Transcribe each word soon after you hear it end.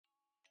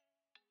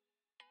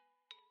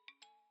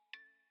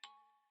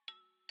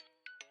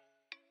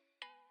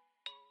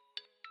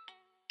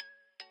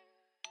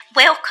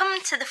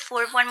Welcome to the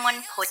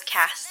 411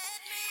 podcast.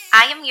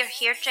 I am your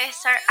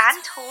hairdresser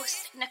and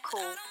host,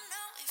 Nicole.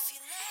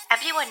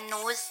 Everyone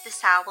knows the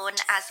salon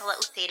as a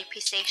little therapy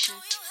session.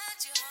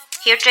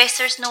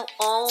 Hairdressers know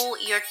all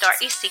your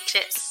dirty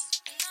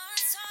secrets.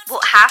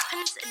 What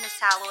happens in the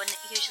salon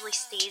usually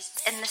stays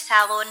in the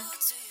salon.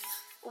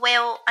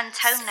 Well,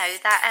 until now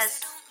that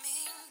is.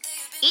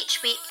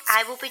 Each week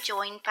I will be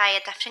joined by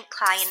a different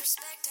client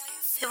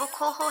who will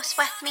co-host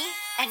with me,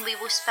 and we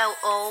will spill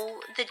all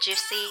the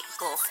juicy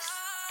goss.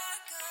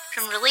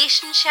 From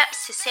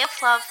relationships to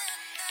self-love,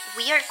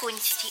 we are going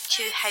to teach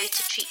you how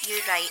to treat you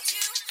right.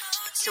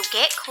 So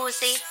get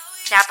cozy,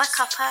 grab a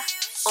cuppa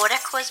or a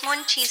Cosmo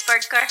and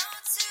cheeseburger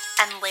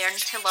and learn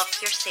to love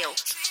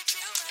yourself.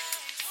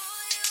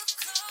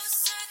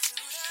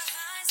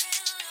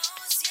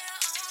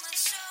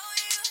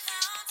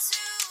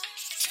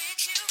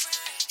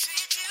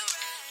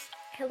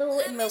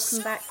 Hello and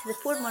welcome back to the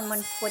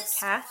 411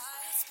 podcast.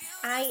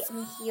 I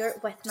am here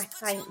with my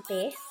client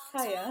Beth.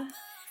 Hiya.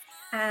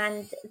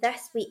 And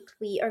this week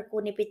we are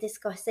going to be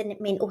discussing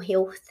mental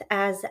health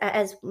as it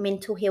is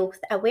Mental Health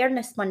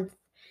Awareness Month.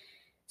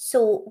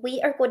 So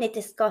we are going to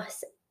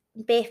discuss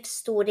Beth's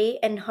story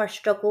and her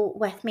struggle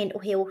with mental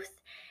health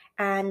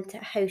and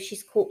how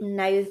she's coping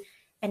now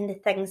and the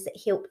things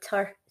that helped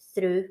her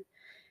through.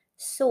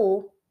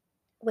 So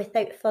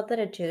without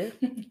further ado,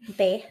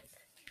 Beth,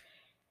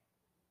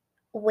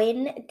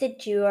 when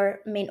did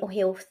your mental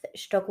health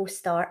struggle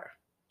start?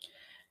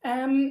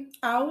 I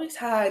always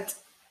had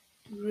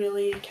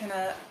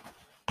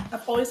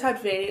I've always had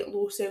very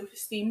low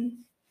self-esteem.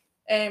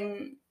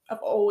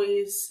 I've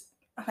always,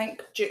 I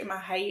think due to my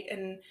height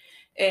and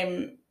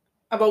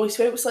I've always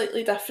felt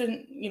slightly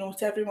different,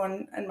 to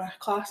everyone in my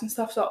class and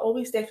stuff. So I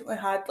always definitely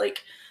had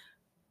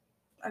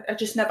I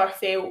just never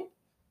felt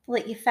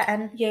like you fit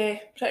in. Yeah,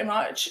 pretty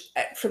much.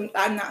 And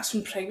that's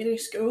from primary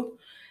school.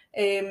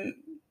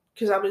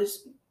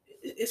 Because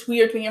it's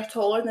weird when you're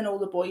taller than all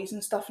the boys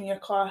and stuff in your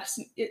class.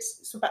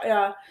 It's a bit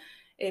of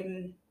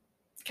a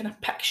kind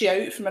of picks you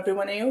out from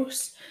everyone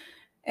else.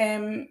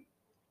 So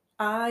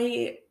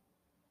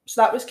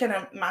that was kind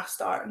of my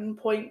starting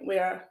point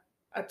where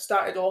I'd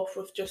started off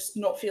with just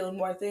not feeling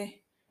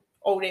worthy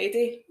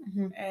already.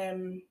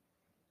 Mm-hmm.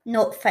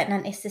 Not fitting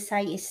into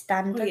society's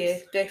standards. Oh yeah,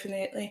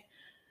 definitely.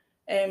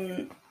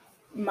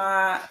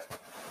 My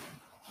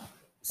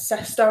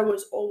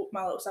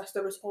little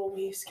sister was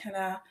always kind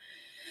of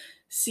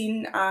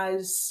seen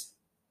as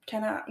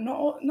kind of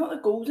not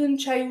a golden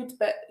child,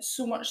 but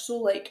so much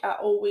so I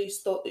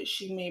always thought that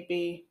she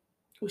maybe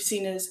was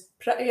seen as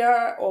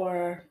prettier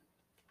or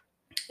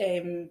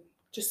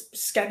just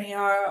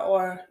skinnier,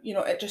 or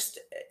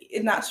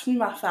and that's from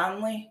my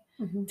family.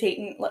 Mm-hmm.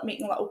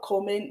 Making little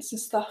comments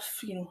and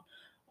stuff, oh,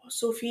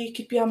 Sophie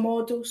could be a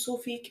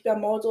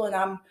model, and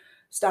I'm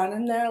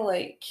standing there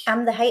like,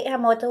 I'm the height of a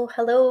model,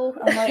 hello.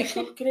 I'm like,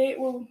 oh great,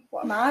 well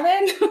what am I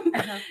then?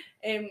 Uh-huh.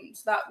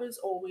 So that was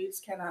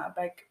always kind of a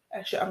big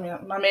issue. I mean,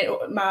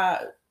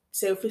 my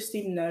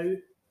self-esteem now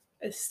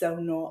is still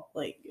not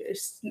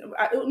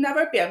it'll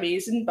never be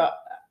amazing, but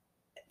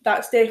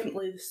that's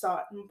definitely the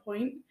starting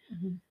point.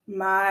 Mm-hmm.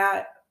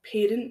 My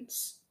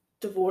parents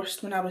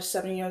divorced when I was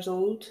 7 years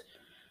old,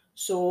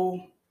 so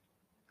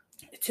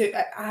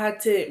I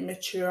had to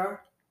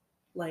mature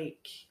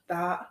like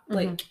that,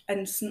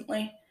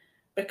 instantly,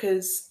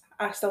 because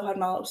I still had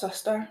my little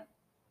sister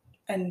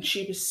and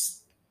she was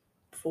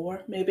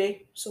 4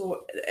 maybe,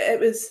 so it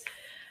was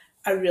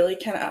a really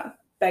kind of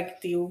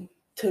big deal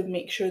to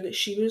make sure that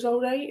she was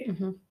all right.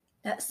 Mm-hmm.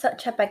 That's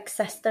such a big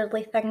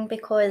sisterly thing,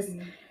 because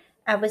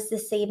I was the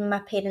same. My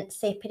parents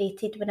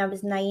separated when I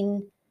was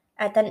 9.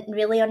 I didn't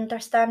really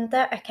understand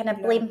it. I kind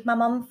of blamed my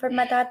mum for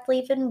my dad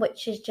leaving,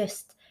 which is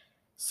just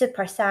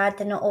super sad.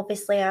 And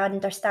obviously I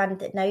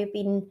understand it now,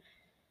 being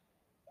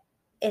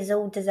as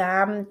old as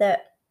I am,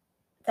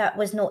 that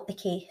was not the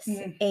case.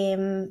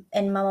 And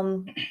my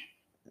mum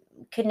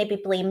couldn't be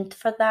blamed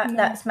for that. No.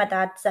 That's my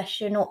dad's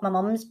issue, not my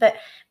mum's. But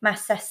my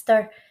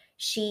sister,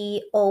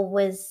 she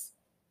always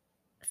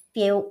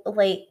felt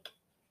like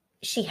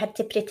she had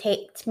to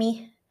protect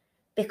me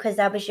because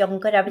I was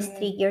younger. I was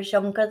 3 years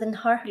younger than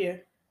her. Yeah.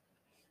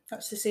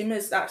 That's the same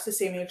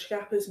age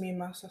gap as me and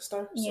my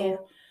sister. Yeah.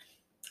 So,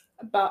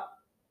 but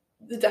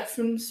the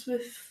difference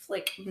with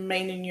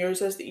mine and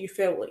yours is that you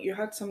felt like you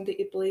had somebody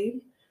to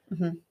blame.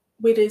 Mm-hmm.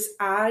 Whereas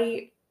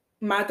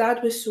my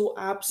dad was so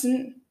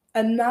absent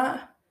in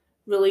that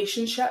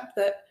relationship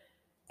that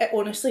it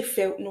honestly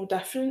felt no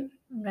different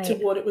to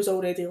what it was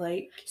already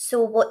like.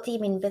 So what do you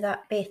mean by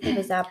that, Beth? He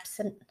was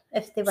absent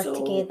if they were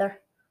together?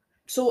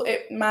 So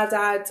my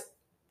dad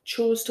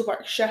chose to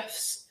work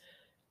shifts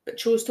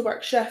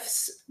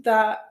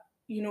that,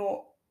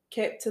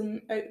 kept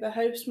him out of the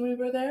house when we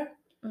were there.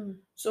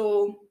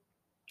 So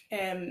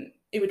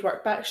he would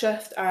work back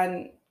shift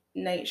and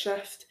night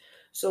shift.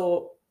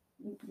 So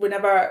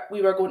whenever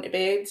we were going to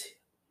bed,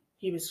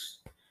 he was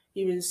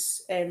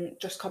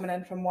just coming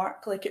in from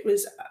work.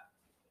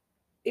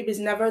 It was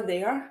never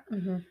there.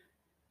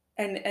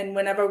 And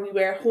whenever we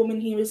were home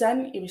and he was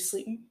in, he was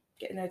sleeping,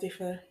 getting ready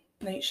for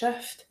night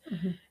shift.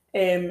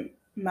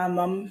 My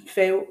mum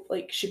felt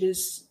like she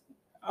was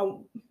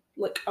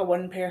a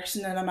one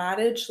person in a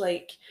marriage.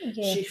 Like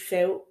she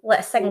felt like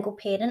a single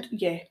parent.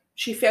 Yeah,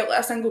 she felt like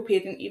a single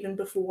parent even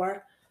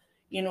before,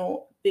 they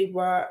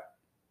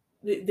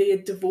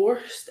had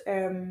divorced.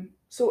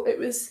 So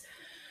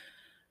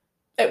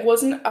it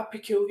wasn't a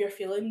peculiar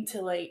feeling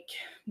to like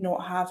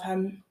not have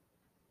him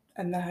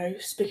in the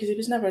house because he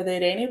was never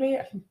there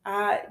anyway.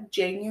 I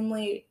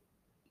genuinely,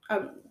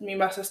 me and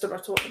my sister were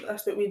talking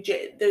about this,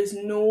 but there's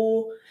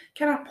no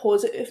kind of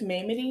positive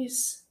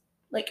memories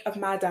like of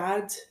my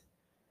dad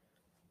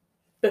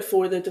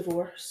before the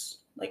divorce.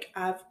 Like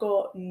I've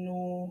got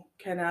no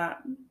kind of,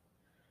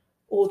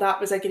 oh,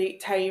 that was a great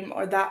time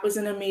or that was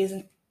an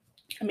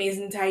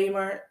amazing time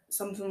or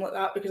something like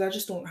that, because I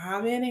just don't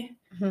have any.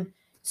 Mm-hmm.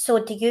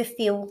 So do you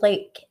feel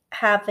like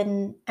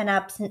having an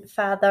absent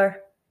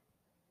father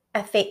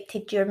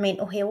affected your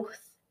mental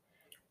health?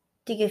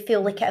 Do you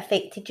feel like it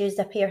affected you as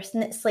a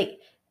person? It's like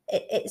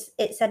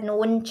it's a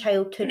known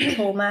childhood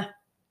trauma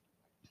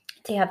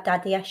to have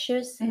daddy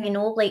issues,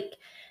 like,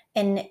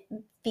 and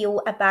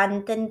feel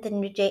abandoned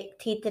and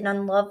rejected and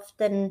unloved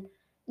and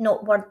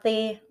not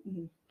worthy.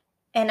 Mm-hmm.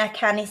 And I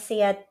can't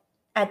say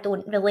I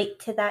don't relate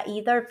to that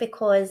either,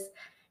 because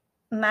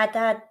my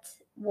dad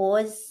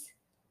was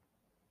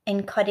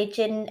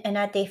encouraging and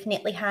I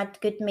definitely had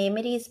good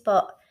memories,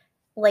 but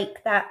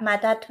like that, my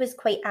dad was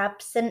quite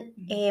absent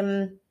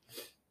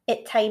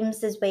at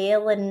times as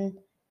well, and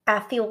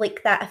I feel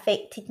like that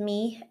affected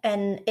me,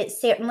 and it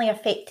certainly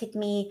affected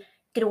me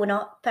growing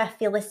up. I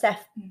feel as if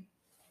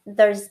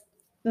there's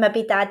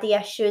maybe daddy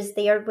issues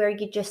there where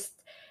you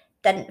just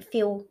didn't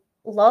feel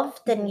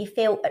loved and you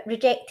felt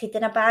rejected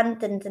and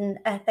abandoned, and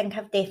I think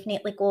I've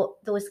definitely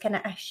got those kind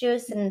of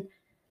issues. And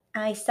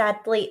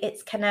sadly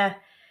it's kind of,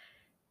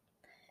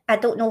 I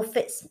don't know if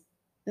it's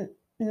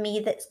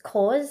me that's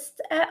caused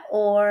it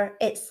or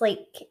it's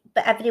like,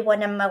 but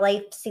everyone in my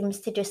life seems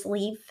to just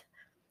leave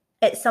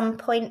at some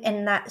point,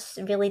 and that's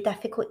really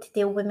difficult to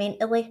deal with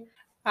mentally.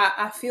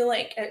 I feel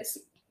like it's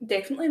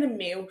definitely the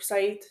male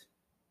side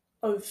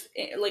of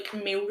like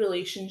male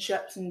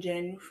relationships in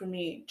general for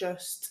me.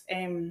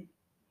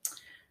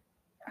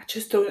 I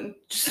just don't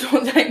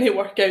think they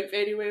work out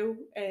very well.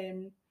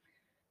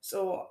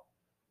 So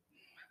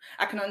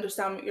I can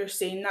understand what you're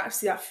saying. That's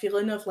that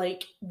feeling of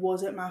like,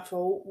 was it my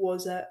fault?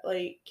 Was it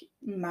like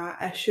my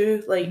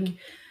issue? Like,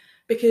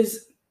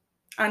 because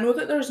I know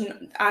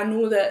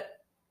that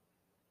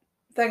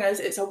thing is,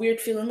 it's a weird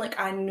feeling. Like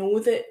I know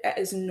that it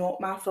is not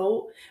my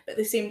fault, but at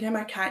the same time,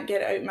 I can't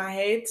get it out of my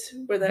head.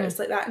 Whether it's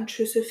like that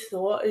intrusive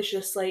thought is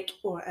just like,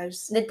 oh, it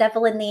is the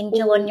devil and the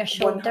angel on your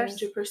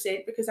shoulders.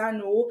 100%, because I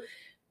know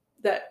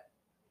that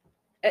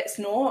it's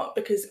not,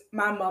 because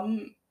my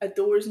mum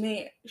adores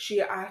me.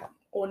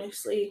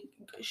 Honestly,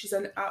 she's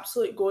an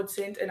absolute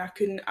godsend, and I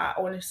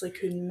honestly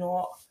could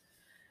not,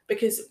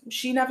 because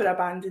she never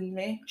abandoned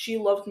me. She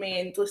loved me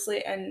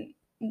endlessly, and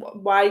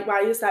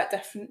why is that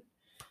different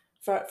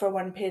for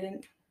one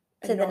parent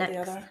and not the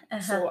other?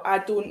 So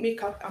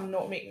I'm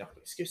not making up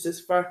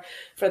excuses for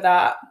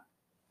that,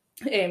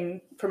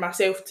 for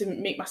myself, to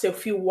make myself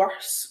feel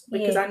worse,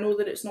 because I know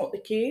that it's not the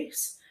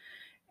case.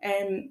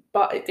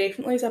 But it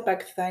definitely is a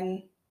big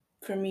thing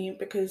for me,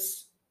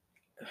 because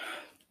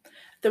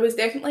there was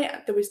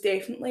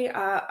definitely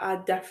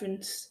a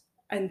difference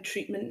in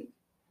treatment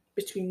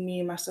between me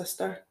and my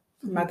sister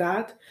and my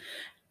dad.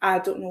 I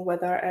don't know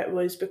whether it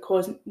was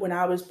because when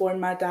I was born,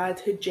 my dad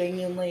had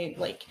genuinely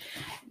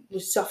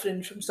was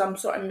suffering from some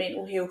sort of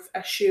mental health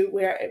issue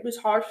where it was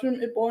hard for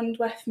him to bond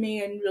with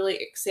me and really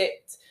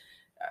accept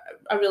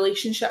a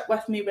relationship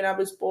with me when I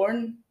was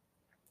born.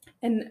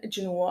 And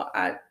do you know what?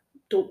 I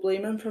don't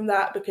blame him from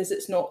that, because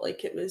it's not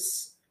like it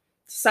was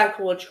a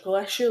psychological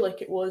issue,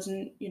 like it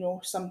wasn't,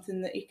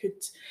 something that he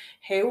could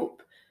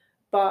help.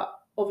 But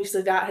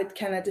obviously that had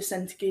kind of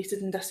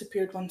disintegrated and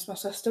disappeared once my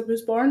sister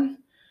was born.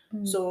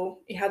 So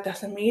he had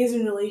this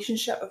amazing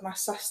relationship with my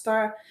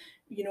sister,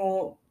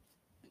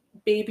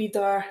 babied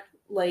her,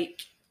 like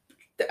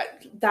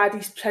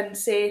daddy's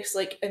princess,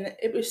 like, and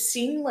it was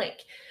seen,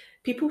 like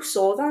people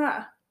saw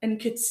that and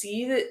could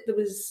see that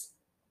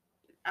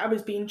I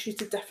was being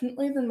treated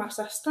differently than my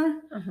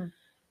sister.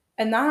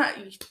 And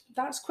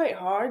that's quite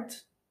hard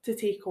to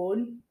take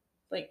on,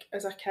 like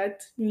as a kid,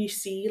 when you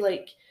see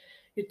like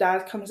your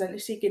dad comes in to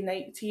say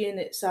goodnight to you, and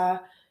it's a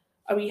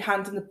wee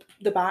hand in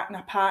the back and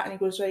a pat, and he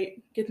goes,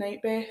 right, good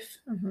night, Beth.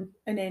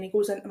 And then he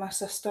goes into my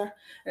sister,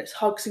 and it's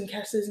hugs and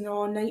kisses and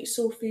all, night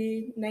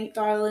Sophie, night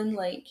darling,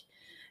 like,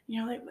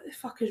 you're like, what the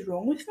fuck is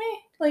wrong with me?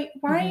 Like,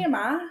 why am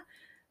I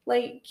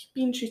like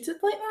being treated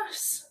like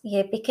this?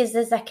 Yeah, because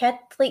as a kid,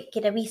 like,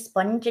 you're a wee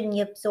sponge and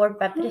you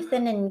absorb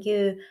everything and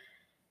you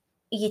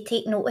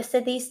take notice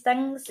of these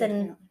things.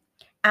 Definitely. And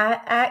I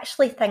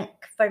actually think,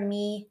 for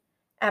me,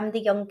 I'm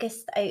the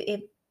youngest out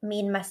of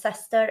me and my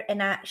sister,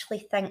 and I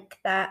actually think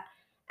that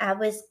I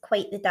was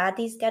quite the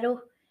daddy's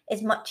girl.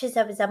 As much as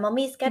I was a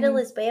mummy's girl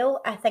as well,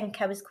 I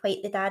think I was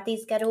quite the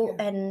daddy's girl.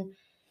 Yeah. And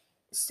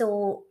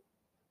so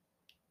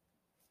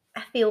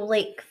I feel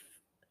like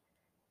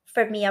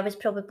for me, I was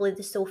probably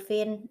the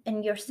Sophie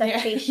in your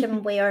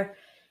situation where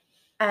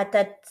I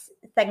did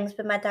things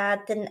with my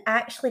dad, and I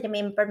actually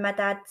remember my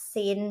dad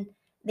saying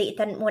that he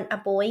didn't want a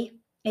boy.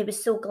 He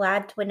was so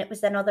glad when it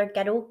was another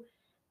girl,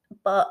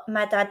 but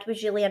my dad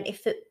was really into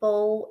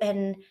football,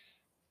 and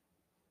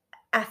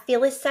I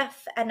feel as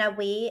if in a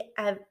way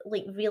I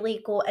like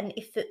really got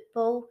into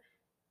football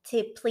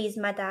to please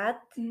my dad,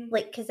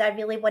 like because I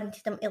really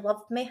wanted him to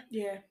love me.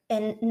 Yeah.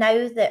 And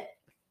now that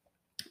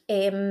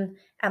I'm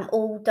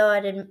older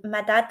and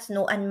my dad's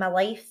not in my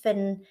life,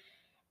 and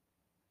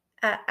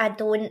I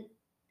don't.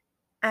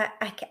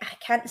 I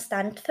can't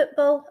stand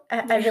football.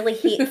 I really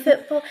hate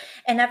football.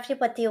 And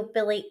everybody will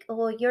be like,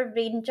 oh, you're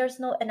Rangers,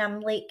 not? And I'm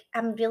like,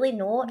 I'm really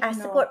not. I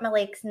support my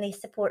legs and they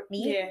support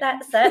me. Yeah.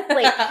 That's it.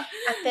 Like, I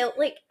felt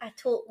like I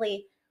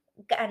totally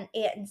got into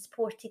it and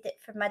supported it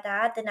for my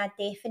dad. And I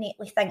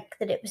definitely think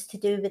that it was to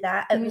do with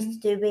that. It was to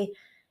do with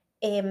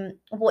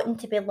wanting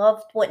to be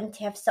loved, wanting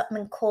to have something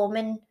in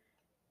common.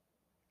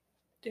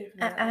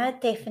 Definitely.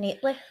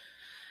 Definitely.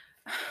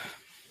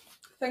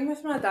 The thing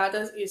with my dad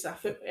is he's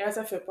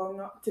a football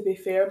nut, to be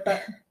fair,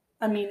 but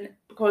I mean,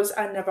 because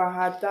I never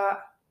had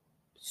that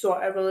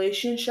sort of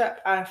relationship,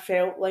 I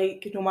felt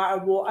like no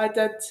matter what I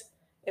did,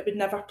 it would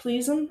never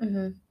please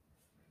him.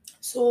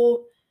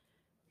 So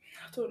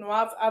I don't know,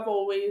 I've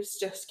always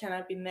just kind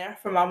of been there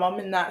for my mum,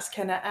 and that's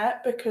kind of it,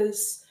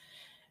 because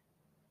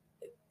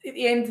at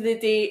the end of the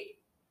day,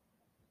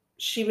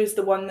 she was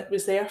the one that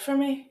was there for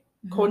me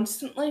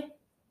constantly.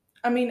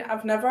 I mean,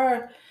 I've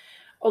never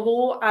there's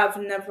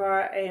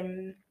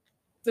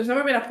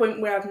never been a point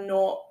where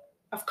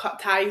I've cut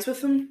ties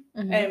with him,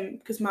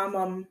 because my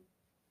mum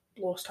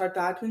lost her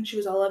dad when she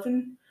was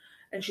 11,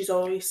 and she's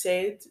always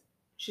said,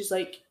 she's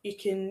like, you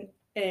can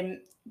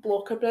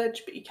block a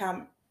bridge, but you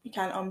can't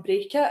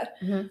unbreak it.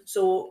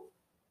 So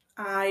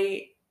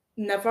I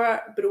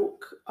never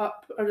broke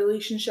up a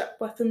relationship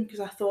with him, because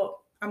I thought,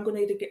 I'm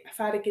going to if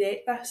I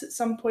regret this at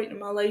some point in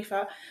my life,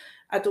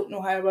 I don't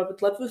know how I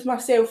would live with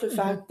myself if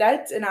I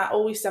did. And I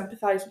always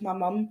sympathise with my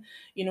mum,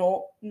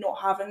 not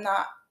having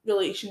that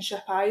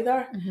relationship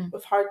either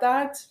with her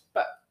dad.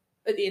 But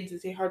at the end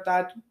of the day, her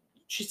dad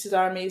treated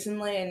her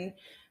amazingly, and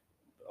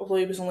although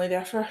he was only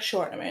there for a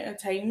short amount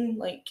of time,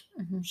 like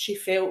she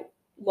felt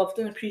loved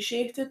and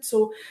appreciated.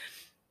 So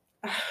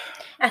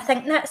I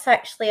think that's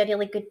actually a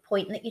really good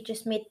point that you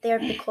just made there,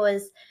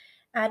 because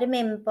I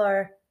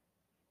remember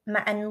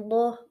my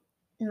in-law,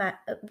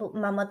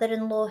 my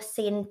mother-in-law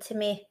saying to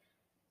me,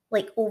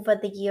 like, over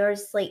the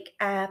years, like,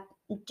 I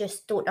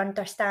just don't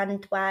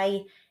understand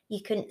why you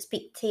couldn't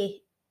speak to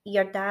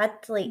your dad.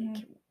 Like,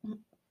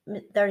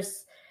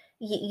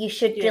 you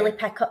should really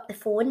pick up the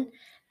phone.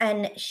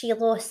 And she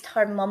lost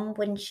her mum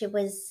when she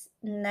was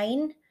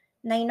 9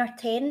 or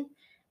 10,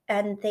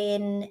 and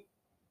then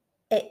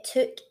it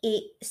took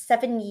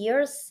 7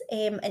 years.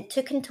 It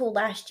took until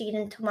last year,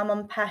 until my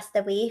mum passed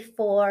away,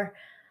 for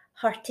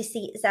her to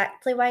see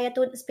exactly why I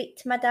don't speak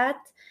to my dad.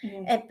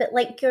 But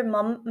like your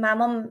mum, my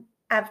mum,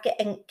 I've got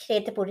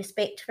incredible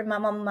respect for my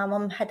mum. My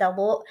mum had a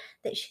lot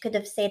that she could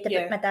have said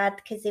about my dad,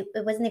 because it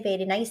wasn't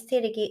very nice to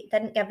her. It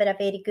didn't give her a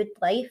very good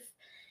life.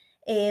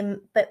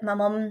 But my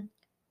mum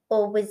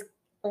always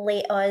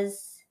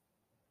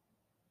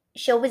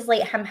she always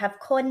let him have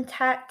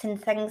contact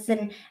and things,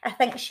 and I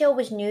think she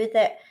always knew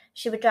that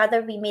she would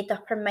rather we made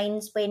up our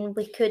minds when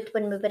we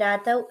were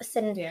adults.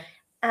 And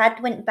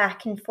I'd went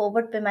back and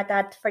forward with my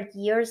dad for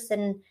years,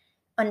 and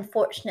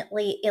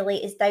unfortunately he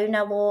let us down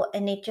a lot,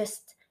 and he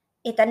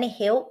didn't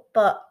help.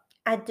 But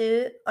I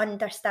do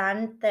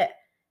understand that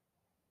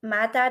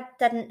my dad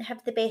didn't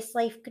have the best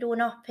life growing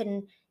up,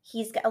 and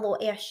he's got a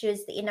lot of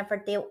issues that he never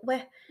dealt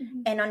with.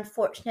 And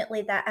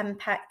unfortunately that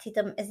impacted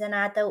him as an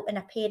adult and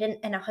a parent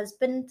and a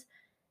husband.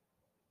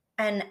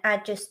 And I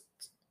just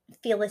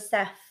feel as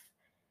if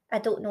I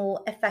don't know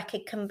if I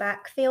could come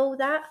back for all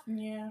that.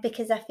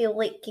 Because I feel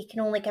like you can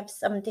only give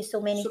somebody so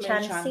many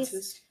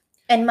chances.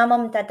 And my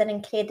mum did an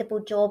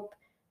incredible job.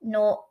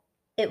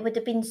 It would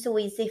have been so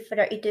easy for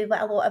her to do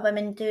what a lot of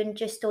women do, and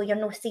just, you're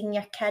not seeing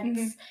your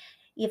kids,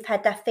 you've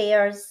had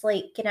affairs,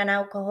 like you're an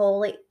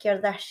alcoholic,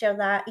 you're this, you're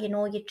that,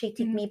 you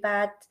treated me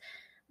bad,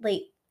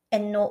 like,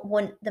 and not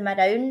want them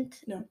around.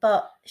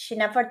 But she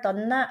never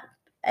done that.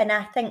 And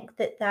I think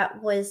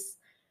that was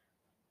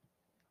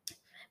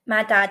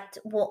my dad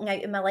walking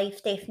out of my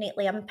life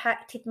definitely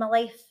impacted my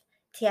life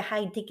to a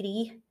high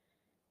degree.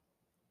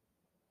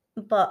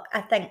 But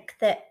I think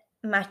that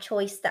my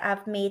choice that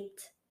I've made,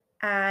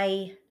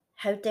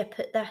 how do I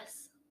put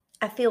this?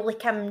 I feel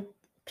like I'm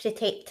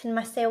protecting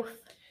myself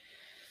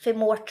for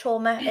more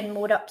trauma and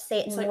more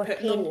upset and more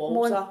pain,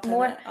 more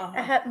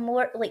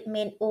like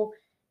mental,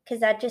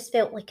 because I just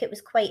felt like it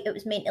was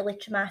mentally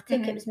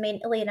traumatic. It was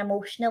mentally and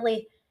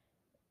emotionally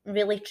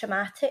really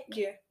traumatic.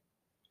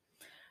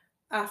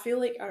 I feel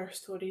like our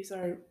stories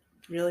are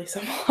really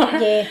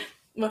similar.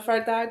 With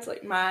our dads,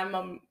 like my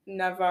mum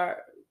never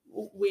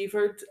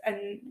wavered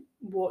in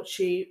what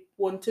she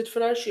wanted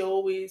for us. She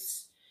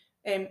always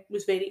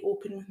was very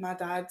open with my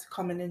dad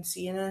coming and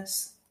seeing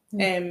us,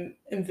 and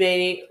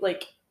very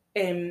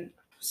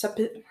I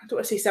don't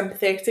want to say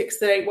sympathetic's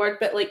the right word,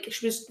 but like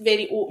she was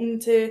very open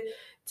to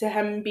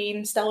him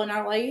being still in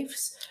our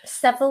lives.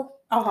 Civil.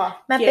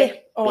 Maybe. Yeah.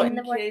 Oh,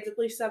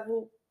 incredibly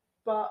civil.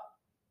 But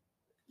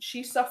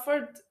she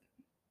suffered.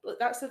 Like,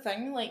 that's the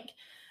thing. Like,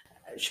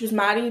 she was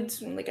married,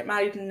 like, got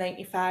married in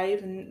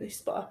 95 and they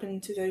split up in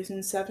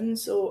 2007.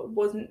 So it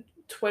wasn't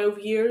 12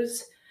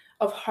 years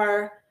of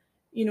her,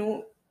 you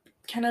know,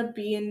 kind of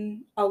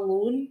being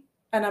alone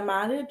in a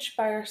marriage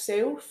by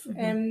herself.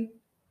 And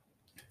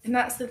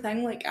that's the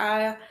thing. Like,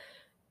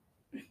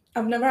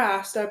 I've never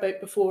asked her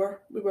about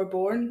before we were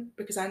born,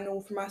 because I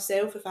know for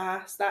myself, if I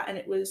asked that and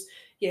it was,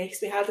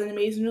 yes, we had an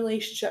amazing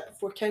relationship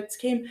before kids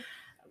came,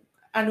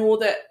 I know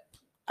that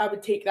I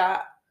would take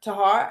that to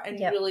heart and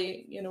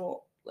really, you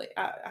know, like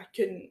I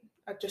couldn't,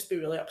 I'd just be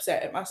really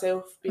upset at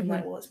myself, being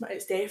like, well,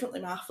 it's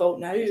definitely my fault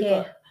now.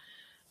 But,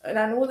 and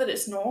I know that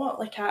it's not.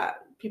 Like,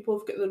 people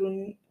have got their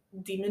own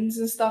demons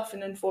and stuff,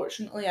 and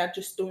unfortunately, I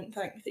just don't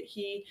think that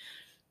he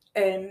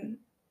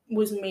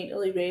was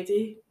mentally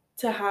ready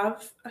to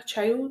have a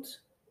child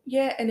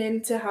yet, and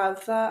then to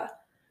have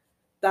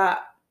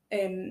that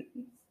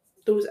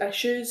those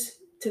issues,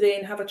 to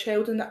then have a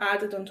child and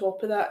added on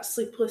top of that,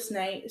 sleepless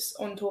nights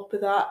on top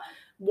of that,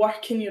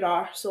 working your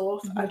arse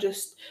off. I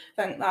just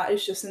think that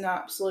is just an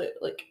absolute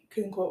like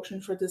concoction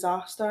for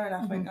disaster, and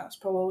I think that's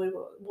probably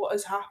what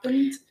has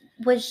happened.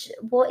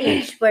 What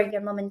age were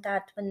your mum and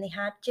dad when they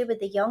had you? Were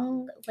they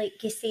young?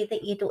 Like, you say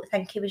that you don't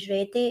think he was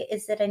ready.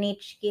 Is there an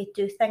age you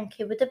do think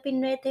he would have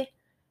been ready?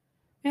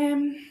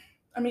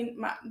 I mean,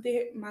 my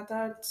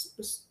dad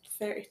was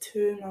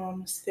 32 and my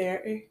mum was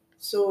 30,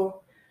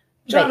 so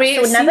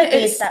right. So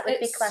nowadays that would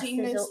be classed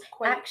as old.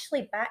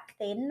 Actually, back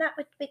then that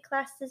would be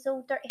classed as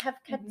older to have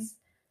kids,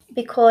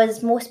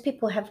 because most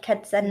people have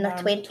kids in their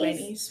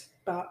 20s.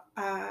 But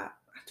I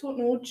don't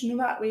know. Do you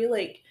know that way?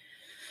 Like,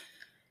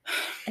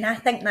 and I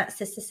think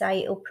that's a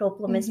societal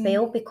problem as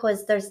well,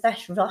 because there's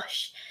this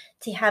rush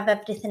to have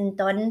everything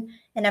done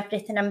and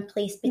everything in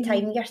place by the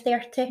time you're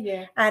 30.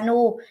 Yeah. I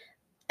know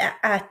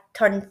I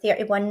turned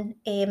 31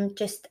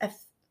 just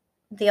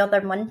the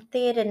other month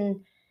there,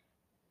 and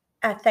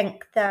I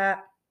think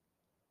that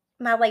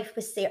my life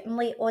was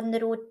certainly on the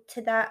road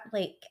to that.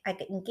 Like, I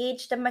got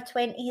engaged in my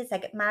 20s, I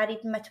got married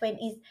in my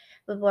 20s.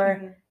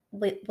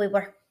 We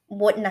were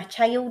wanting a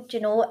child,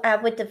 you know. I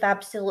would have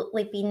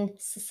absolutely been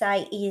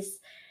society's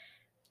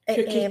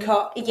cookie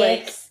cut,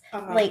 yes,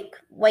 like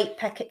white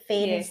picket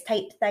fence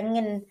type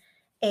thing.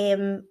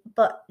 And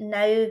but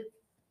now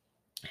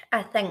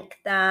I think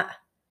that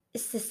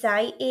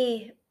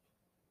society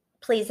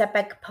plays a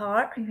big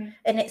part,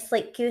 and it's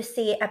like you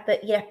say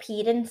about your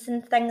appearance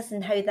and things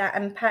and how that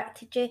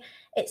impacted you.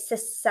 It's a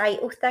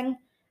societal thing,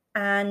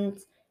 and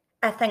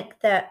I think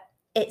that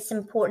it's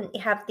important to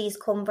have these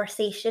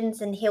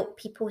conversations and help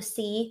people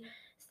see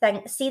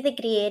the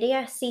grey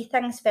area, see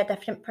things from a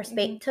different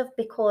perspective,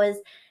 because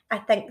I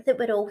think that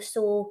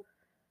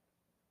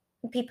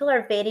people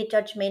are very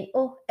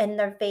judgmental and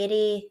they're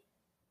very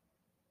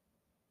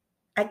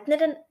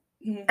ignorant,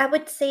 I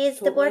would say is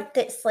the word.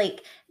 It's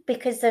like,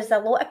 because there's a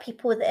lot of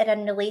people that are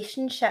in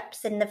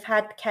relationships and they've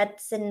had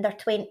kids in their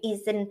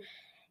 20s, and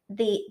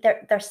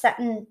they're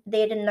sitting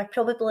there and they're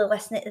probably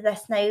listening to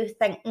this now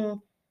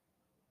thinking,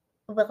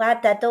 well, I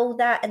did all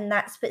that and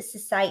that's what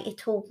society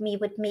told me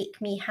would make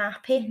me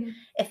happy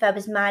if I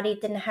was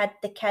married and had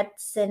the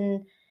kids.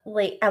 And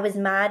like, I was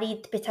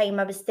married by the time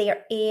I was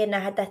 30 and I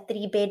had a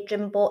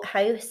 3-bedroom bought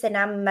house, and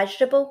I'm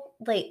miserable,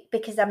 like,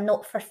 because I'm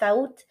not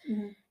fulfilled.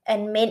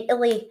 And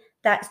mentally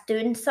that's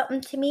doing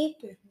something to me.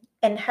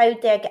 And how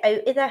do I get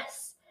out of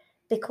this?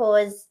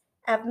 Because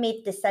I've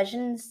made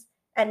decisions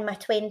in my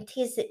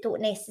 20s that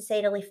don't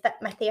necessarily fit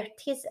my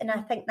 30s, and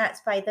I think that's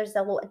why there's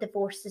a lot of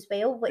divorce as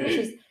well, which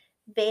is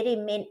very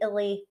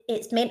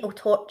it's mental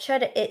torture.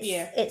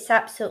 It's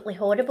absolutely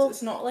horrible.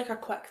 It's not like a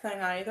quick thing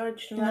either.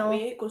 Do you know that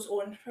way? It goes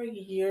on for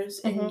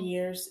years and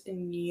years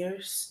and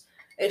years.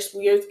 It's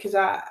weird because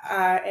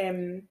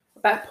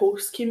that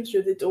post came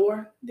through the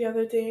door the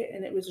other day,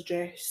 and it was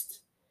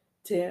addressed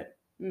to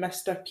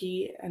Mr.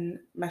 P and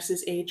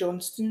Mrs. A.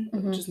 Johnston,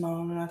 which is my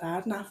mum and my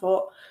dad, and I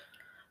thought,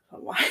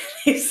 why are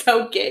they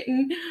still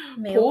getting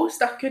posts?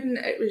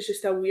 It was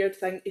just a weird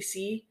thing to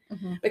see,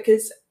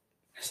 because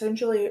it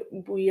sounds really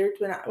weird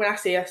when I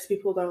say this to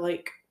people. They're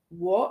like,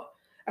 what?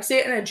 I say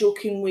it in a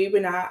joking way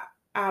when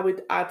I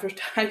would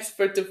advertise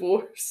for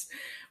divorce,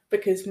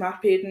 because my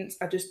parents,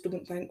 I just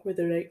don't think were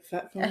the right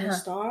fit from the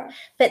start.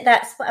 But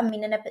that's what I'm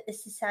meaning about the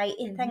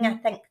society thing. I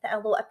think that a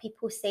lot of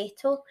people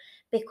settle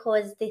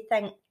because they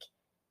think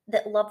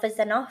that love is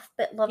enough,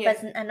 but love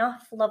isn't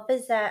enough. Love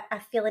is a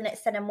feeling,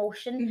 it's an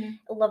emotion.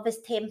 Love is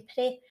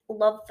temporary.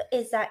 Love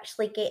is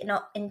actually getting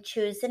up and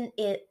choosing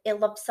to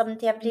love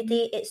somebody every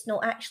day. It's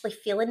not actually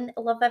feeling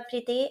love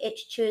every day.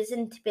 It's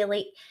choosing to be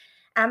like,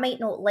 I might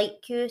not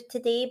like you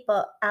today,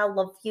 but I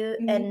love you,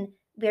 and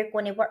we're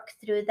going to work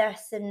through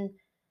this. And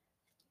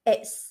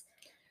it's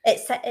a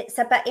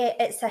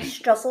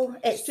struggle.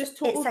 It's just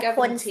total it's a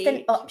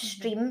constant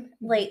upstream.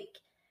 Like,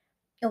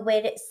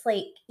 where it's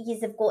like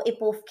you've got to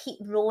both keep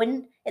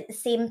rowing at the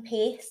same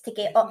pace to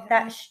get up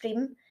that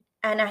stream.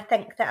 And I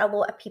think that a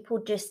lot of people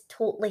just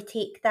totally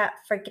take that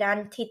for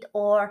granted,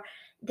 or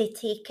they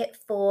take it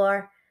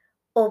for,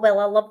 oh, well,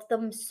 I love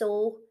them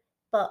so,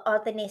 but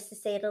are they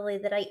necessarily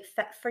the right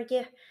fit for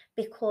you?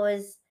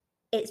 Because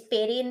it's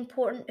very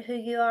important who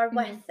you are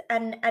with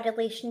in a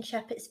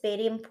relationship. It's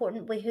very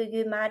important with who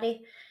you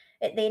marry.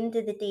 At the end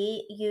of the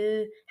day,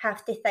 you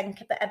have to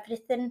think about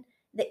everything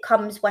that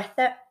comes with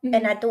it.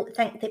 And I don't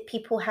think that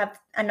people have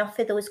enough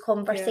of those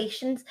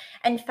conversations.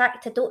 In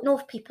fact, I don't know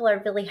if people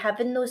are really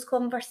having those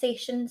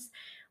conversations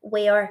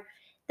where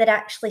they're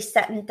actually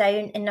sitting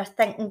down and they're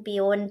thinking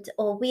beyond,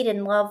 oh, we're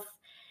in love,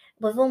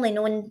 we've only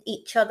known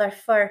each other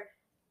for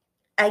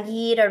a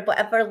year or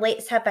whatever,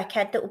 let's have a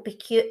kid that will be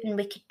cute and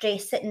we could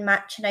dress it in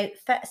matching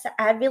outfits.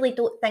 I really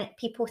don't think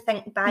people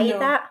think by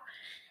that.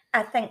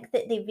 I think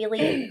that they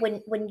really,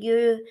 when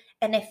you,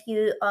 and if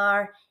you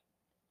are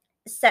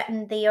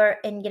sitting there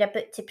and you're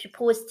about to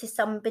propose to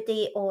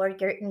somebody, or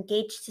you're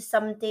engaged to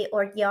somebody,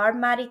 or you are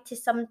married to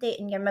somebody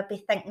and you're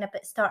maybe thinking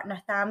about starting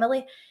a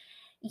family,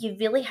 you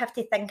really have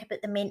to think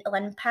about the mental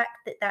impact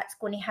that that's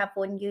going to have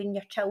on you and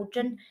your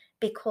children,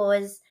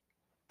 because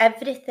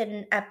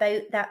everything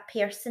about that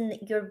person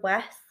that you're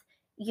with,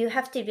 you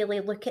have to really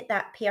look at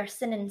that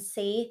person and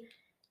say,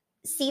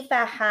 see if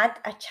I had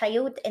a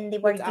child and they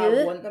were you,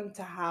 I want them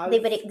to have, they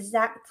were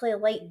exactly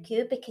like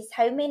you. Because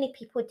how many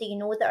people do you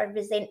know that are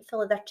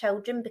resentful of their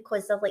children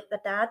because they're like their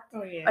dad?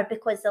 Or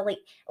because they're like,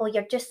 oh,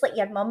 you're just like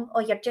your mum,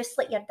 or you're just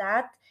like your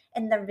dad,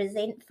 and they're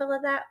resentful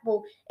of that.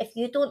 Well, if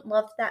you don't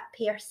love that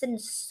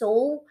person's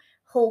soul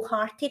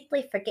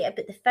wholeheartedly, forget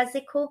about the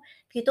physical,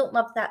 if you don't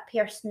love that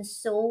person's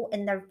soul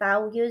and their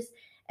values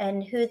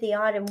and who they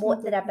are and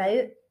what they're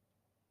about,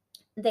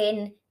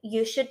 then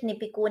you shouldn't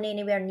be going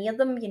anywhere near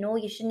them.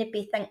 You shouldn't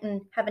be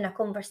having a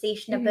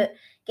conversation about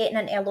getting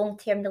into a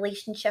long-term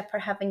relationship or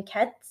having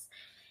kids.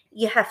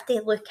 You have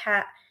to look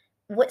at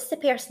what's the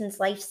person's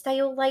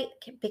lifestyle like,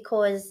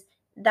 because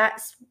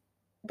that's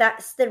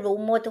the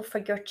role model for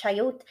your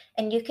child.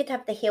 And you could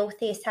have the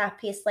healthiest,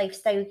 happiest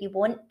lifestyle you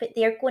want, but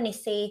you're going to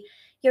say,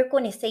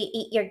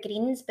 eat your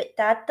greens, but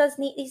dad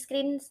doesn't eat these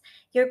greens.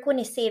 You're going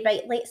to say,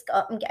 right, let's get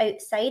up and get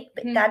outside,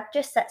 but dad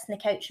just sits on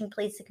the couch and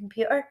plays the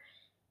computer.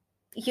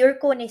 You're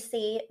going to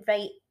say,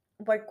 right,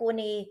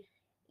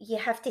 you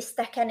have to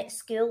stick in at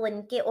school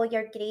and get all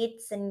your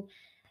grades,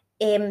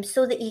 and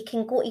so that you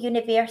can go to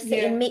university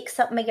and make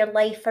something of your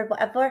life or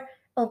whatever.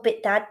 Oh,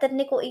 but dad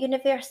didn't go to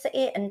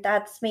university, and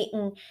dad's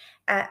making,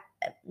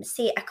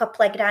 say, a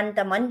couple of grand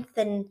a month,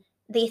 and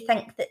they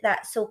think that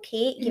that's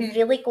okay. You've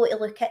really got to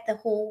look at the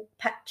whole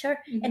picture.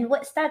 And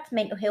what's dad's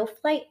mental health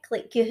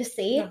like you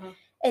say?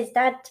 Is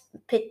dad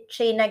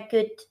portraying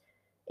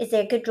is he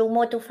a good role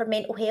model for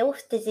mental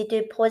health? Does he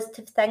do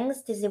positive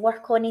things? Does he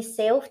work on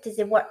himself? Does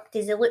he look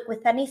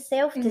within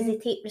himself? Does he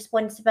take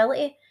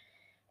responsibility?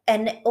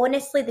 And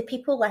honestly, the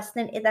people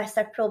listening to this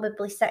are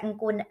probably sitting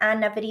going, I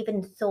never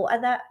even thought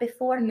of that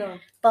before. No.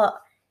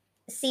 But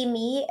see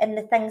me and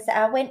the things that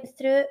I went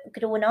through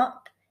growing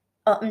up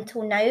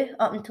until now,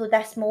 up until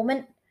this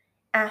moment,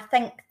 I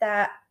think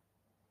that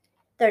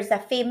there's a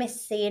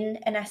famous saying,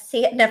 and I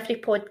say it in every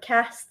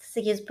podcast,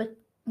 so you'll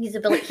be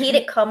like, here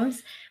it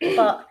comes,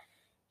 but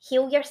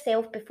heal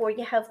yourself before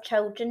you have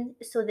children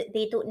so that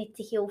they don't need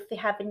to heal for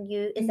having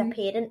you as a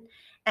parent.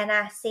 And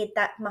I said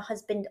that to my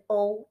husband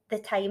all the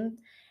time,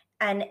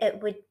 and he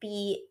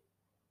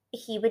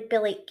would be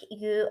like,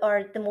 you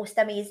are the most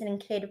amazing,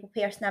 incredible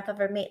person I've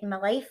ever met in my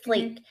life.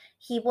 Like,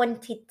 he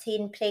wanted to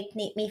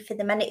impregnate me for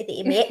the minute that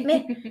he met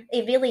me.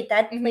 He really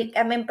did. Like,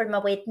 I remember my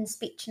wedding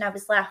speech and I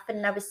was laughing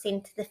and I was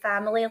saying to the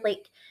family,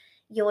 like,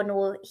 he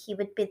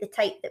would be the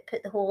type that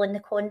put the hole in the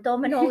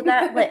condom and all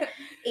that, like,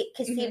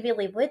 because he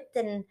really would,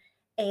 and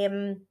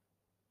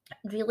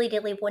really,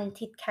 really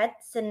wanted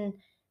kids. And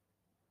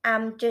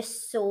I'm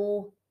just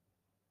so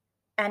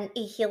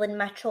into healing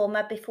my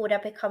trauma before I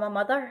become a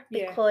mother,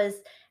 because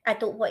I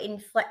don't want to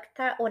inflict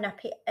that on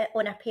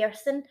a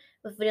person.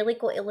 We've really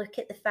got to look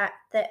at the fact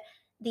that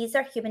these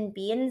are human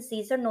beings.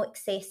 These are not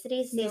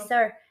accessories. No. These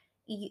are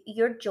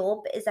your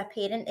job as a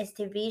parent is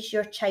to raise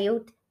your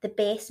child the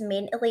best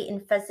mentally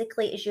and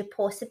physically as you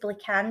possibly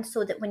can,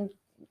 so that when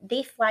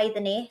they fly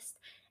the nest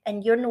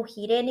and you're not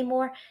here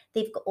anymore,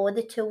 they've got all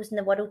the tools in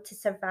the world to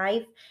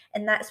survive.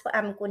 And that's what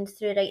I'm going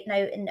through right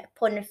now. And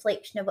upon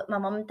reflection of what my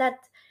mum did,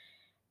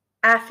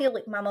 I feel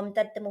like my mum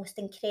did the most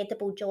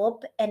incredible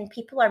job, and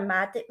people are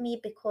mad at me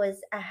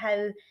because of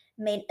how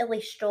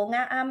mentally strong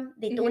I am.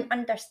 They don't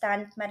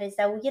understand my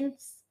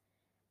resilience,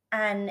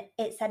 and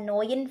it's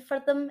annoying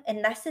for them.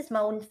 And this is my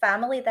own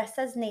family. This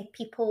isn't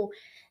people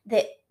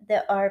this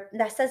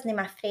isn't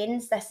my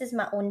friends. This is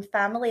my own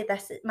family.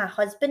 This is my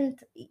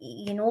husband.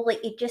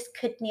 Like, he just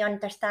couldn't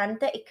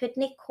understand it. He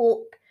couldn't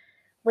cope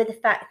with the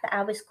fact that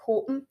I was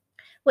coping,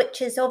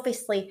 which is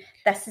obviously,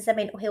 this is a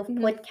mental health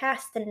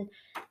podcast, and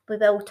we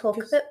will talk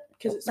about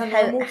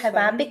how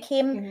I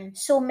became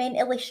so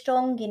mentally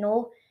strong,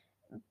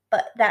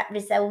 but that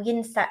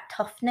resilience, that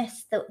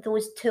toughness,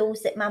 those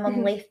tools that my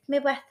mum left me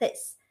with,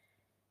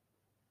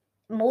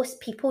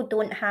 most people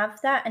don't have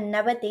that, and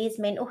nowadays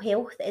mental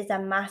health is a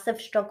massive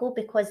struggle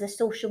because of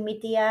social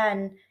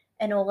media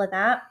and all of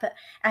that. But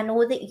I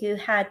know that you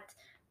had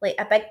like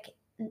a big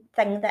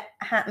thing that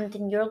happened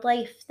in your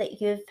life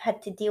that you've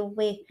had to deal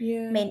with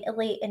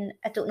mentally, and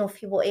I don't know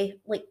if you want to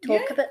like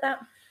talk about that.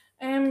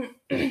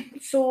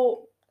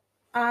 So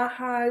I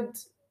had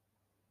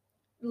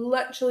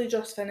literally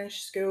just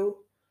finished school.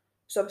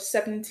 So I was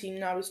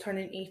 17, I was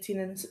turning 18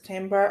 in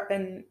September,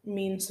 and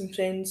me and some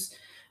friends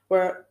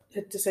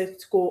had decided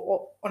to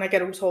go on a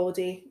girls'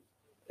 holiday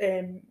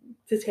to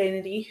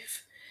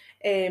Tenerife.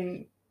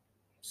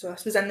 So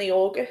this was in the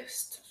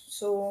August.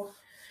 So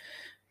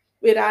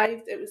we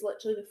arrived, it was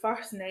literally the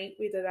first night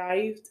we'd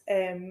arrived,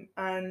 and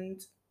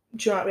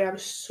do you know what, I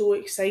was so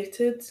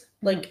excited.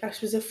 Like,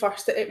 this was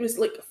it was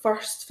like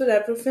first for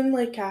everything.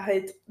 Like, I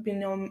had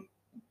been on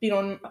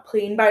a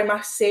plane by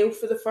myself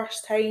for the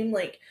first time.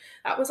 Like,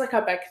 that was like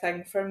a big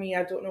thing for me.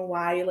 I don't know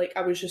why. Like,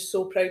 I was just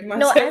so proud of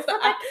myself. No, it's a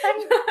big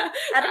thing.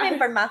 I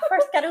remember my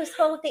first girls'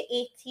 holiday,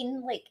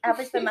 18. Like, I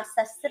was with my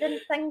sister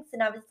and things,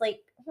 and I was like,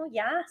 oh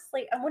yes,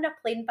 like I'm on a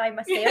plane by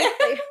myself.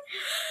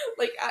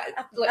 Like,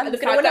 the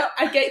fact that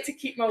I get to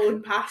keep my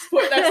own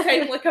passport this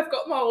time. Like, I've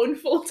got my own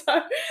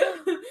folder.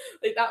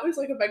 Like, that was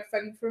like a big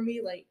thing for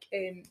me. Like,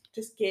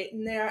 just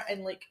getting there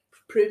and like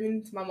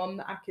proving to my mum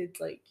that I could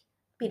like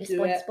be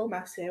responsible do it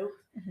myself.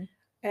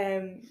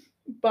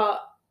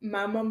 But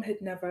my mum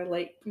had never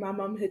liked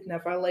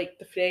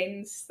the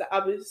friends that I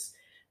was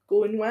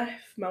going with.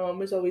 My mum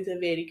was always a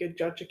very good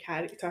judge of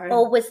character.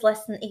 Always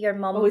listen to your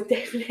mum. Always,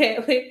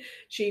 definitely.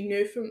 She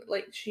knew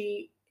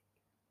she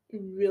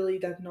really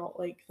did not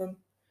like them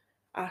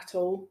at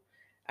all.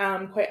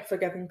 I'm quite a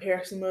forgiving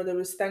person where there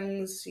was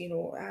things, you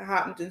know, that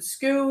happened in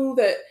school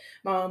that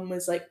my mum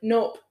was like,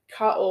 nope,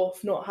 cut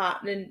off, not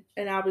happening.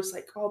 And I was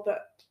like, oh,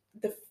 but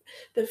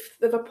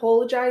they've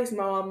apologised.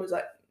 My mum was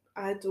like,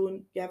 I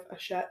don't give a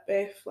shit,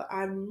 Beth. Like,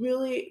 I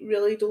really,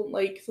 really don't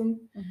like them.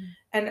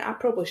 And I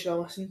probably should have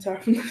listened to her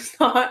from the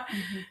start.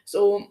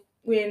 So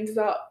we ended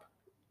up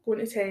going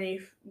to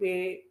Tenerife.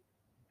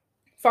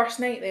 First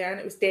night there, and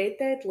it was dead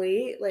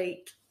late.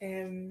 Like,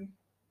 it was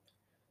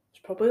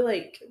probably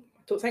like, I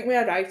don't think we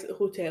arrived at the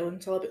hotel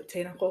until about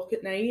 10 o'clock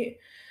at night,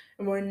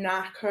 and we're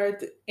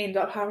knackered. Ended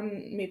up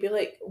having maybe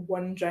like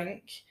one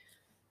drink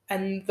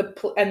in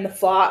the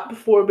flat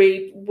before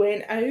we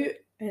went out,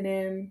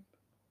 and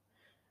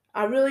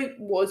I really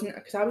wasn't,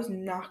 because I was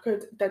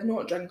knackered, did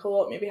not drink a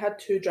lot, maybe had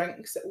 2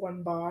 drinks at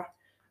one bar,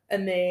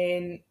 and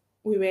then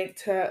we went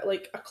to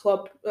like a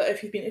club.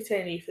 If you've been to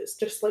Tenerife, it's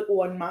just like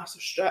one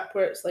massive strip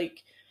where it's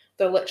like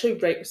they're literally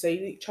right beside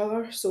each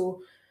other.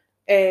 So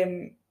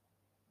went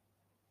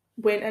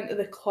into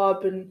the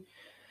club and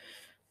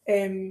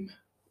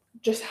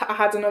just I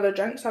had another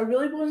drink. So I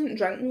really wasn't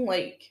drinking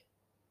like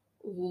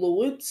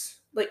loads.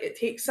 Like, it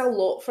takes a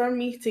lot for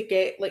me to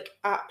get like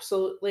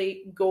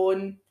absolutely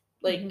gone.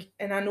 Like,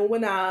 and I know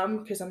when I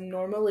am, because I'm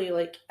normally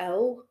like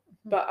ill,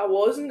 but I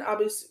wasn't.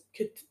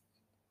 Could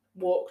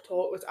walk,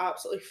 talk, was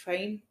absolutely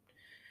fine.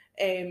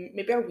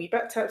 Maybe a wee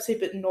bit tipsy,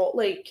 but not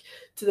like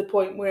to the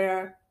point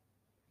where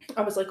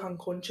I was like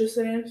unconscious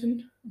or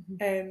anything.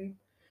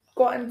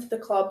 Got into the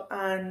club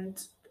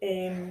and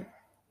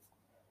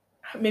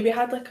maybe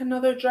had like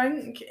another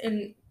drink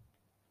and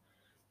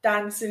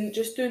dancing,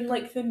 just doing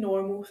like the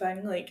normal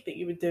thing like that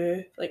you would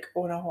do like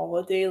on a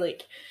holiday.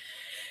 Like,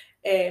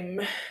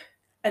 and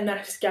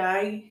this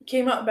guy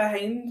came up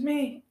behind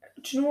me.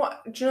 Do you know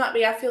what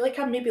way? I feel like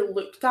I maybe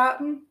looked at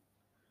him,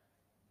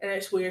 and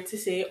it's weird to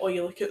say, oh,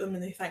 you look at them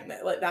and they think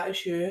that like that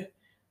is you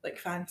like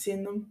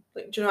fancying them.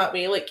 Like, do you know that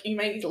way? Like, you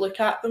might look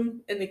at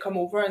them and they come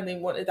over and they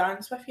want to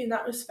dance with you, and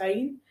that was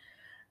fine.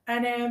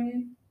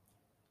 And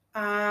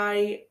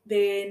I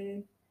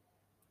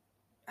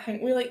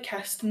think we like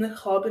kissed in the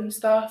club and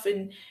stuff,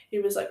 and he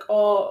was like,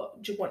 oh,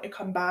 do you want to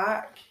come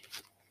back?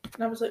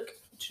 And I was like,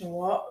 do you know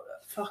what?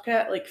 Fuck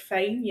it, like,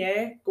 fine,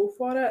 yeah, go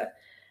for it.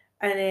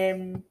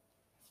 And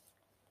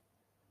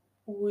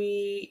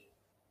we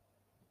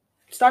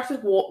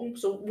started walking,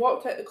 so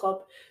walked out the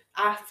club.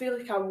 I feel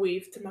like I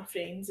waved to my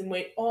friends and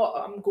went, oh,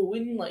 I'm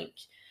going, like,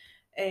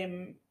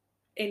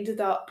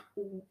 ended up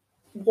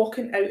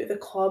walking out of the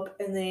club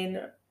and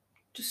then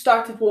just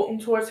started walking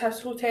towards his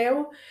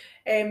hotel.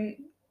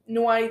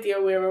 No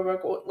idea where we were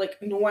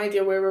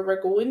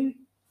going,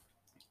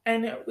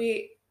 and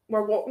we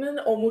were walking in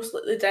almost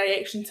like the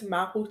direction to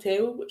my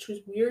hotel, which was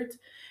weird.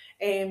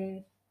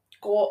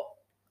 Got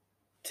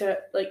to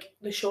like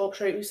the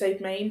shops right beside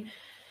mine,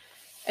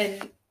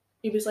 and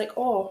he was like,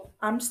 oh,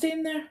 I'm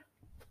staying there.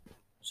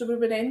 So we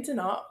were ending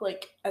up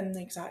like in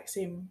the exact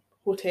same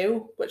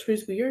hotel, which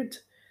was weird.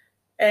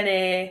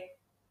 And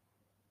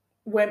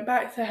went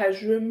back to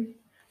his room,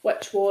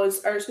 which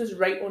was, ours was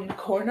right on the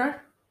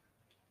corner,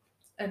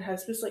 and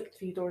his was like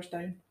 3 doors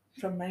down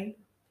from mine.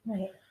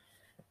 Right.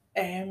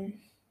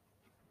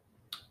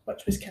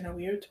 Which was kind of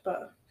weird,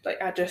 but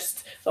like, I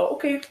just thought,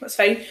 okay, that's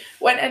fine.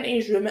 Went into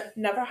his room,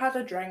 never had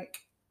a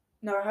drink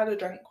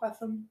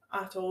with him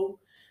at all.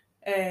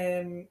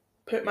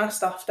 Put my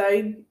stuff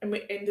down, and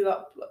we ended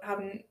up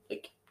having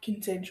like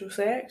consensual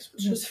sex,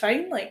 which was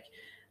fine. Like,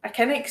 I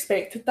kind of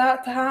expected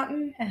that to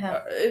happen. I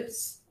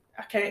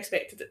kind of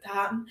expected it to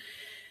happen.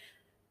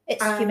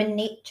 It's human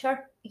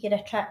nature. You're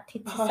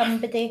attracted to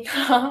somebody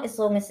as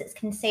long as it's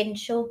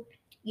consensual.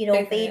 You're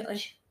of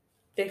age.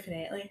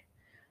 Definitely.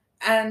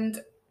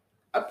 And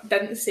I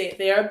didn't say it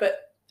there,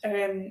 but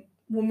when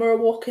we were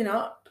walking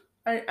up,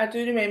 I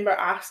do remember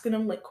asking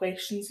him like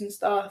questions and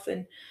stuff,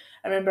 and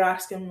I remember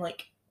asking him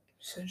like,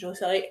 sounds really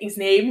silly, his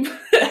name,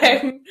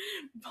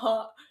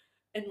 but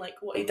and like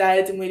what he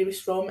did and where he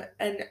was from,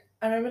 and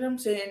I remember him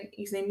saying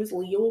his name was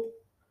Leo.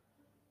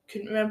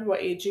 Couldn't remember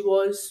what age he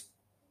was,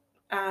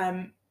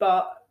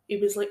 but he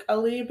was like a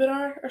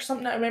labourer or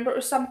something. I remember it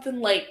was something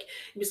like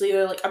he was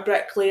either like a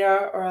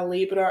bricklayer or a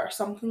labourer or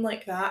something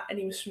like that, and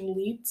he was from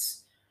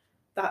Leeds.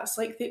 That's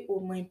like the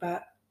only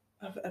bit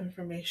of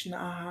information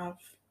that I have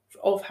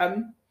of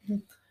him.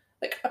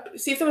 Like,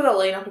 see if there was a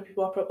lineup of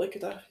people, I probably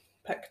could have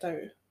picked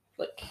out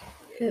like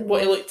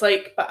what he looked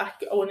like, but I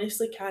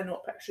honestly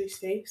cannot picture his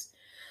face.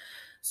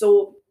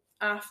 So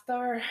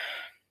after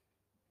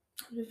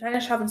we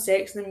finished having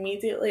sex, and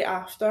immediately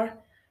after,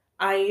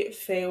 I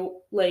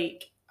felt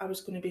like I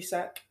was going to be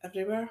sick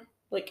everywhere.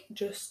 Like,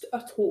 just a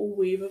total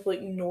wave of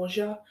like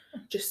nausea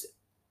just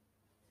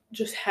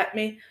hit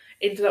me.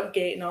 Ended up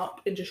getting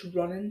up and just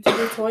running to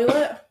the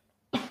toilet.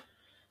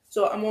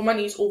 So I'm on my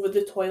knees over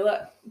the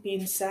toilet,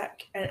 being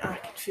sick, and I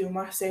could feel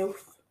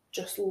myself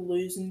just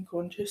losing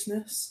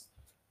consciousness.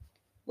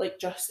 Like,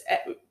 just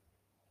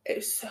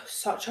it's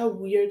such a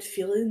weird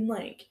feeling,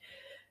 like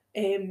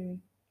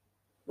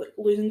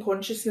losing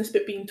consciousness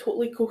but being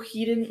totally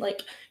coherent.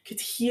 Like, could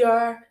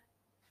hear,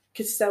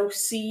 could still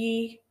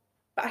see,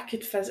 but I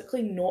could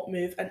physically not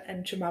move an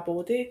inch of my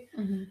body.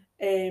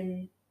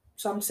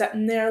 So I'm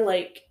sitting there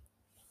like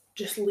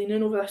just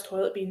leaning over this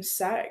toilet being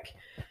sick,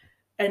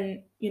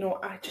 and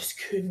I just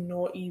could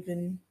not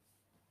even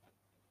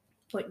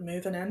like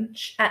move an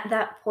inch. At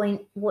that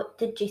point, what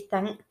did you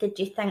think? Did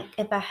you think,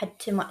 if I had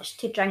too much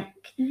to drink,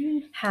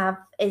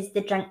 is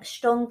the drink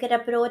stronger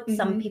abroad?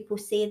 Some people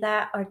say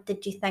that. Or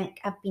did you think,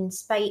 I've been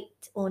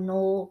spiked? Oh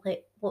no,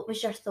 like, what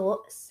was your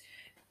thoughts?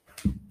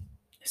 It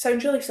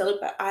sounds really silly,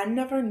 but I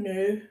never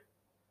knew.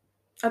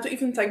 I don't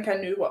even think I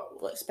knew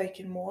what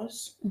spiking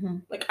was.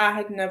 Like, I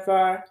had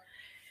never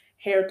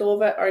heard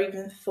of it or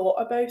even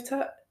thought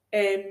about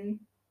it.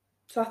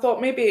 So I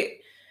thought maybe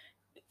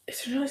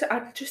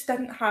I just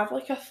didn't have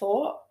like a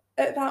thought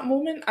at that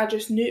moment. I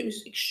just knew it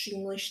was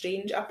extremely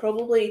strange. I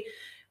probably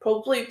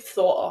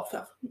thought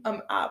of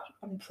I'm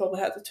probably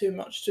had too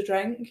much to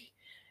drink.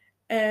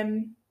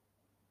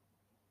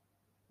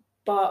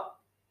 But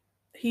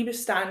he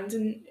was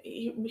standing.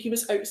 He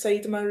was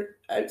outside of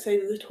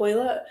the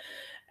toilet,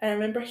 and I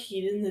remember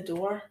hearing the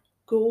door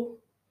go,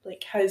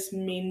 like his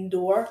main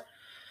door.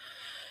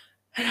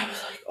 And I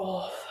was like,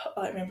 oh,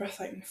 I remember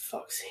thinking,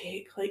 fuck's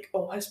sake, like,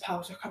 all his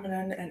pals are coming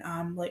in and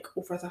I'm, like,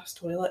 over this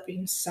toilet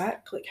being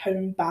sick. Like, how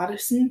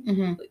embarrassing.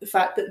 Like, the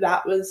fact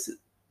that was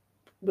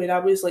where I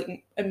was,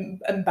 like,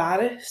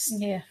 embarrassed.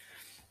 Yeah.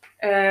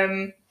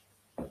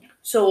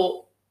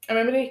 So, I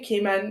remember he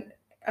came in,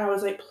 and I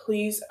was like,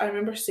 please, I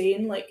remember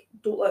saying, like,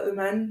 don't let them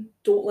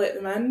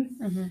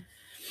in.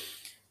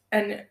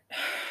 And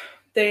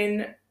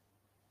then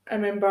I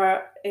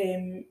remember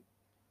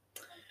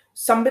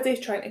somebody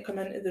trying to come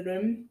into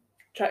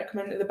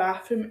the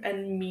bathroom,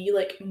 and me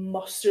like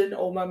mustering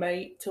all my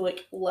might to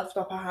like lift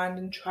up a hand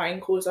and try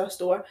and close this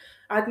door.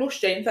 I had no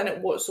strength in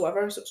it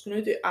whatsoever, so it's going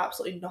to do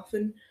absolutely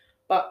nothing.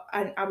 But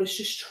I was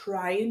just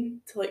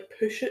trying to like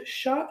push it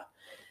shut,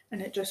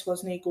 and it just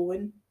wasn't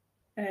going.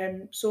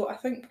 So I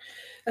think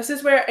this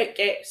is where it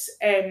gets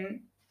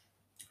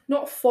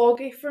not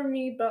foggy for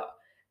me, but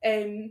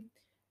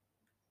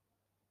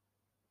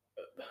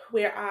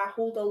where I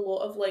hold a lot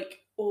of like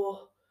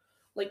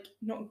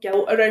not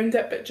guilt around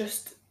it, but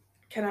just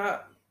kind of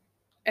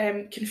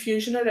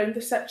confusion around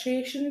the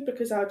situation,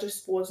 because I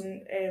just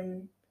wasn't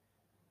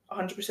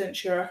 100%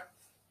 sure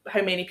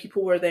how many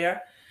people were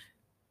there.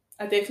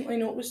 I definitely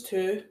know it was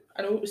two.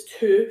 I know it was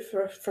two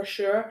for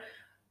sure.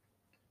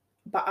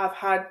 But I've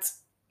had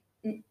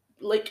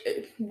like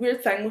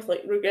weird thing with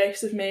like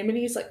regressive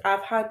memories. Like,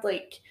 I've had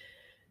like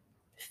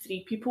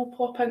 3 people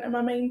pop into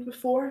my mind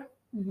before.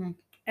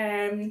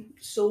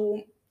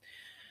 So,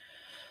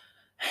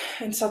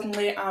 and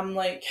suddenly I'm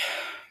like,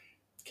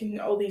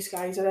 all these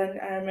guys are in.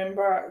 I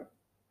remember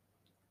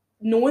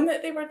knowing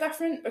that they were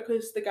different,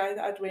 because the guy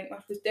that I'd went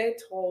with was dead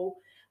tall,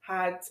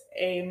 had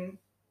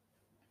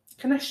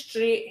kind of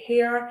straight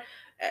hair,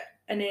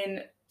 and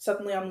then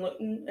suddenly I'm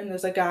looking and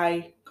there's a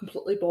guy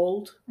completely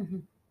bald,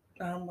 and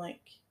I'm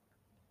like,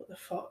 what the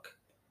fuck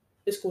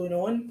is going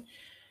on?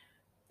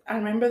 I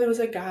remember there was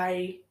a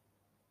guy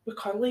with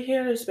curly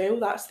hair as well.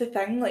 That's the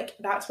thing, like,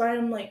 that's why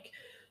I'm like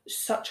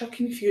such a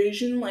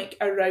confusion like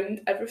around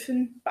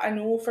everything, but I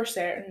know for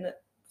certain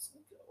that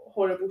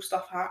horrible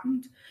stuff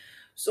happened.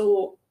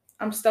 So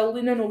I'm still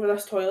leaning over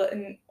this toilet,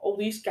 and all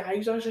these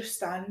guys are just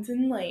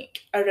standing like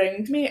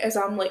around me as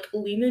I'm like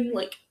leaning,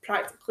 like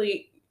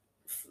practically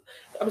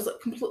I was like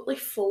completely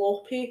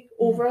floppy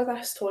over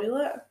this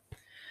toilet.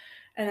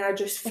 and I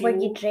just feel... Were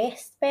you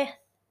dressed, Beth?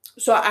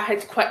 So I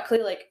had quickly,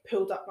 like,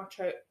 pulled up my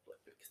trousers.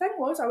 The thing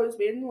was, I was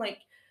wearing, like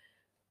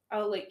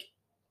a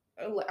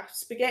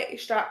spaghetti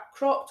strap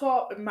crop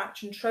top and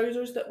matching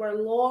trousers that were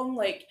long.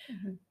 Like,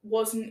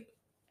 wasn't...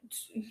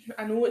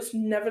 I know it's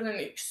never an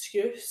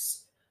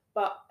excuse,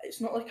 but it's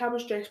not like I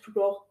was dressed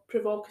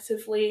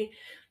provocatively.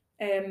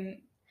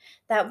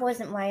 That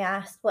wasn't why I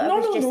asked. What I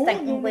was just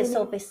thinking was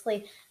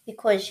obviously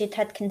because you'd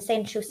had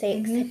consensual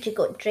sex, had you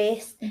got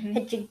dressed,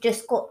 had you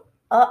just got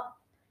up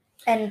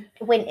and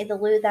went to the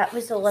loo? That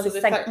was all I was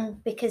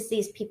thinking, because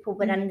these people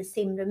were in the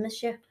same room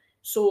as you.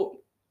 So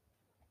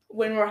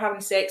when we were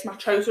having sex, my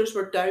trousers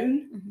were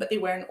down, but they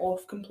weren't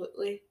off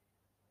completely.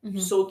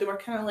 So they were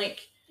kind of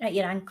like... At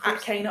your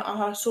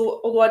ankles. So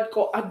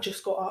although I'd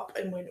just got up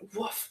and went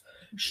woof,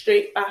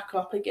 straight back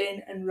up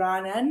again and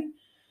ran in.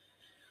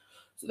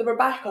 So they were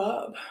back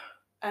up,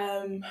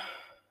 and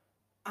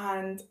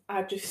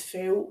I just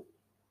felt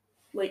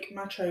like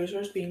my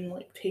trousers being,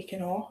 like,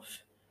 taken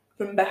off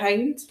from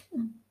behind.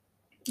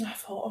 And I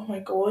thought, oh my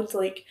god,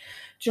 like,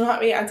 do you know what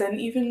I mean? I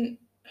didn't even...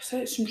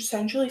 It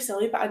sounds really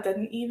silly, but I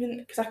didn't even...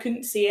 Because I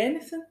couldn't say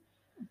anything.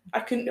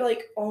 I couldn't be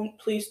like, oh,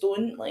 please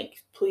don't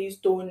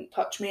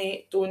touch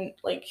me, don't,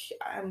 like,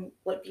 I'm,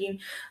 like, being...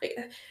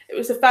 Like, it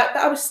was the fact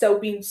that I was still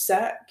being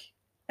sick,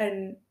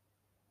 and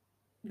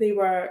they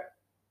were,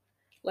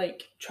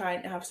 like,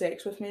 trying to have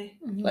sex with me.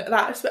 Like,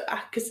 that's what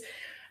because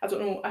I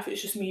don't know if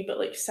it's just me, but,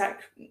 like, sick...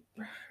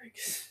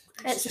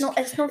 It's not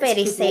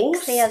very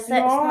sexy, is it? No, it's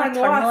not a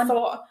turn on. I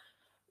thought,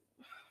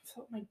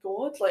 my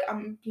god, like,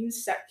 I'm being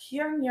sick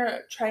here, and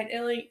you're trying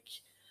to, like...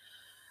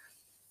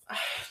 Do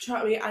you know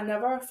what I mean? I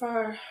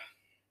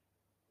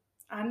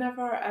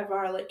never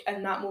ever, like,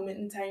 in that moment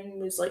in time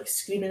was, like,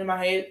 screaming in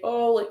my head,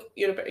 oh, like,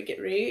 you're about to get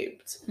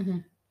raped.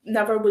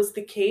 Never was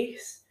the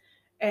case.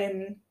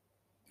 So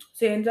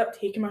they ended up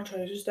taking my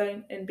trousers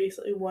down, and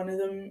basically one of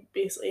them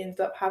basically ended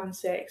up having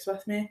sex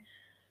with me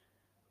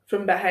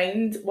from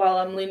behind while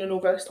I'm leaning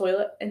over this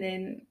toilet, and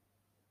then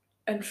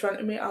in front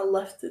of me I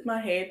lifted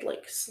my head,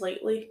 like,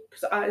 slightly,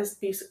 because that is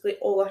basically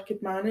all I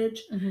could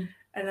manage.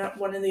 And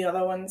one of the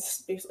other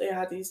ones basically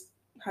had his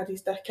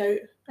dick out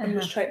and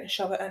was trying to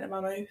shove it into my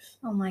mouth.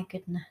 Oh my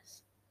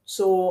goodness.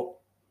 So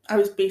I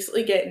was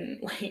basically getting,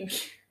 like...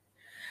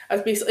 I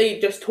was basically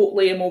just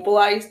totally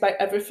immobilised by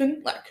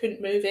everything. Like, I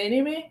couldn't move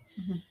anyway.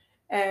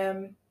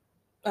 I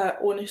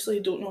honestly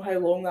don't know how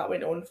long that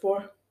went on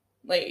for.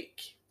 Like...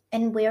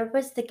 And where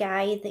was the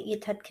guy that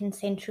you'd had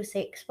consensual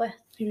sex with?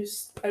 He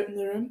was out in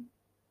the room.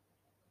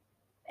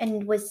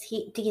 And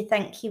do you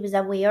think he was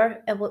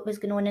aware of what was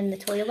going on in the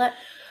toilet?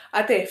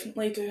 I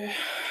definitely do.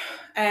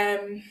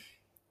 A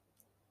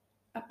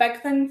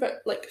big thing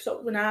that, like,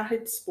 so when I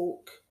had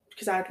spoke,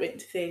 because I had went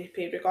to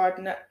therapy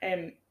regarding it,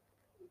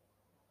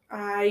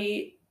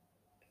 my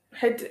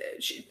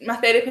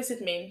therapist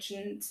had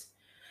mentioned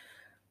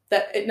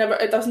that it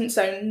doesn't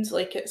sound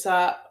like it's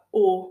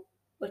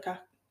like a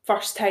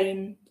first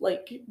time,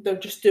 like, they're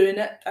just doing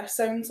it. It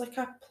sounds like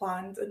a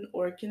planned and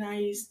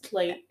organised,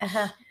 like,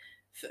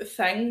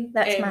 thing.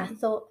 That's my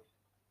thought.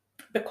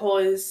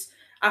 Because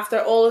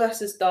after all of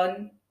this is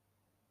done,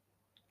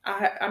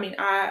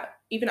 I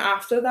even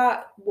after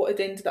that, what had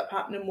ended up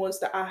happening was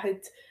that I had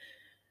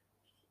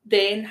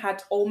then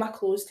had all my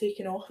clothes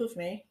taken off of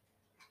me.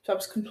 So I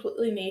was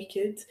completely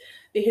naked.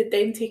 They had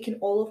then taken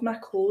all of my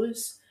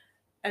clothes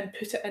and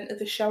put it into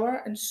the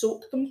shower and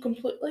soaked them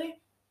completely.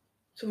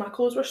 So my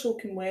clothes were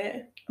soaking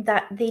wet.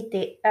 That they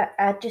did.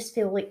 I just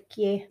feel like,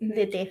 they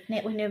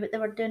definitely knew what they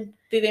were doing.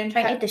 They then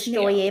trying to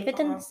destroy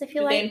evidence, if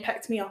you like. They then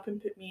picked me up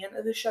and put me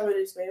into the shower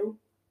as well.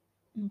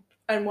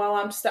 And while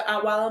I'm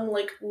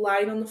like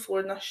lying on the floor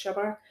in this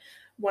shower,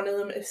 one of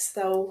them is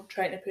still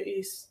trying to put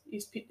his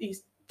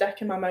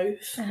dick in my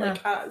mouth,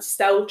 like,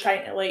 still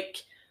trying to,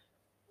 like,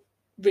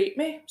 rape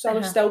me. So I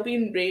was still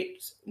being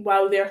raped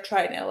while they're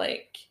trying to,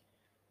 like,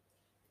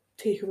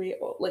 take away,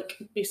 like,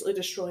 basically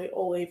destroy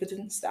all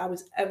evidence that I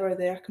was ever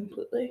there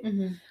completely.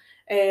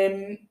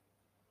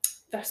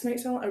 This might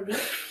sound like a really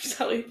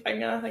silly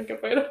thing, and I think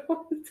about it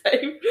all the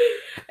time.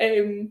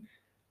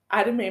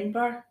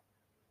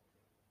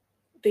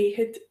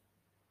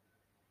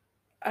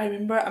 I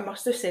remember I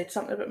must have said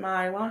something about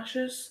my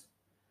eyelashes.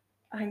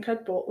 I think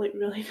I'd bought, like,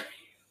 really nice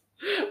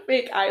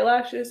fake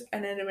eyelashes,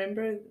 and I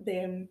remember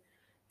them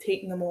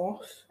taking them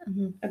off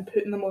and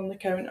putting them on the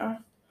counter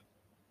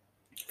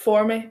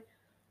for me.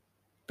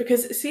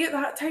 Because, see, at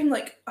that time,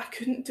 like, I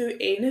couldn't do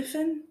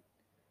anything.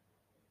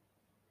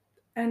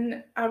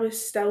 And I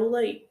was still,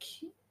 like,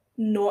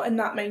 not in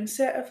that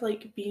mindset of,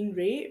 like, being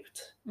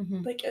raped.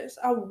 Like, it's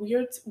a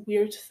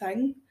weird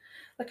thing.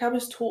 Like, I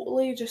was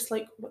totally just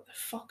like, what the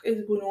fuck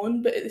is going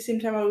on? But at the same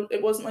time,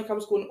 it wasn't like I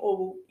was going, oh,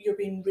 well, you're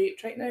being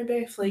raped right now,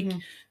 Beth. Like,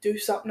 do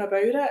something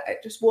about it.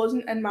 It just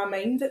wasn't in my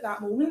mind at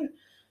that moment.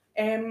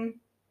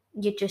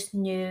 You just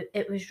knew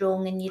it was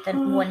wrong and you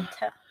didn't want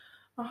it.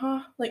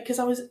 Like, because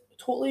I was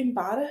totally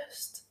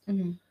embarrassed.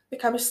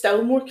 Like, I was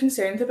still more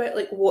concerned about,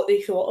 like, what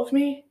they thought of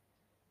me.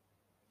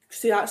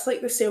 See, that's,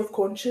 like, the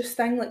self-conscious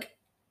thing. Like,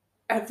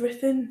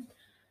 everything.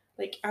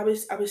 Like, I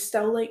was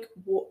still like,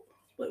 what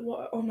like,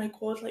 what, oh my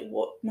God, like,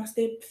 what must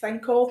they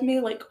think of me?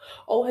 Like,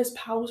 all his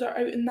pals are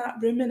out in that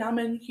room and I'm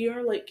in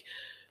here, like,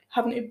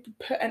 having to be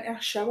put into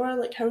a shower,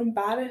 like, how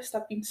embarrassed.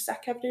 I've been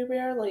sick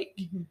everywhere, like,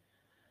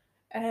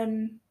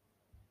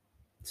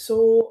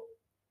 so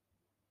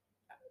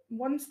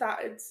once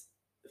that had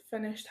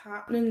finished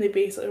happening, they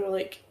basically were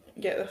like,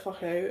 get the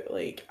fuck out,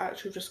 like,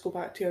 actually just go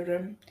back to your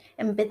room.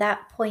 And by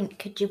that point,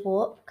 could you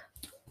walk?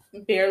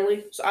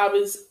 Barely. So I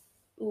was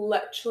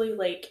literally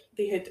like,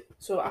 I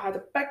had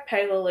a big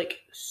pile of like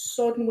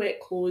sodden wet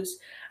clothes.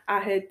 I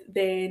had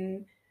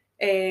then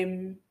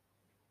they'd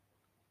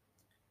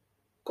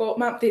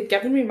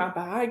given me my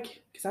bag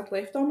because I'd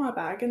left all my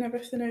bag and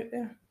everything out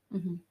there.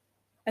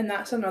 And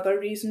that's another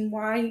reason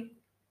why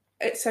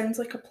it sounds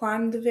like a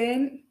planned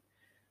event,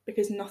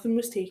 because nothing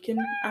was taken.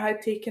 I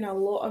had taken a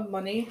lot of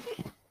money.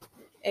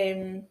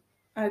 I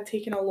had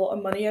taken a lot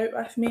of money out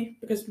with me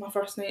because my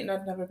first night and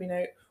I'd never been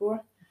out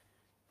before.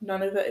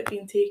 None of it had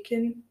been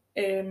taken.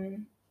 I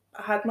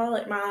had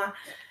my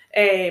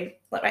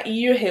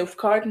EU health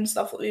card and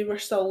stuff, like, they were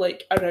still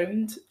like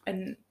around,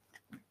 and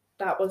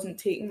that wasn't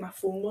taken. My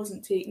phone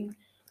wasn't taken.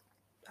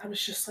 I was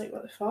just like,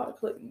 what the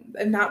fuck? Like,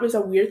 and that was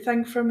a weird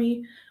thing for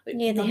me. Like,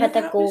 yeah, they had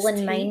a goal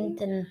in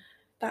mind, and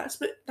that's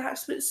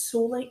what's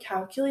so like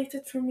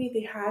calculated for me.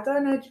 They had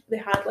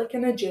like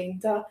an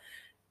agenda,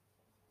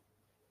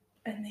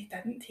 and they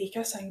didn't take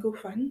a single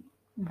thing.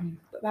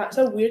 That's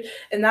a weird,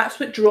 and that's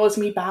what draws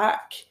me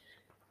back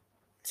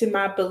to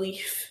my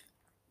belief,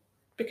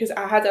 because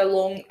I had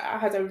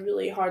a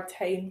really hard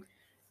time,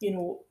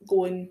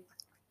 going,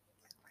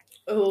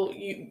 oh,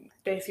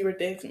 Beth, you were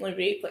definitely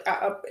raped. Like,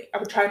 I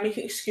would try and make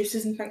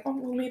excuses and think, oh,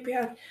 well, maybe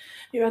I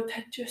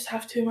did just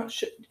have too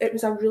much. It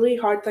was a really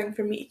hard thing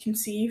for me to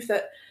conceive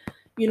that,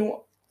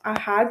 I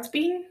had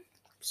been.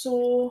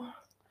 So,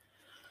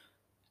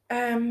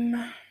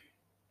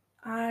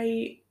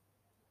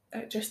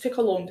 it just took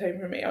a long time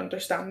for me to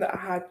understand that I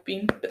had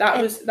been, but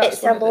that's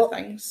one of the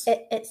things.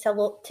 It's a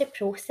lot to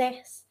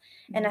process,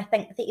 and I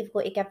think that you've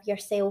got to give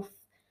yourself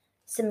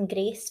some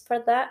grace for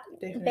that,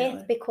 Definitely.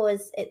 Beth,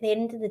 because at the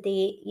end of the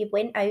day, you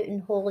went out on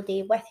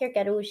holiday with your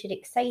girls, you're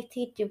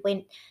excited, you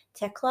went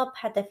to a club,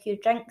 had a few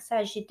drinks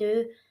as you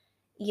do,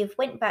 you've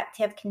went back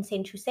to have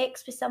consensual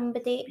sex with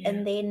somebody,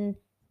 and then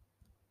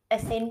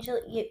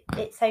essentially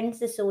it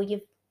sounds as though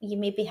you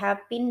maybe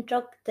have been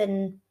drugged,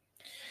 and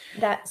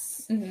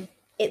that's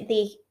it.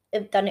 They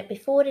have done it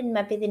before, and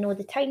maybe they know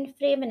the time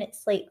frame, and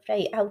it's like,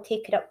 right, I'll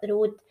take her up the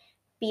road,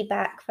 be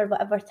back for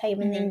whatever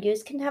time, and then you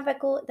can have a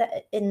go at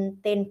that, and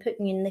then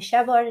putting you in the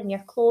shower and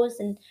your clothes,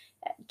 and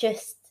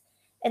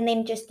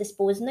then just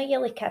disposing of you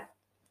like a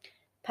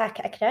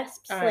packet of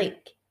crisps.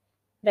 Like,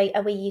 right,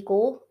 away you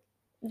go.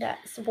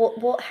 That's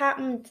what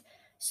happened.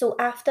 So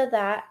after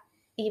that,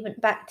 you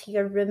went back to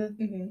your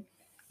room,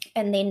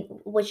 and then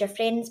was your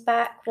friends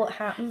back? What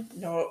happened?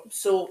 No,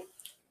 so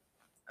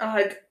I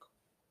had,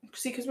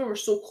 because we were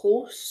so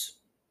close,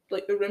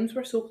 like the rooms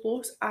were so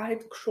close, I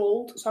had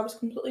crawled, so I was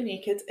completely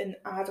naked and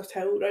I had a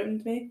towel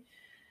around me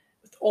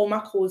with all my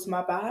clothes in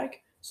my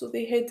bag. So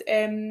they had,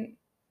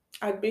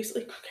 I'd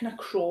basically kind of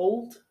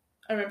crawled.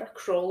 I remember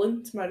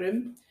crawling to my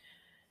room,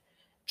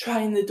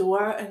 trying the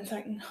door and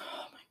thinking,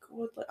 oh my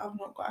God, like, I've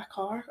not got a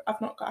car,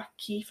 I've not got a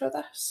key for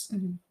this.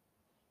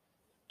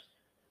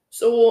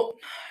 So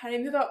I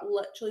ended up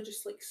literally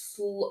just like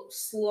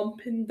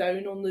slumping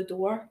down on the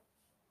door.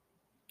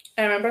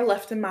 I remember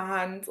lifting my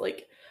hand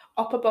like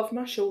up above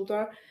my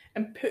shoulder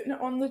and putting it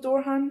on the door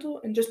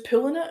handle and just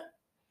pulling it.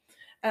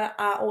 And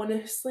I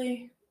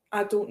honestly,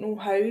 I don't know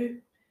how,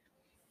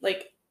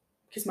 like,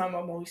 because my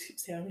mum always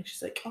keeps telling me,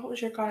 she's like, oh, it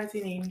was your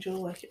guardian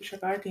angel, like, it was your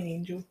guardian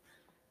angel.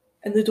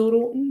 And the door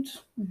opened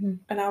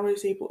and I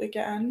was able to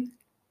get in.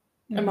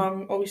 And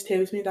mum always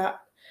tells me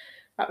that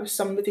was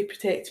somebody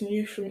protecting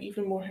you from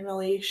even more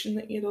humiliation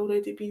that you'd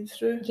already been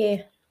through.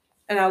 Yeah.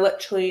 And I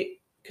literally,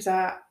 because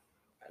I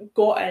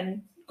got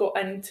into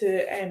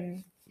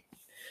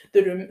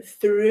the room,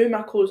 threw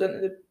my clothes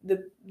into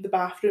the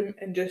bathroom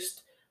and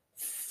just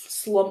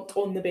slumped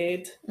on the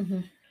bed.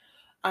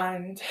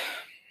 And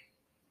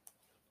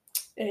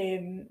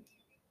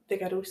the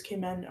girls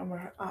came in and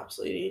were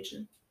absolutely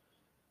raging.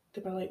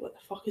 They were like, what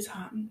the fuck has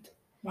happened?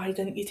 Why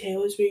didn't you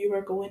tell us where you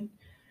were going?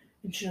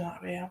 And you know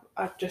that way,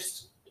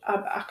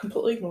 I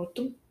completely ignored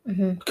them.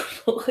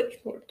 Completely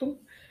ignored them.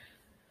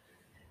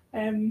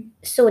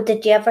 So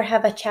did you ever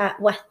have a chat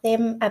with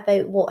them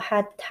about what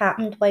had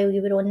happened while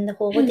you were on the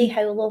holiday?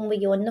 How long were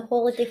you on the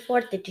holiday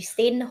for? Did you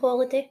stay in the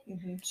holiday?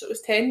 So it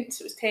was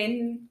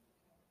 10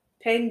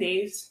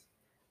 days,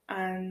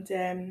 and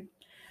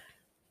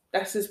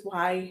this is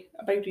why,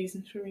 a big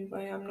reason for me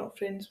why I'm not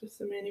friends with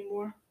them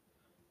anymore.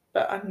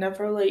 But I've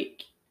never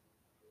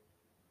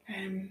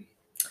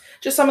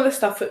just some of the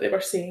stuff that they were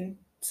saying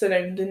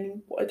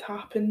surrounding what had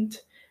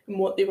happened and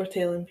what they were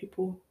telling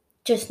people.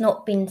 Just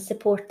not being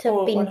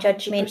supportive, being 100%.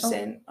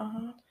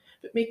 Judgmental.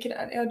 But making it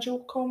into a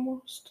joke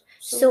almost.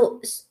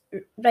 So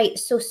right,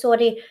 so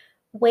sorry,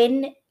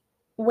 when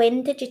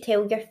when did you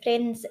tell your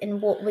friends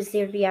and what was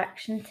their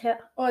reaction to it?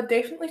 Oh, I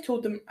definitely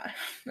told them. I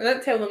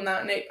didn't tell them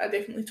that night. I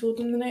definitely told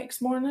them the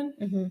next morning.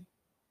 Mm-hmm.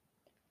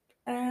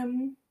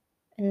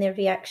 And their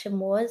reaction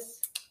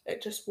was?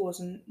 It just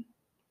wasn't.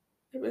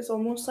 It was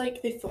almost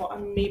like they thought I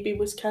maybe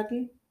was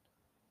kidding.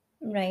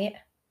 Right.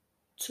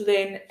 So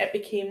then it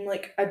became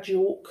like a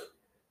joke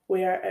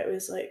where it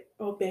was like,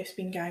 oh, Beth's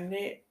been gang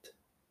raped.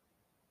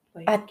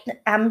 Like,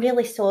 I'm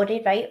really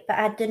sorry, right? But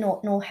I do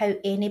not know how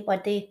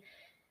anybody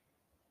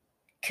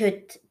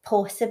could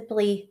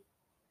possibly.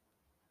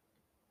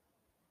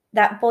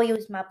 That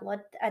boils my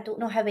blood. I don't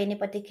know how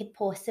anybody could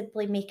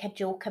possibly make a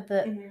joke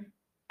about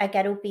a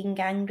girl being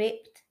gang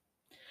raped.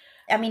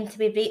 I mean, to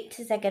be raped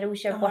as a girl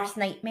is your worst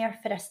nightmare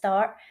for a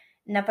start.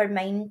 Never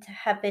mind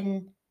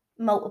having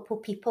multiple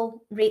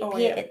people rape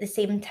you at the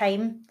same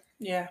time.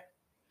 Yeah.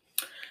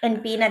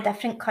 And being a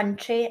different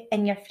country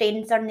and your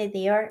friends aren't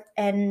there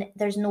and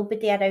there's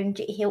nobody around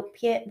you to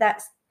help you,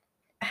 that's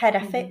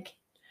horrific.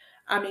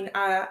 I mean,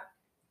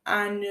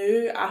 I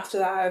knew after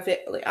that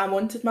event, like, I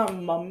wanted my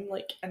mum,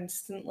 like,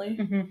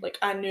 instantly. Like,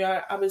 I knew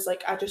I was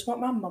like, I just want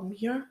my mum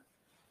here.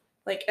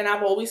 Like, and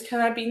I've always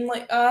kind of been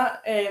like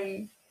that.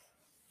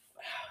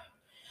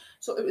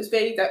 So it was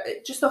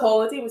just the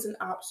holiday was an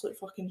absolute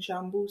fucking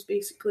shambles,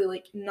 basically.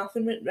 Like,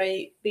 nothing went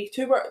right. They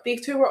two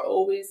were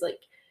always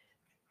like,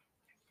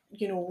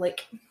 you know,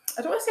 like,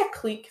 I don't want to say a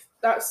clique,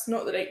 that's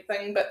not the right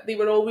thing, but they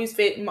were always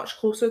very much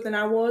closer than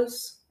I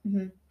was.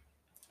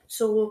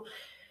 So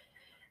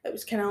it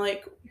was kind of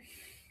like,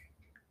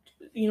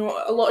 you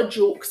know, a lot of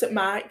jokes at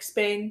my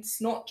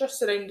expense, not just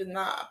surrounding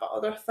that, but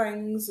other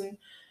things. And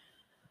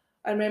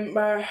I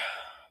remember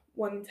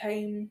one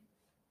time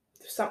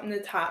something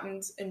had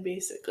happened, and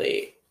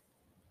basically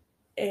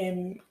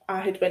I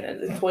had went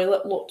into the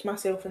toilet, locked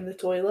myself in the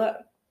toilet,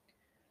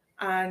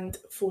 and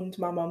phoned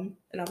my mum,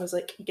 and I was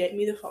like, get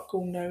me the fuck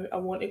home now, I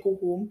want to go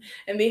home.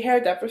 And they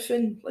heard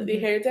everything, like, they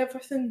heard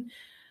everything.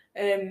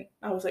 I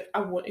was like, I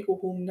want to go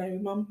home now,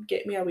 mum,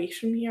 get me away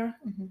from here.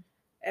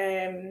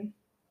 And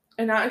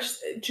do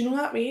you know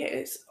that, mate?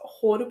 It's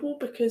horrible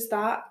because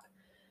that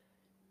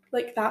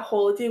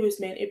holiday was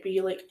meant to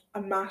be like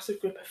a massive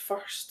group of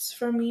firsts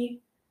for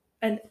me,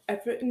 and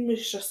everything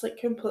was just like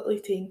completely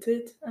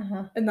tainted.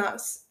 And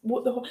that's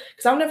what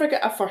because I'll never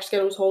get a first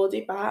girls'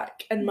 holiday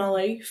back in my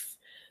life.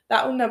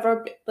 That'll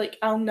never be, like,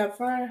 I'll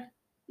never,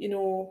 you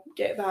know,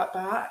 get that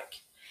back.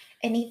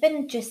 And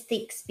even just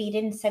the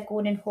experience of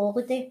going on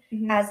holiday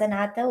as an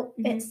adult,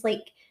 it's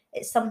like,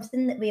 it's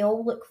something that we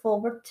all look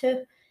forward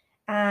to,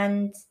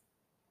 and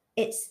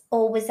it's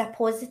always a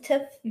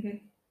positive.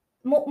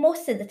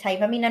 Most of the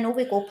time. I mean, I know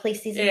we go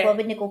places and we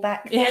wouldn't go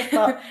back there,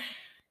 but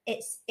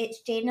it's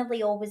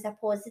generally always a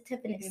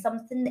positive, and it's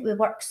something that we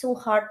work so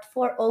hard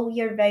for all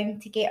year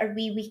round to get a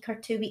wee week or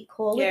 2 week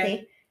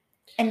holiday.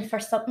 And for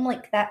something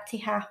like that to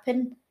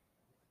happen,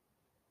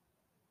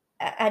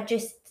 I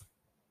just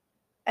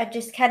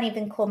can't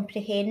even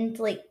comprehend,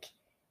 like,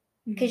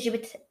 because you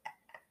would,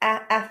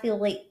 I feel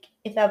like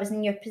if I was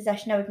in your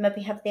position, I would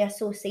maybe have the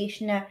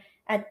association of,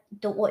 I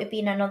don't want to be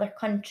in another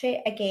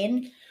country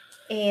again,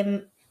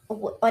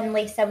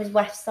 unless I was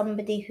with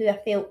somebody who I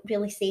felt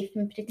really safe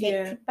and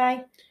protected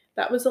by.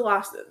 That was the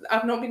last.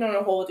 I've not been on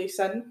a holiday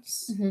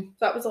since.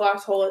 That was the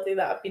last holiday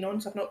that I've been on.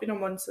 So I've not been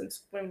on one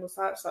since, when was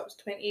that? So that was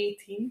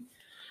 2018.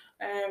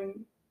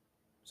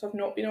 So I've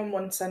not been on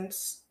one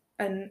since,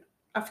 and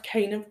I've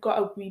kind of got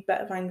a wee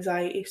bit of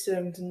anxiety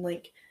surrounding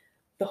like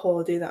the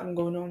holiday that I'm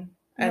going on.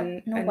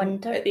 And no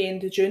wonder. At the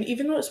end of June,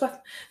 even though it's with,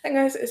 thing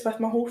is, it's with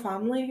my whole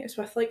family. It's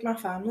with like my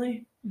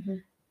family,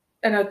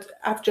 and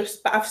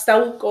I've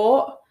still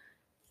got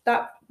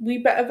that wee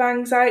bit of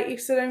anxiety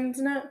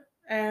surrounding it.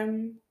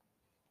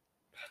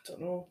 I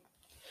don't know.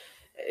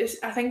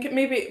 I think it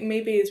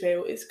maybe as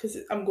well. It's because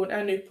I'm going to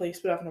a new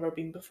place where I've never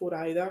been before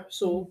either.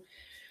 So,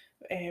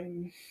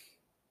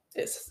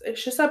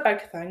 it's just a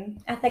big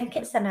thing. I think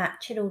it's a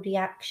natural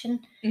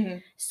reaction.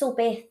 So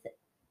Beth,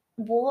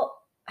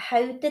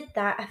 how did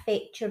that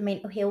affect your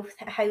mental health?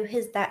 How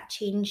has that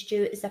changed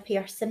you as a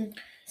person?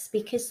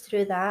 Speak us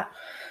through that.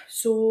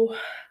 So,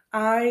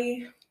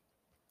 I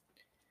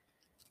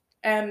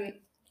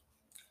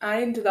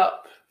ended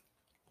up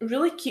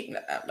really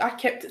I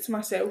kept it to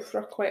myself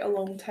for quite a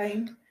long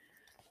time.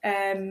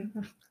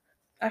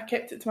 I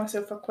kept it to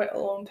myself for quite a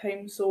long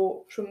time.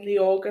 So from the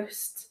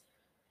August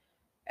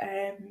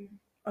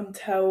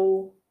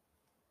until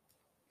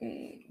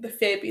the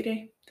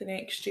February the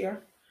next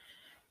year,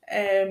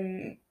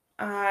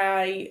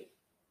 I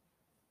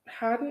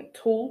hadn't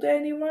told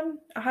anyone.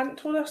 I hadn't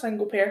told a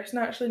single person,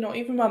 actually, not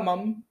even my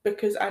mum,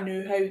 because I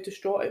knew how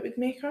distraught it would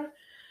make her.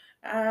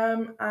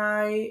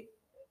 I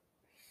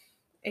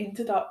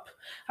ended up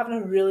having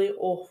a really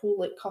awful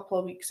like couple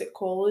of weeks at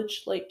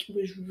college. Like,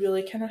 was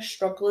really kind of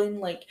struggling,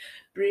 like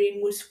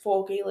brain was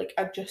foggy, like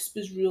I just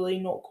was really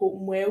not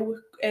coping well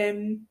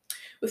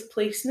with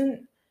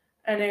placement.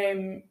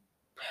 And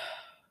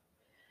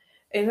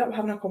ended up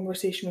having a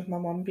conversation with my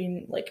mum,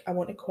 being like, I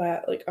want to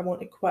quit,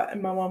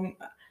 and my mum,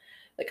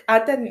 like,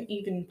 I didn't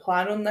even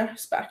plan on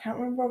this, but I can't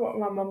remember what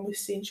my mum was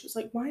saying. She was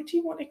like, why do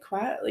you want to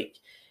quit? Like,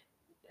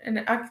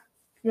 and I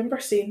remember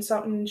saying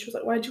something, and she was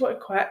like, why do you want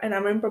to quit? And I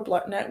remember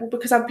blurting it, well,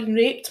 because I've been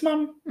raped,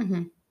 Mum.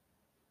 Mm-hmm.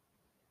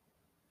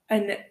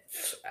 And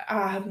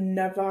I have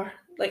never,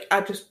 like,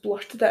 I just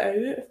blurted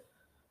it out.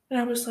 And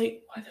I was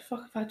like, why the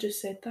fuck have I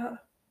just said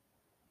that?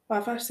 Why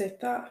have I said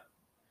that?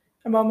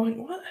 And Mum went,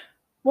 what?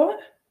 What?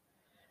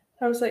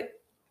 I was like,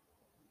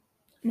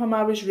 Mum,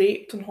 I was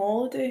raped on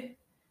holiday.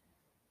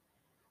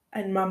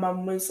 And my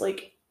mum was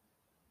like,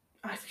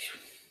 I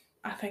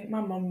think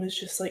my mum was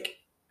just like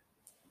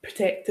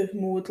protective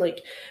mode,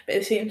 like, but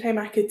at the same time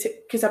I could,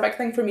 because a big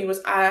thing for me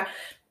was I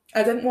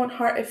didn't want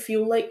her to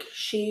feel like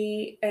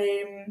she'd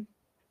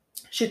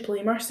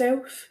blame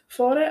herself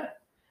for it,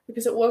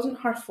 because it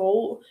wasn't her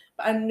fault,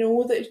 but I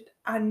know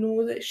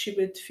that she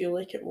would feel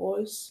like it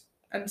was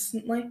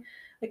instantly.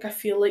 Like, I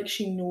feel like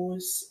she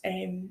knows.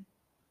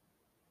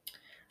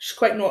 She's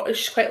quite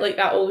like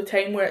that all the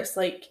time, where it's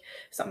like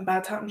something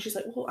bad happens, she's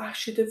like, well, I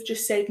should have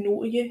just said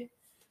no to you.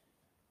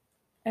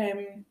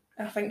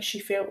 I think she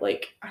felt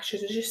like I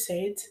should have just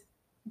said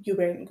you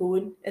weren't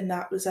going and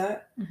that was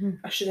it. Mm-hmm.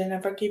 I should have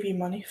never gave you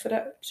money for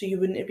it, so you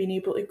wouldn't have been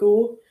able to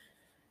go.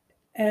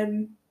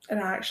 And I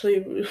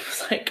actually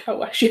was like, I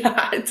wish you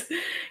had,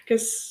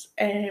 because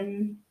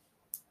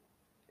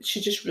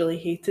she just really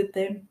hated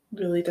them,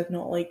 really did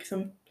not like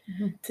them.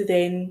 Mm-hmm. To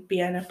then be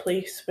in a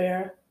place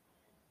where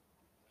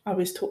I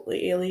was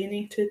totally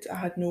alienated, I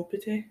had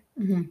nobody.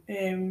 Mm-hmm.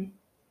 And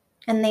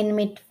then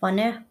made fun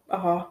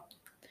of.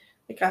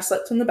 Like, I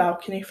slept on the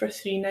balcony for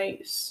 3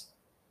 nights.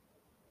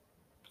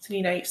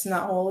 3 nights in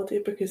that holiday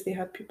because they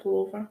had people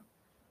over.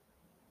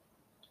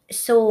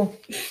 So,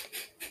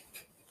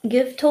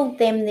 you've told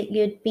them that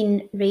you'd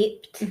been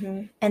raped,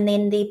 Mm-hmm. and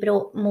then they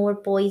brought more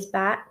boys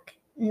back,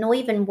 not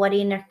even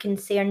worrying or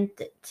concerned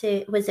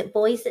was it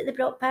boys that they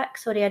brought back?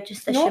 Sorry, I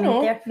just assumed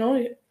there.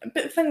 No.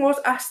 But the thing was,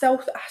 I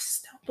still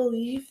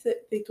believe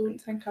that they don't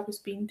think I was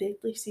being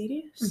deadly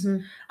serious.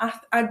 Mm-hmm.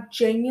 I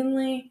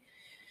genuinely,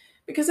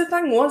 because the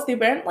thing was, they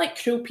weren't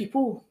like cruel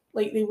people.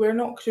 Like, they were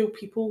not cruel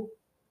people.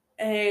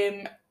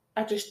 I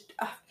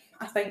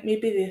think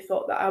maybe they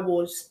thought that I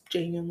was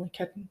genuinely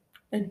kidding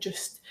and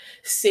just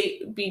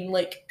being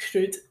like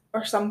crude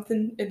or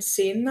something and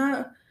saying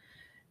that.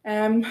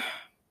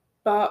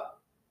 But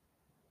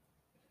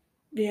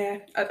yeah,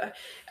 I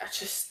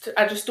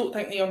just don't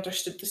think they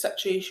understood the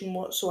situation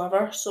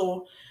whatsoever.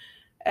 So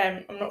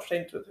I'm not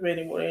friends with them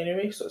anymore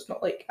anyway. So it's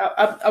not like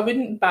I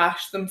wouldn't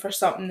bash them for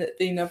something that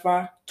they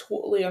never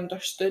totally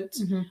understood.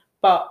 Mm-hmm.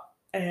 But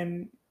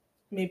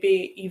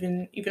maybe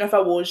even if I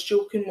was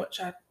joking, which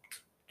I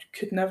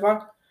could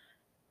never,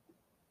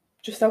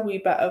 just a wee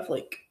bit of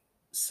like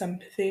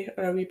sympathy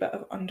or a wee bit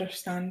of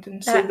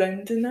understanding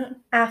surrounding it.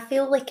 I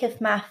feel like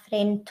if my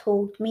friend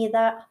told me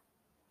that,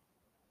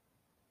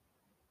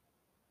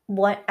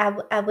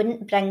 I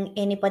wouldn't bring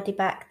anybody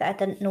back that I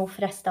didn't know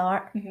for a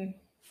start, Mm-hmm.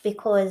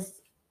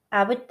 because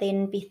I would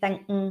then be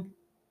thinking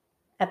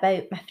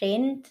about my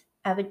friend.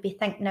 I would be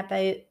thinking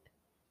about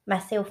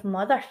myself and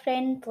my other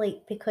friend,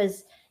 like,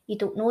 because you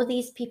don't know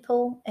these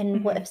people, and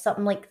Mm-hmm. what if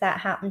something like that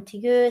happened to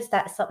you? Is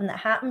that something that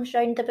happens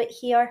round about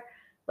here?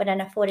 We're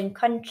in a foreign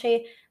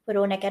country,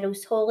 we're on a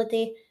girls'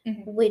 holiday.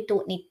 Mm-hmm. We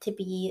don't need to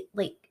be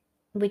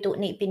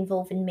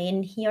involving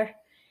men here,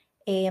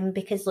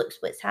 because look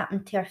what's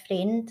happened to our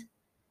friend.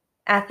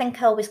 I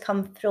think I always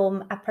come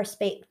from a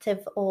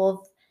perspective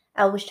of,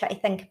 I always try to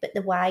think about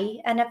the why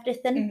and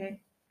everything. Mm-hmm.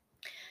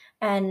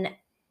 And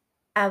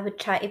I would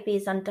try to be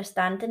as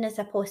understanding as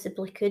I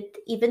possibly could,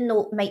 even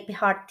though it might be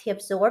hard to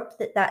absorb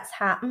that that's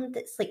happened.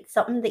 It's like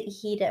something that you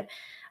hear,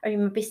 or you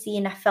maybe see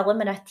in a film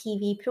or a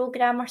TV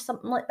programme or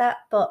something like that.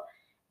 But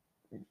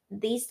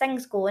these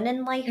things go on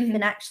in life, Mm-hmm.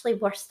 and actually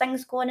worse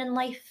things go on in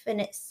life,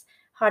 and it's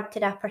hard to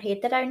wrap our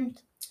head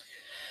around.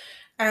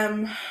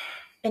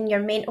 In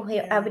your mental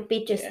health, I would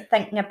be just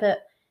thinking about,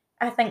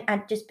 I think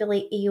I'd just be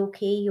like, are you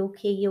okay, you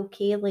okay, you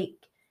okay? Like,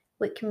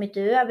 what can we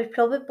do? I would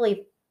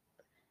probably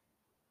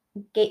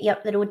get you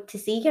up the road to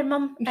see your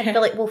mum. I'd be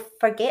like, well,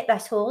 forget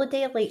this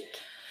holiday, like.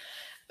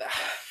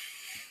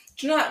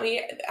 Do you know what I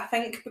mean? I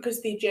think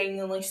because they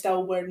genuinely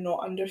still were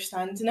not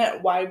understanding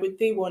it, why would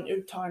they want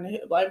to turn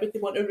it? Why would they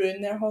want to ruin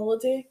their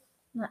holiday?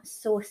 That's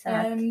so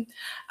sad.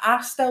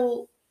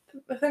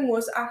 The thing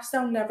was, I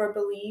still never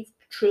believed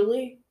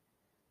truly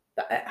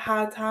that it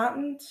had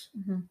happened.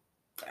 Mm-hmm.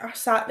 I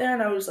sat there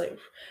and I was like,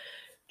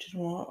 do you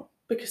know what?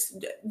 Because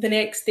the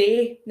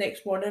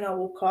next morning, I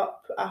woke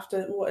up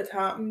after what had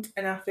happened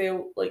and I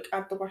felt like I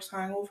had the worst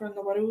hangover in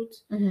the world.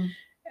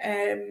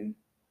 Mm-hmm.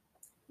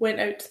 Went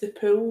out to the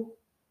pool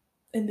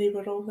and they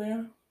were all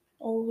there.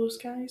 All those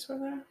guys were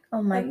there.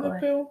 Oh my in God. the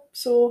pool.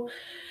 So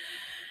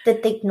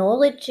did they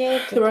acknowledge you?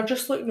 They were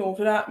just looking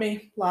over at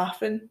me,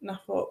 laughing, and I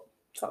thought,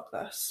 fuck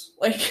this.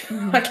 Like,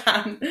 Mm-hmm. I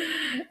can't.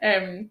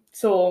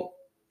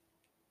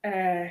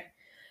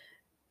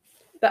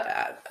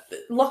 That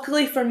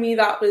luckily for me,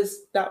 that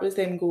was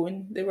them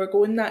going. They were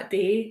going that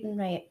day.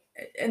 Right.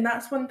 And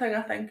that's one thing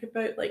I think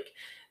about, like,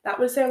 that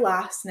was their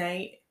last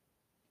night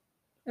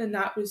and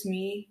that was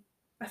me.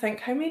 I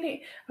think I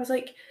was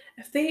like,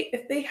 if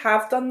they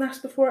have done this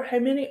before, how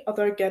many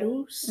other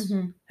girls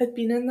had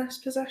been in this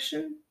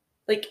position?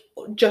 Like,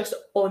 just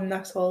on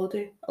this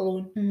holiday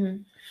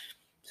alone.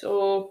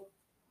 So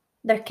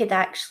there could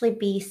actually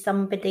be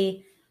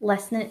somebody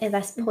listening to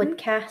this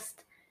podcast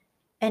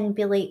and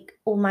be like,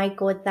 oh my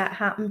God, that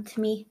happened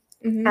to me.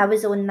 I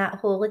was on that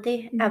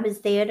holiday. I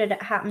was there, and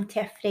it happened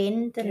to a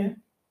friend. And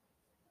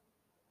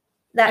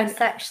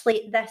that's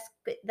actually, this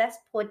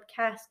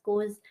podcast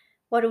goes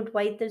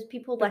worldwide. There's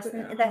people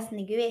listening to this in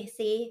the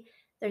USA.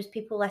 There's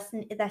people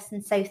listening to this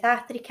in South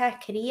Africa,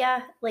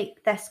 Korea.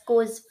 Like, this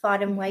goes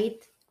far and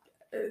wide.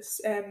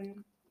 It's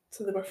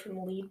so they were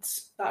from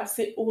Leeds. That's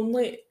the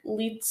only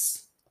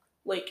Leeds.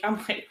 Like, I'm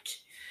like,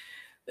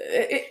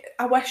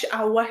 I wish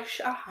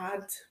I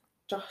had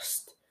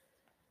just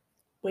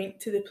went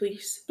to the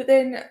police. But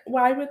then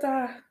why would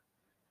I?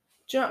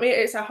 Do you know what I mean?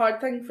 It's a hard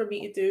thing for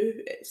me to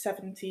do at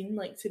 17,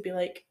 like, to be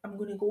like, I'm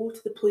going to go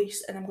to the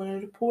police and I'm going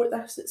to report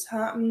this that's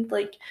happened.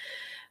 Like,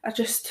 I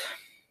just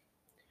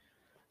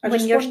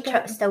when you're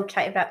still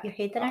trying to wrap your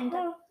head around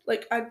it.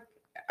 Like,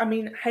 I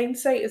mean,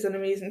 hindsight is an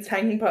amazing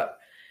thing, but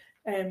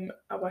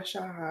I wish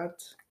I had.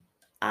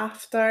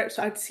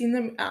 So I'd seen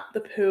them at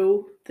the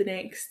pool the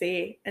next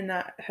day, and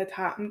that had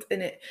happened,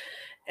 and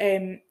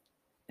it's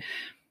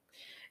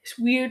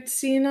weird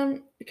seeing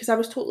them because I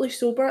was totally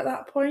sober at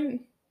that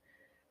point,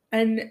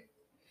 and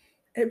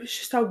it was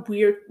just a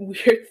weird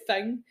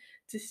thing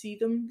to see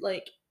them,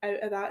 like,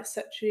 out of that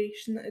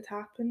situation that had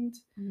happened,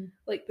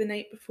 like, the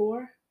night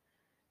before.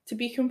 To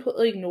be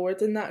completely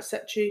ignored in that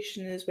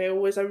situation as well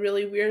was a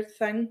really weird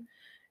thing.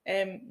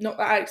 Not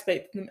that I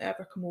expected them to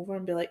ever come over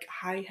and be like,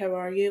 hi, how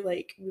are you?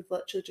 Like, we've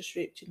literally just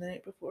raped you the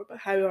night before, but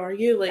how are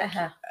you? Like,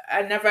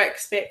 I never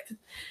expected.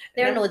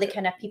 They're not the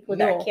kind of people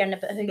that are caring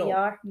about who you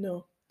are.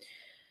 No.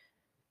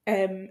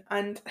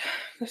 And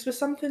this was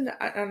something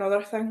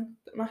another thing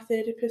that my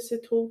therapist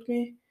had told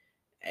me,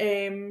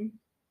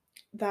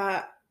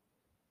 that,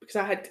 because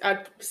I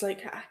was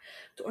like, I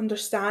don't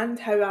understand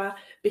how I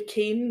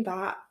became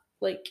that,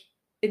 like,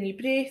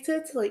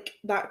 inebriated, like,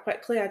 that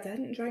quickly. I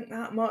didn't drink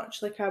that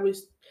much. Like, I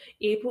was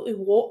able to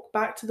walk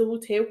back to the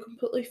hotel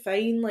completely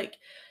fine. Like,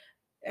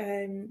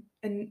 and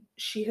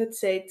she had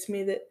said to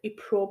me that he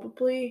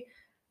probably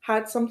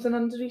had something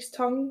under his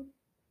tongue.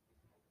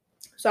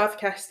 So I've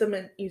kissed him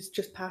and he's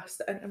just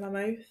passed it into my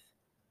mouth.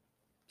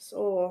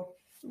 So,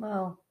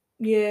 wow.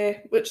 Yeah,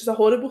 which is a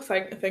horrible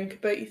thing to think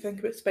about. You think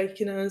about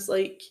spiking as,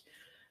 like,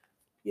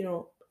 you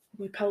know,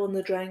 we pill in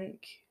the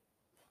drink,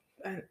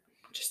 and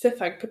just to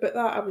think about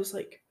that, I was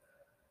like,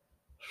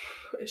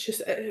 it's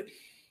just,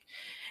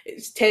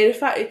 it's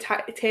terrified.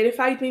 It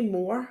terrified me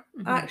more,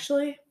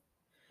 actually,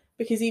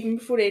 because even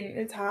before anything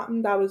had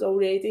happened, I was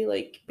already,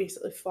 like,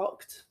 basically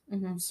fucked.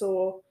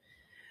 So,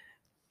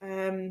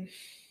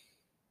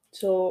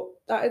 so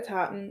that had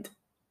happened,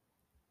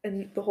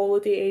 and the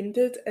holiday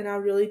ended, and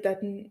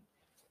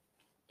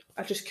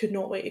I just could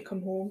not wait to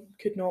come home.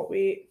 Could not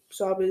wait.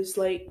 So I was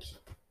like,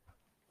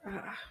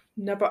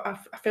 I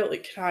felt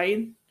like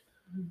crying.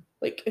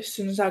 Like, as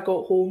soon as I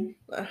got home,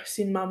 I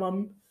seen my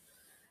mum.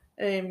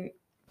 I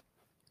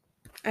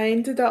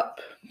ended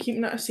up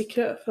keeping it a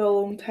secret for a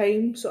long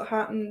time. So it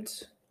happened.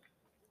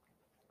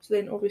 So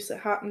then, obviously,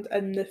 it happened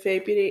in the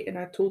February, and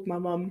I told my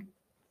mum,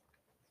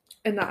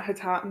 and that had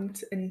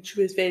happened. And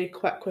she was very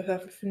quick with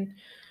everything.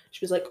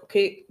 She was like,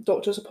 "Okay,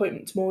 doctor's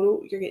appointment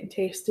tomorrow. You're getting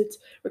tested.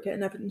 We're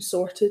getting everything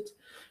sorted."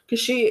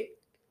 Because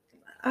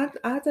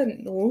I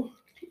didn't know,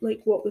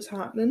 like, what was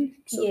happening.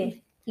 So, yeah,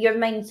 your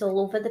mind's all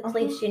over the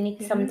place. You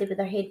need somebody with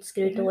their head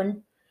screwed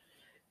on.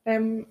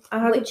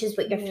 Which is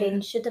what your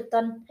friends should have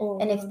done.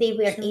 And if they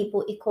weren't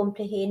able to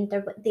comprehend,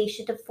 or what, they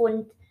should have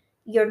phoned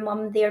your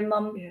mum, their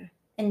mum,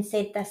 and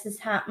said, "This has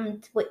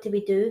happened. What do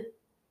we do?"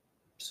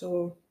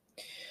 So,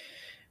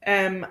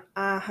 I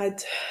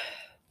had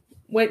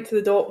went to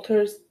the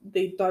doctors.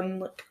 They'd done,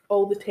 like,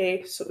 all the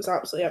tests. So it was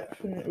absolutely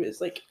everything. It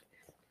was like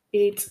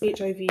AIDS,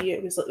 HIV.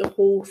 It was like the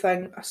whole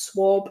thing. A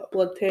swab, a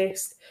blood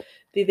test.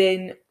 I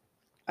then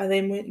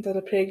went and did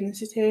a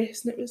pregnancy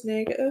test, and it was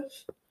negative.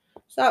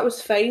 So that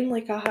was fine.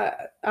 Like,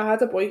 I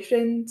had a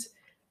boyfriend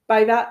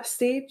by that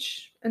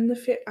stage in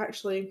the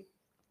actually.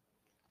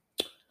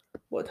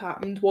 What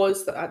happened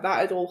was that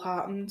had all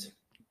happened.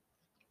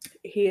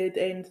 We'd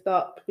ended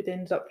up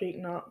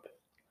breaking up.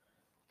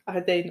 I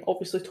had then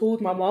obviously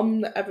told my mum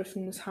that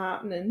everything was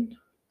happening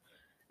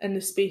in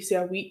the space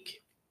of a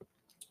week.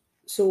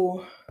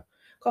 So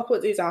a couple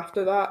of days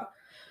after that, I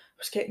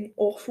was getting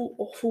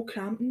awful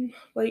cramping.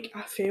 Like,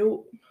 I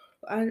felt,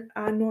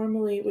 I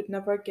normally would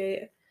never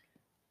get,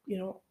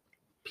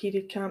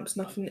 period cramps,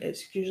 nothing.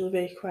 It's usually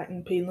very quick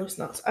and painless,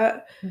 and that's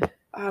it.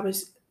 I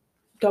was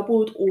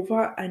doubled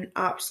over in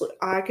absolute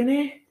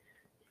agony,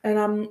 and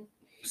I'm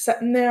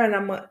sitting there and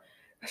I'm like,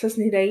 this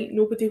isn't right.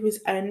 Nobody was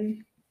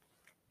in.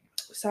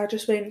 So I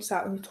just went and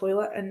sat on the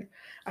toilet, and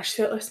I just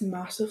felt this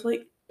massive,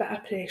 like, bit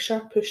of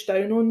pressure pushed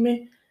down on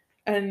me,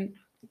 and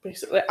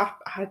basically I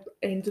had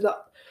ended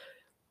up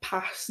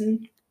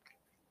passing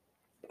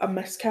a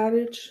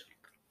miscarriage.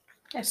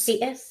 A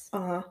fetus?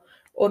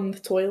 On the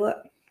toilet.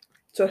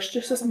 So it's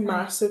just this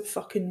massive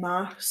fucking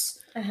mass.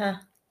 Uh-huh.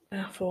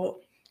 And I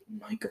thought,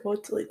 oh my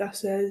God, like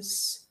this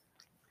is,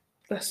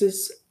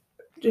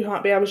 do you know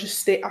what I mean? I was just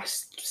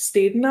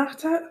staring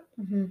at it.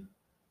 Mm-hmm.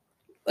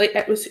 Like,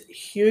 it was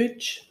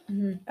huge.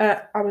 Mm-hmm.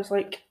 I was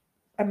like,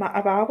 have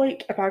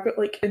I got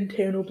like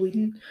internal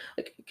bleeding?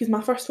 Like, because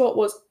my first thought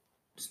was,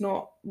 it's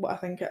not what I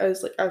think it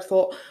is. Like, I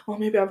thought, oh,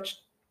 maybe I've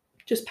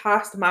just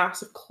passed a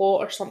massive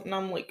clot or something.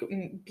 I'm like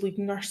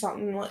bleeding or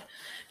something. Like,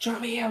 do you know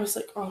what I mean? I was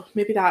like, oh,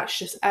 maybe that's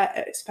just it.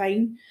 It's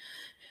fine.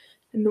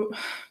 And no,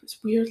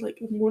 it's weird. Like,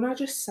 the more I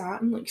just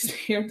sat and like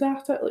stared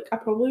at it, like I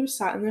probably was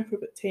sat in there for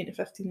about 10 to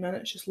 15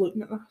 minutes just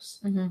looking at this.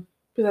 Mm-hmm.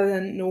 Because I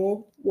didn't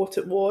know what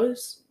it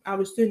was. I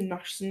was doing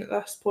nursing at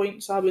this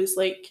point, so I was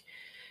like,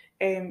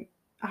 I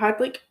had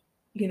like,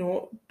 you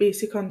know,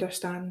 basic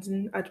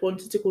understanding. I'd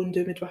wanted to go and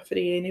do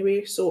midwifery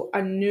anyway, so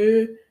I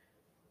knew,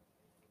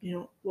 you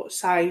know, what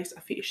size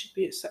a fetus should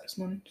be at 6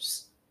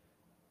 months.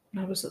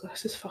 And I was like,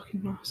 this is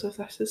fucking massive.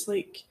 This is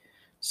like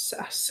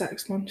a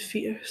 6 month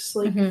fetus,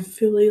 like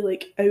fully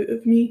like out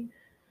of me.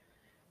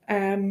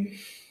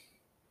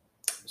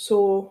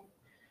 So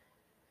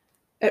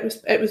it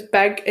was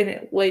big, and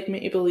it led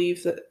me to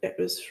believe that it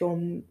was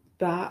from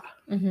that,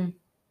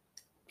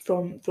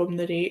 from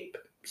the rape.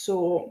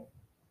 So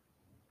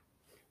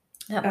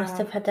that must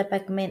have had a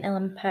big mental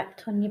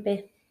impact on you,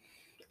 babe.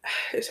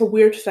 It's a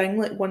weird thing.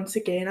 Like, once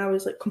again, I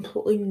was like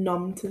completely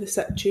numb to the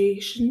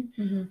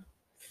situation.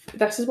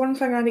 This is one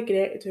thing I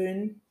regret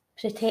doing.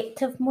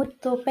 Protective mode,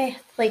 though,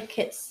 Beth. Like,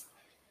 it's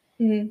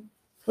we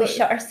But-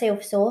 shut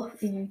ourselves off.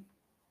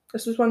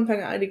 This was one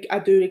thing I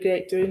do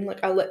regret doing.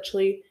 Like, I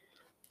literally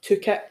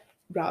took it,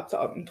 wrapped it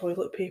up in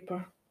toilet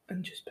paper,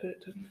 and just put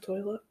it in the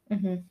toilet.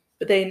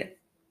 But then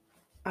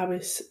I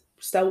was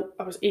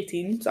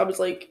 18, so I was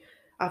like,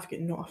 I've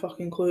got not a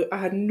fucking clue. I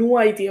had no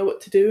idea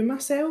what to do with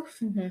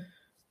myself.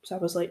 So I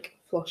was like,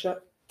 flush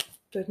it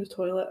down the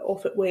toilet,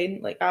 off it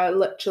went. Like, I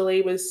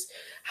literally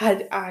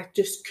I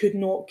just could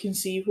not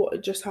conceive what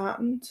had just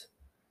happened.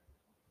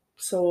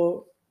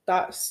 So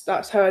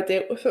that's how I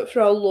dealt with it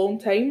for a long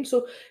time.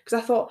 So,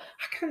 because I thought,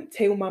 I can't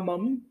tell my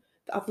mum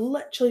that I've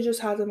literally just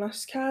had a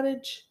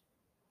miscarriage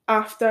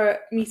after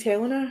me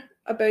telling her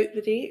about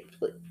the rape,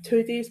 like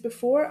 2 days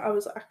before. I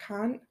was like, I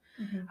can't.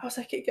 I was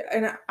like,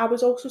 and I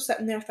was also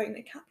sitting there thinking,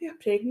 it can't be a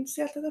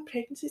pregnancy. I did a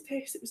pregnancy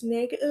test, it was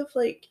negative.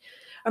 Like,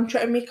 I'm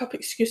trying to make up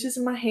excuses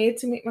in my head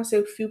to make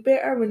myself feel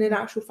better, when in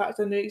actual fact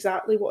I knew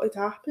exactly what had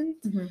happened.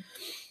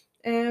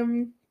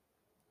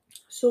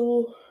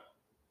 So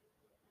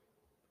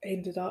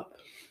ended up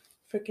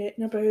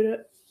forgetting about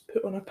it,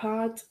 put on a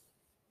pad,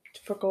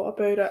 forgot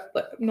about it,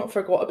 like, not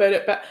forgot about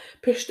it, but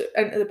pushed it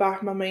into the back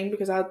of my mind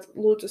because I had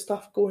loads of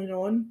stuff going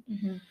on.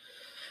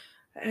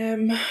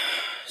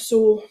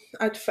 So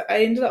I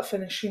ended up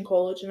finishing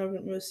college and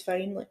everything was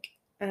fine. Like,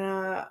 and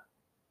I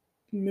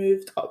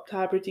moved up to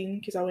Aberdeen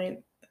because I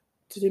went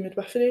to do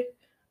midwifery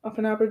up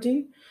in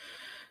Aberdeen.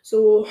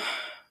 So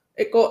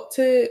it got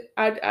to,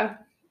 I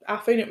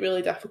found it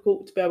really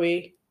difficult to be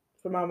away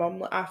from my mum.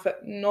 Like,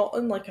 not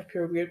in like a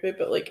pure weird way,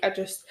 but like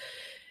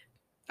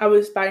I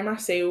was by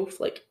myself.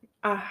 Like,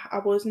 I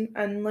wasn't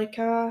in like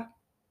a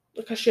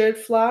shared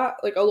flat.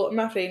 Like, a lot of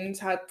my friends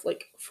had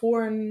like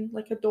 4 in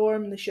like a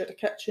dorm, and they shared a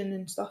kitchen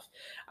and stuff.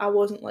 I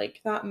wasn't like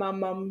that. My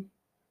mum,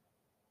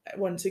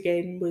 once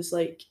again, was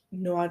like,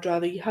 no, I'd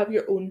rather you have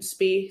your own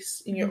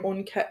space in your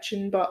own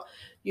kitchen, but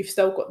you've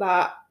still got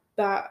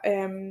that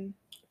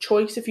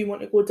choice if you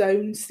want to go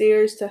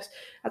downstairs to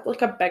at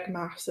like a big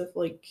massive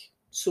like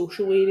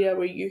social area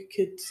where you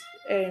could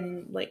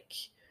like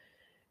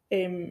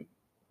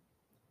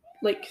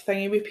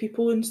thingy with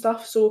people and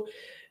stuff. So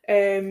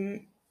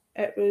it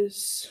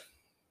was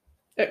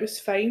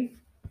fine,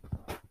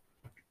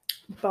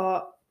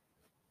 but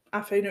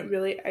I found it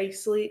really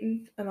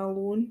isolating and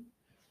alone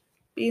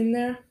being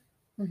there.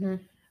 And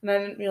I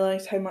didn't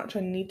realise how much I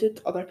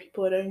needed other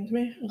people around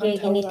me. Yeah,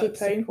 you needed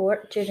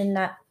support during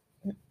that.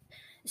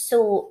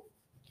 So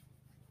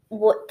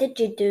what did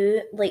you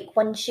do, like,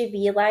 once you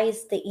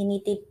realised that you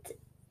needed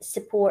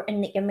support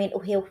and that your mental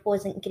health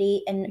wasn't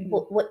great, and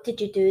what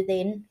did you do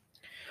then?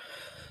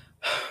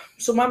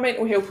 So my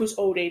mental health was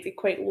already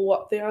quite low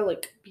up there,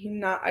 like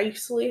being that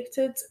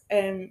isolated.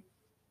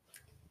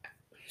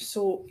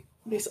 So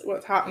basically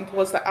what happened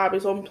was that I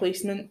was on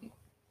placement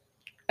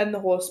in the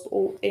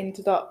hospital,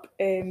 ended up,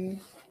 I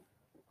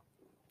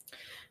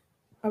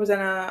was in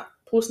a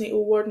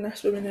postnatal ward, and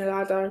this woman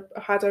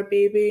had her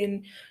baby,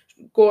 and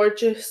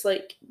gorgeous,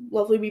 like,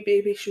 lovely wee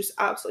baby. She was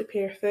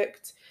absolutely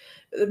perfect.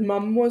 But the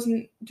mum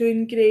wasn't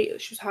doing great.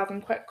 She was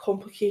having quite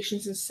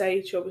complications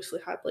inside. She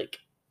obviously had like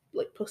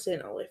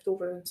placenta left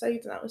over inside,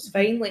 and that was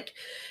fine. Like,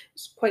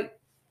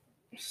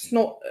 it's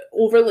not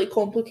overly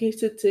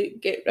complicated to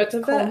get rid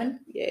of common.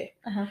 it.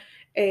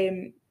 Yeah.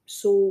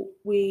 So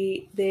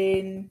we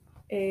then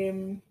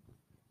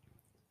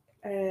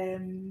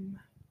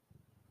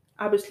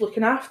I was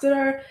looking after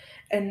her,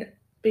 and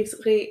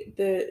basically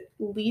the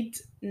lead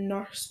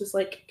nurse was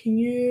like, can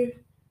you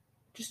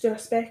just do a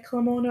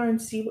speculum on her and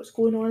see what's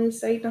going on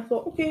inside. And I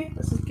thought, okay,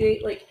 this is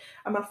great. Like,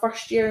 I'm my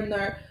first year and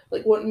they're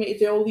like wanting me to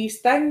do all these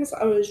things.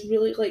 I was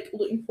really like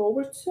looking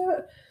forward to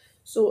it.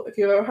 So if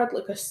you've ever had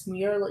like a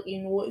smear, like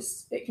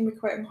it can be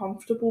quite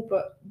uncomfortable,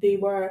 but the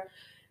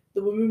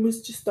woman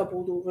was just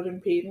doubled over in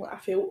pain. Like I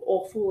felt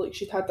awful. Like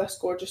she'd had this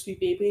gorgeous wee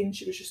baby and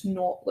she was just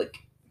not like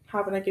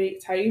having a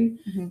great time.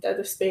 They had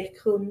a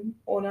speculum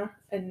on her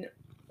and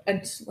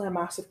instantly a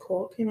massive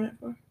clot came out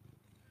of her.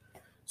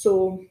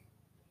 So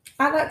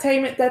at that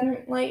time it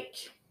didn't like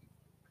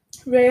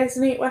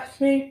resonate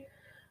with me,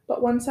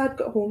 but once I'd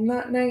got home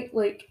that night,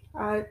 like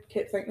I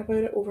kept thinking about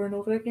it over and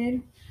over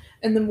again,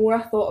 and the more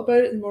I thought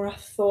about it, the more I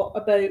thought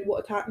about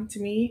what had happened to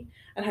me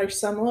and how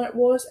similar it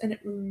was, and it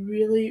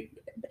really,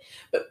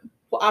 but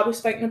what I was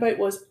thinking about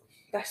was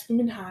this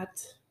woman had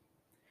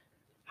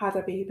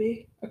a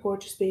baby, a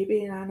gorgeous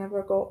baby, and I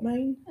never got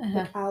mine.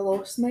 Like I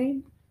lost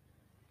mine.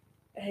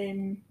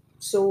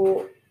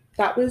 So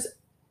that was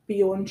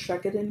beyond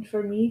triggering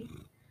for me.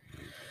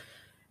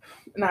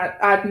 And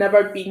I'd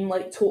never been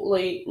like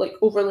totally like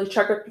overly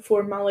triggered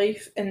before in my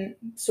life, and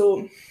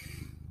so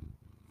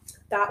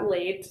that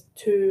led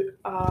to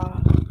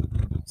a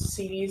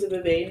series of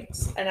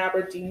events in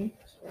Aberdeen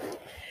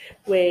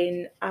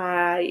when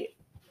I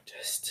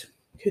just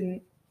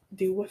couldn't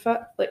deal with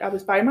it. Like I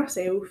was by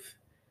myself,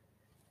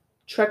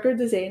 triggered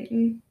as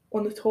anything,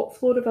 on the top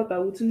floor of a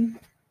building.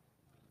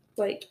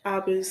 Like I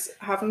was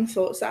having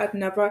thoughts that I'd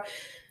never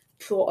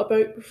thought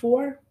about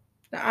before.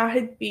 I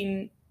had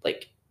been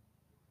like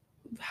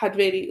had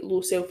very low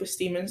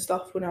self-esteem and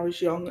stuff when I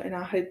was young, and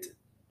I had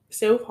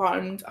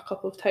self-harmed a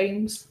couple of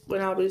times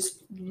when I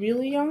was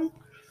really young,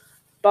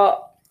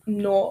 but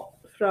not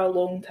for a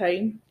long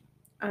time.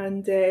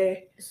 And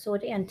sorry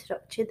to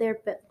interrupt you there,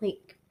 but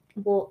like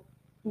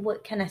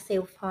what kind of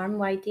self-harm?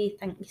 Why do you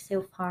think you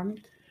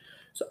self-harmed?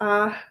 So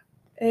I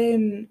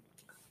didn't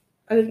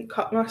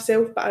cut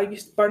myself, but I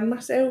used to burn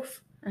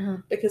myself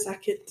because I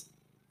could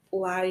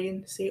lie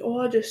and say, oh,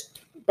 I just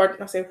burnt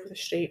myself with the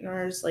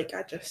straighteners, like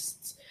I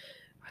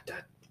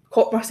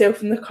caught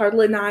myself in the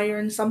curling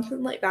iron,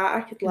 something like that.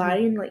 I could lie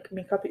and like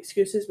make up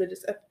excuses, but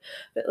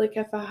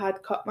if I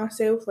had cut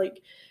myself,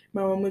 like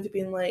my mum would have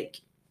been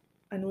like,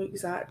 I know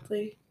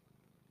exactly.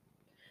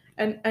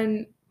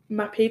 And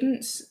my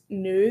parents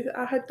knew that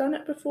I had done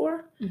it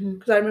before,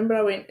 because I remember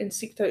I went and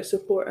sought out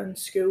support in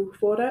school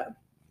for it,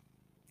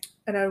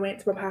 and I went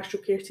to my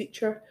pastoral care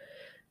teacher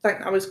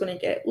thinking I was going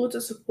to get loads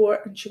of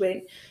support, and she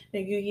went, now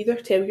you either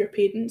tell your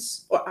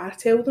parents or I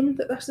tell them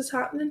that this is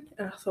happening.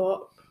 And I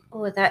thought,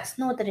 oh, that's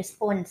not the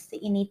response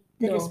that you need.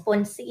 The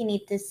response that you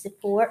need is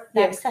support.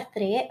 That's a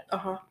threat.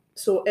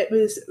 So it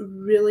was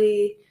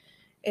really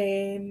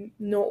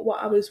not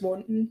what I was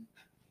wanting.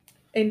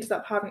 Ended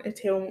up having to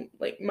tell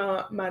like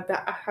my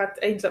dad.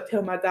 Ended up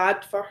telling my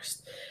dad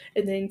first,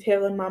 and then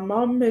telling my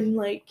mum, and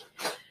like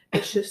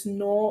it's just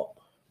not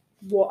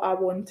what I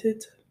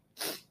wanted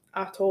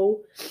at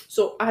all.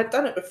 So I had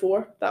done it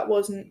before. That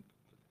wasn't.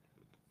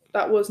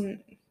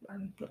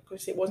 I'm not going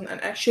to say it wasn't an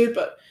issue,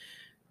 but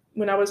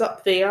when I was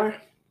up there,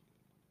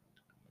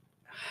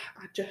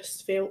 I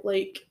just felt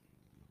like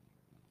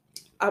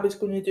I was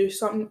going to do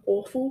something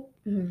awful.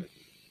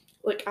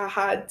 Like I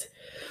had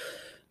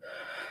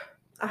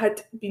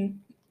been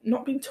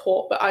not been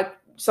taught, but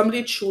somebody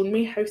had shown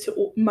me how to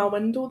open my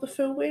window the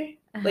full way.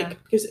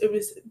 Like because it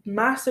was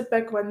massive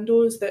big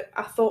windows that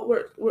I thought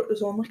were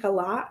was on like a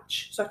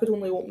latch, so I could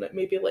only open it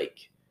maybe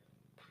like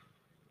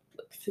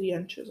 3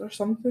 inches or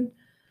something.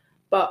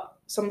 But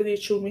somebody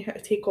had shown me how to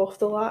take off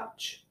the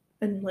latch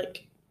and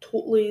like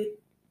totally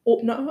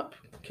open it up,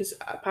 because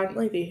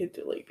apparently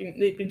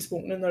they'd been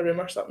smoking in their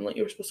room or something. Like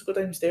you were supposed to go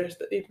downstairs,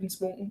 but they'd been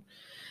smoking.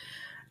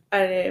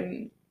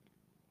 And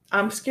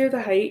I'm scared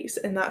of heights,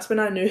 and that's when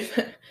I knew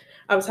that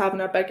I was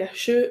having a big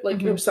issue. Like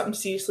there was something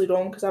seriously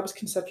wrong, because I was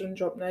considering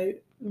dropping out.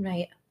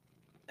 Right.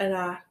 And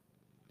I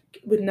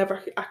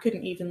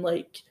couldn't even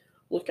like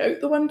look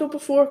out the window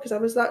before because I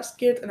was that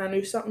scared, and I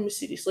knew something was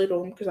seriously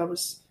wrong because I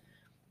was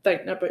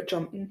thinking about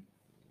jumping.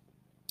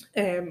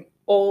 I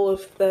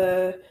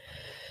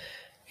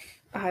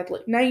had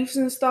like knives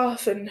and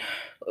stuff, and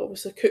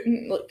obviously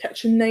cooking like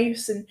kitchen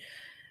knives, and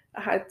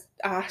I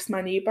asked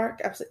my neighbour,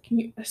 I was like,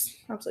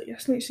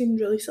 this might seem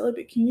really silly,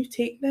 but can you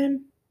take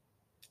them?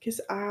 Because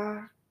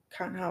I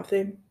can't have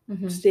them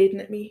staring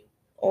at me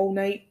all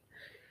night.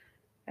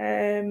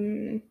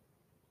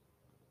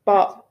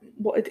 But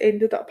what had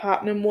ended up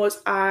happening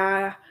was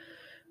I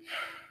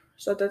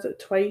did it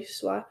twice,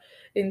 so I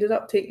ended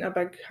up taking a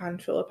big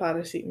handful of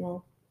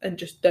paracetamol and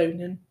just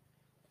downing.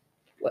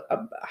 Like,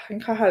 I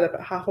think I had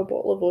about half a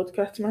bottle of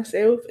vodka to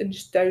myself and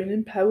just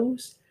downing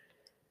pills.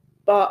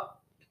 But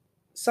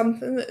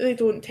something that they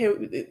don't tell,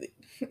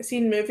 see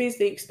in movies,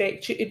 they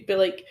expect you to be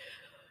like,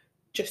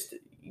 just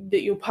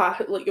that you'll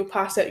pass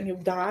out and you'll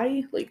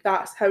die. Like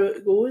that's how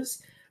it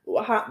goes. But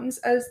what happens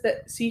is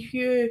that, see if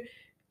you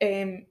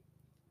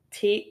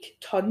take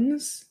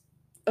tons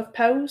of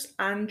pills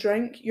and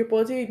drink, your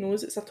body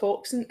knows it's a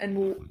toxin and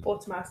will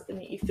automatically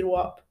make you throw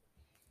up.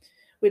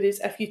 Whereas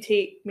if you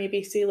take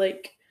maybe say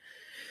like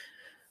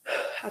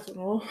I don't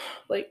know,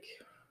 like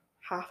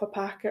half a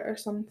packet or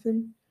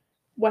something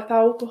with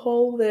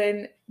alcohol,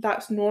 then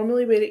that's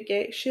normally where it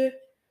gets you.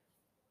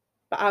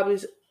 But I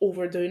was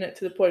overdoing it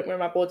to the point where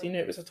my body knew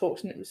it was a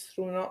toxin, it was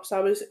throwing up. So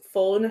I was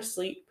falling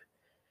asleep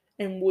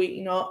and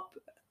waking up,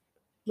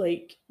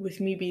 like, with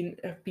me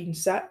being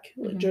sick,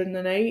 like, during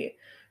the night.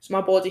 So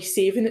my body's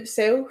saving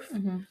itself.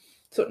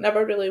 So it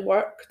never really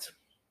worked.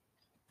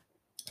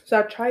 So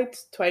I tried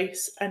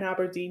twice in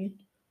Aberdeen,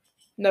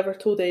 never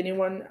told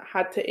anyone. I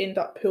had to end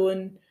up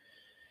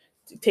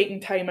taking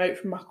time out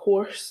from my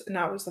course, and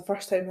that was the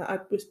first time that I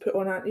was put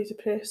on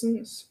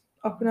antidepressants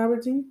up in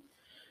Aberdeen.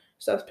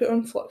 So I was put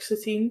on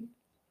fluoxetine,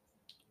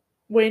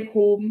 went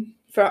home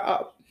for,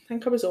 I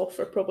think I was off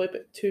for probably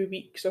about 2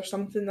 weeks or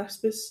something.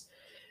 This was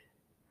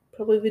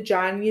probably the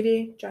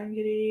January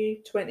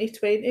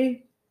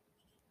 2020,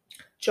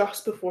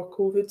 just before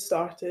COVID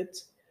started.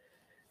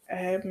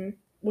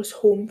 Was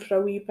home for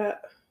a wee bit.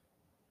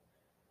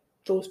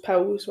 Those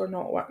pills were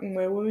not working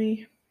well with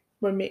me,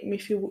 were making me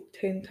feel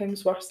 10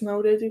 times worse than I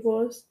already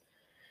was.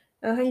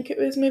 And I think it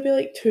was maybe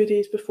like 2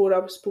 days before I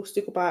was supposed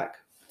to go back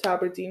to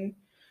Aberdeen,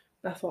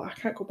 and I thought, I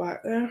can't go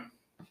back there.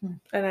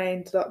 And I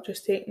ended up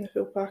just taking the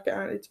full packet of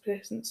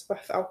antidepressants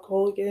with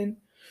alcohol again.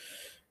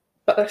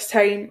 But this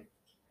time,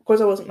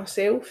 because I wasn't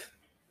myself,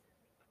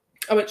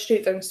 I went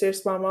straight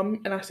downstairs to my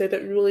mum and I said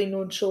it really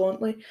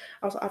nonchalantly.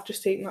 I was like, I've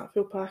just taken that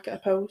full packet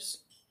of pills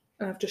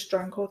and I've just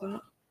drank all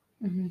that.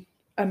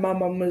 And my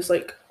mum was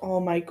like, oh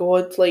my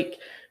God, like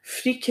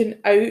freaking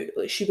out.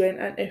 Like she went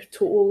into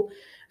total,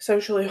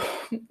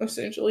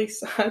 essentially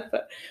sad,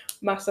 but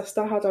my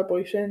sister had her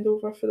boyfriend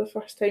over for the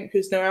first time,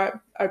 who's now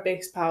our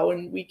best pal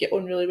and we get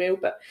on really well,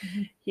 but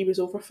he was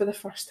over for the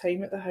first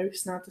time at the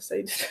house and I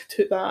decided to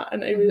do that,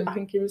 and I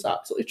think he was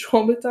absolutely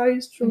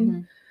traumatised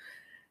from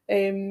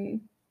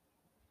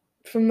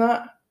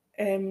that.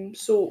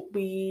 So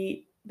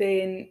we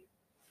then,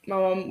 my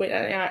mum went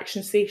into the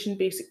action station,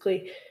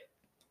 basically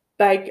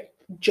big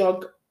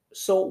jug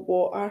salt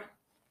water,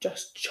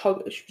 just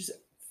chug. She was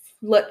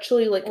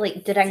literally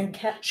like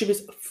drink it. She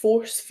was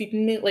force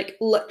feeding me, like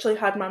literally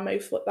had my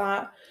mouth like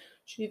that.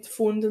 She had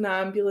phoned an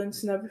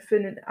ambulance and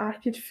everything, and I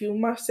could feel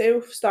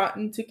myself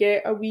starting to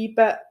get a wee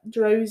bit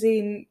drowsy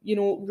and, you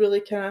know,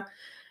 really kind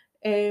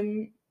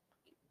of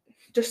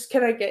just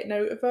kind of getting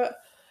out of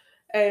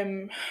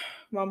it.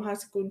 Mum had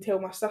to go and tell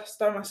my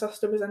sister. My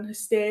sister was in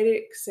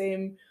hysterics.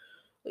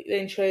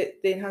 Then she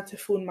had to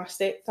phone my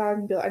stepdad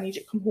and be like, I need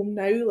you to come home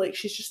now. Like,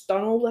 she's just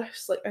done all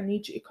this. Like, I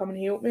need you to come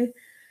and help me.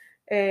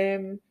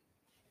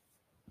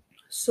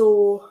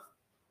 So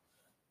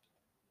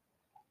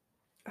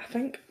I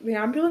think the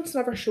ambulance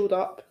never showed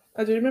up.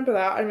 I do remember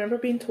that. I remember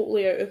being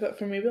totally out of it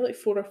for maybe like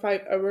 4 or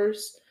 5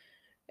 hours.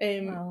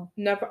 Wow.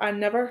 I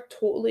never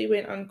totally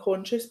went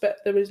unconscious, but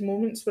there was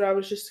moments where I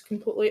was just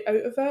completely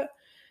out of it.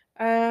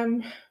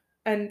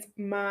 And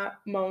my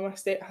mum, I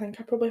think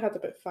I probably had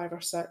about 5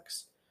 or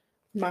 6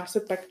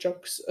 massive big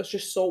jugs of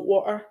just salt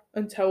water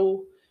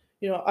until,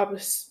 you know, I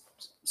was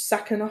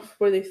sick enough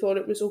where they thought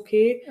it was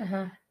okay.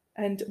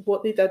 And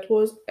what they did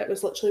was, it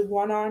was literally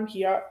one arm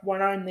here,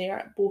 one arm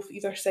there, both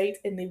either side,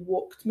 and they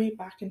walked me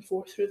back and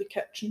forth through the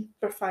kitchen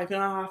for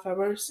 5.5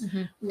 hours,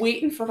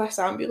 waiting for this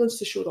ambulance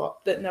to show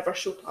up that never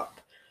showed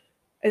up.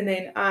 And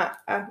then I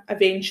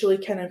eventually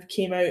kind of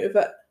came out of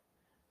it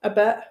a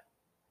bit,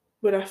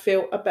 where I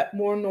felt a bit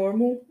more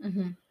normal.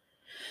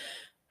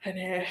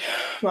 And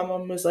my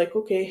mum was like,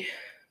 okay,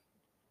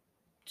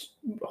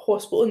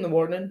 hospital in the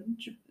morning.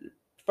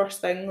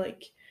 First thing,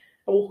 like,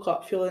 I woke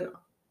up feeling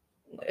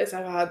as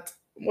I had,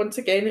 once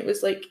again, it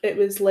was like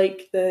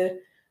the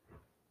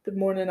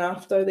morning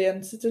after the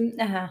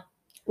incident,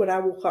 where I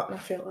woke up and I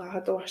felt like I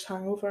had the worst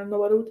hangover in the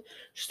world,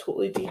 just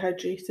totally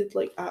dehydrated,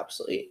 like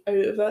absolutely out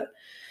of it.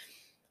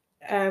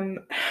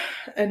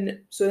 And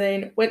so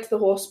then went to the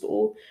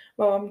hospital.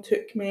 My mum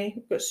took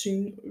me, got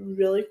seen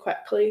really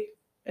quickly,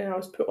 and I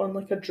was put on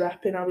like a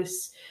drip, and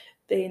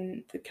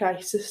then the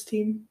crisis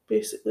team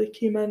basically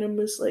came in and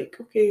was like,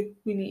 okay,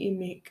 we need to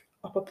make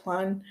up a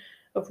plan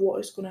of what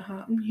is going to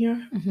happen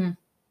here.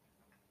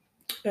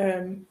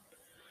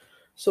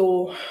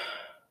 So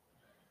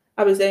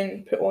I was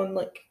then put on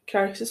like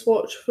crisis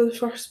watch for the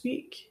first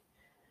week.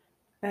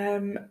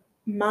 I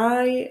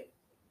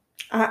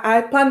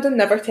planned on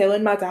never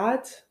telling my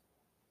dad.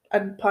 I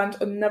planned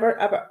on never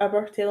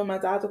ever telling my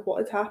dad of what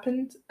had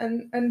happened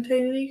in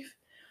Tenerife.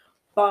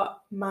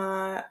 But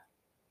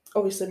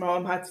obviously my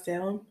mum had to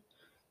tell him,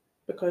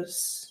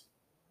 because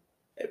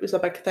it was a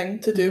big thing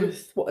to do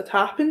with what had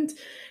happened.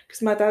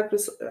 Because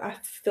I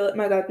feel like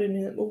my dad would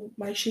be like, well,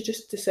 why she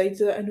just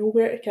decided out of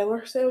nowhere to kill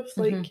herself?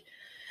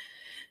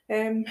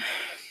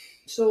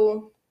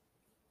 So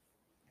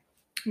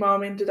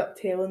Mum ended up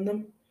telling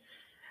them,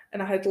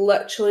 and I had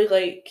literally,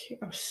 like,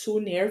 I was so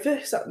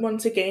nervous.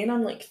 Once again,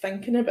 I'm like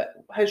thinking about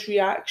his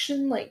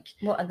reaction, like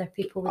what other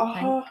people would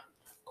think.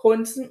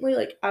 Constantly.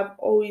 Like, I've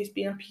always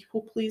been a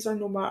people pleaser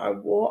no matter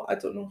what. I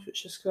don't know if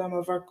it's just because I'm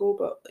a Virgo,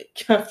 but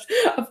like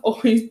I've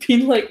always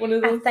been like one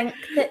of those. I think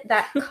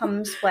that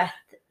comes with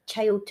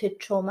childhood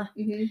trauma,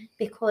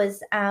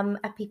 because I'm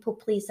a people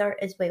pleaser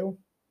as well.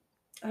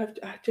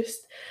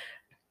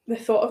 the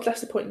thought of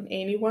disappointing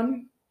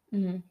anyone,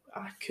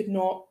 I could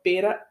not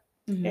bear it.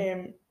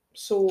 And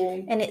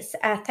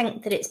I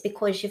think that it's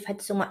because you've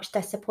had so much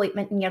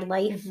disappointment in your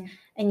life,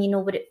 and you know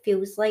what it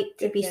feels like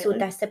to be so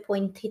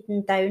disappointed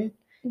and down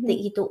that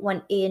you don't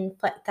want to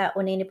inflict that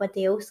on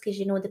anybody else because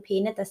you know the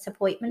pain of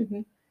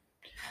disappointment.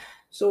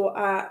 So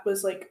I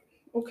was like,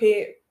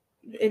 okay,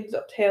 ended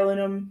up telling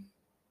him,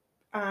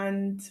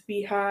 and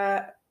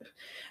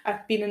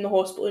I'd been in the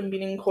hospital and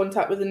been in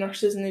contact with the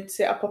nurses, and they'd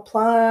set up a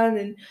plan,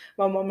 and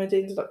my mum had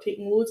ended up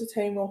taking loads of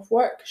time off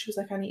work. She was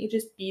like, I need to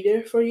just be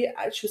there for you.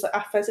 She was like,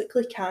 I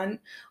physically can't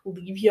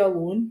leave you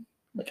alone.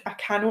 Like, I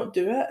cannot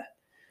do it.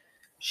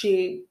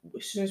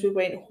 As soon as we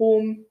went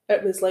home,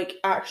 it was like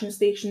action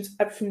stations,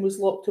 everything was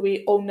locked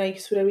away, all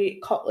knives were away,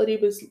 cutlery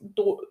was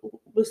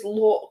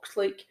locked,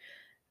 like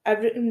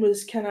everything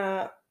was kind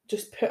of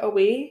just put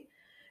away.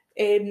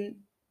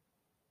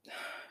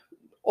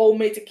 All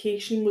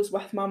medication was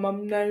with my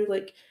mum now.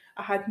 Like,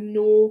 I had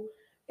no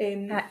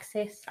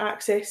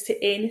access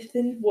to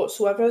anything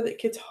whatsoever that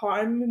could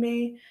harm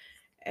me.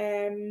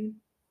 But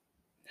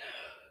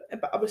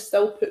I was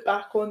still put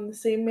back on the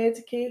same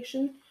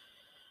medication.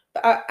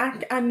 But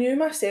I knew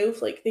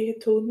myself, like they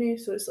had told me,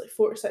 so it's like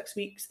 4 to 6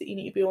 weeks that you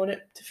need to be on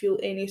it to feel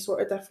any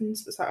sort of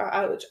difference. It's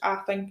like, which I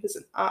think is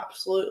an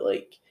absolute,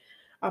 like,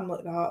 I'm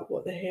like, that,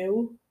 what the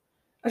hell?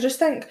 I just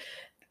think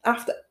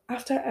after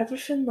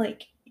everything,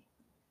 like,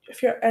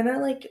 if you're in a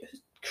like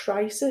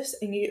crisis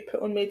and you get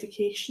put on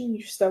medication,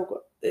 you've still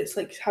got, it's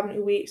like having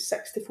to wait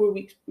 64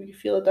 weeks before you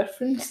feel a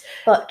difference.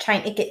 But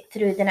trying to get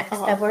through the next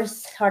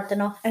hours hard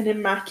enough. And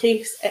in my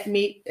case,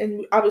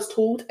 and I was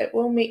told it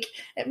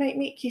might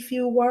make you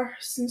feel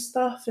worse and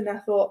stuff. And I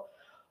thought,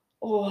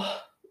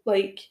 oh,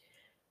 like,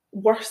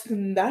 worse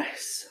than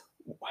this?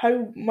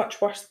 How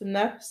much worse than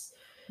this?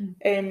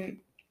 And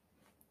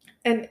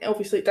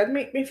obviously it did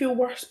make me feel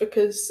worse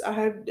because I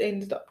had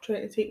ended up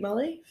trying to take my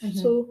life.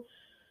 So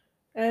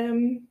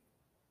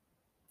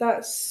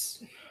that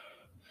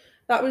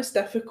was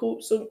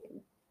difficult. So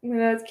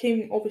when I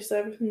came, obviously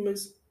everything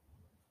was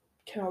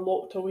kind of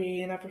locked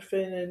away and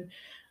everything, and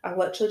I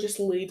literally just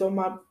laid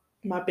on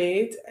my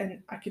bed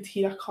and I could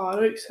hear a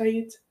car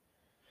outside.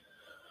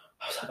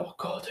 I was like, oh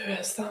God, who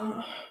is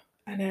that?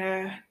 And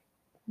I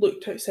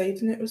looked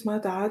outside and it was my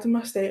dad and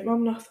my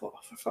stepmom, and I thought,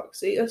 oh, for fuck's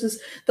sake, this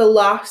is the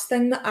last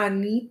thing that I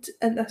need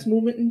in this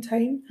moment in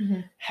time.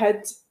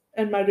 Hid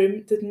in my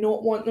room, did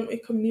not want them to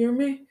come near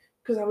me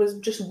because I was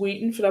just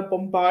waiting for a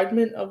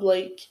bombardment of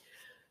like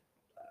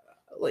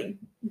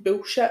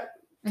bullshit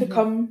to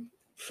come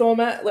from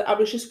it. Like, I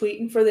was just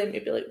waiting for them to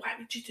be like, why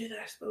would you do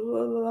this? Blah,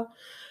 blah, blah.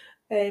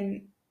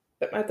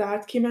 But my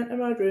dad came into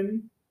my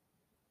room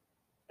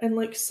and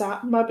like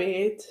sat in my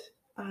bed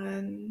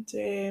and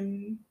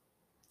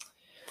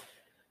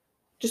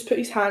just put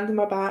his hand on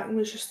my back and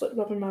was just like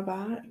rubbing my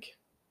back.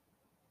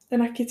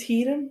 And I could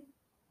hear him.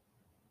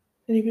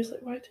 And he was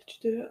like, why did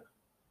you do it?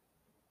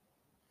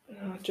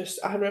 And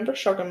I remember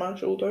shrugging my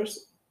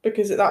shoulders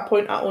because at that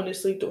point I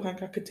honestly don't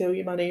think I could tell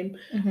you my name.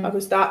 I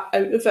was that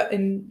out of it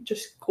and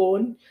just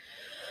gone.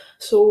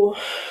 So,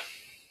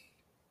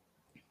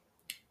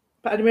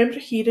 but I remember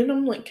hearing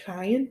him like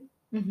crying.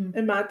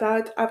 And my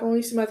dad, I've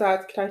only seen my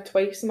dad cry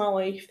twice in my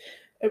life.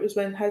 It was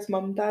when his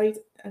mum died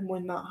and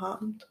when that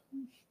happened.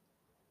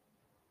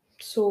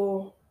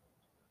 So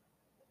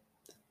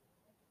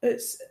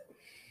it's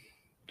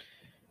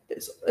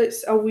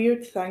a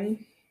weird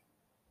thing.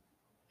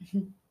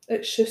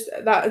 It's just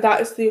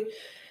that is the,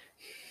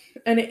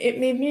 and it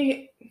made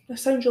me, it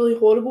sounds really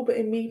horrible, but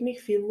it made me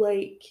feel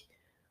like,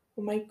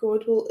 oh my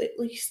God, well, at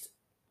least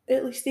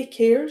he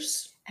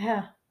cares.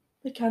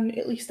 Like,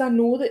 at least I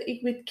know that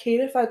he would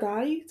care if I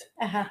died.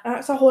 And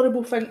that's a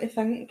horrible thing to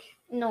think.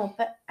 No,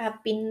 but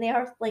I've been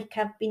there. Like,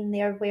 I've been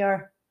there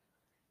where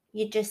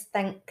you just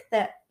think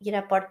that you're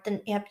a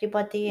burden to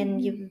everybody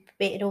and you're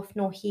better off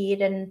no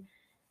here, and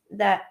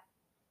that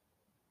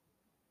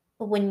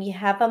when you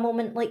have a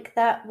moment like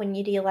that, when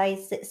you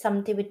realise that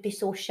somebody would be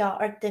so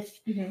shattered if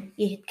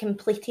you had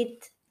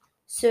completed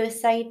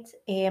suicide,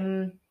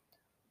 and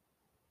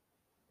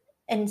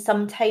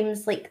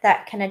sometimes like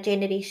that kind of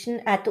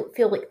generation, I don't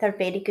feel like they're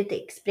very good at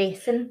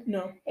expressing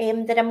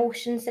their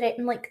emotions or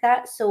anything like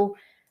that. So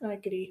I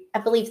agree. I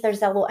believe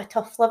there's a lot of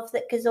tough love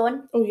that goes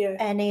on. Oh yeah.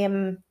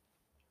 And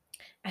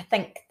I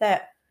think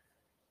that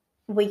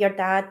with your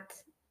dad,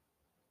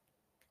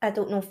 I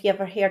don't know if you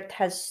ever heard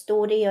his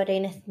story or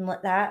anything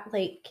like that,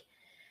 like,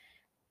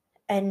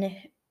 and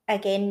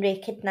again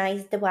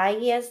recognise the why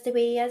he is the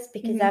way he is,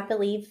 because I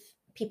believe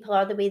people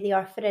are the way they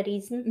are for a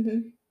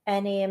reason.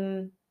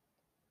 And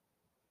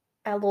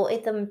a lot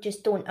of them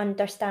just don't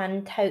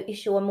understand how to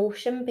show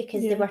emotion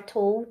because they were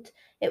told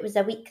it was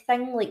a weak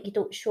thing, like you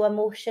don't show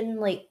emotion,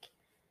 like.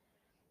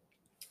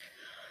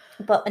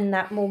 But in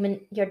that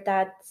moment, your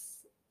dad's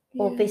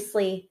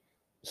obviously,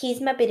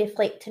 he's maybe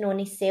reflecting on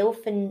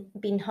himself and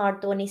being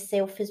hard on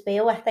himself as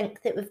well. I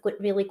think that we've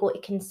really got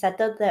to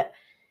consider that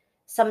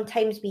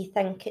sometimes we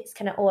think it's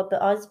kind of all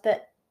about us,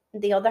 but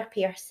the other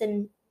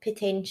person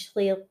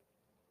potentially,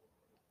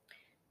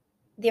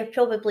 they're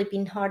probably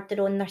been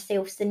harder on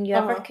themselves than you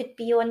ever could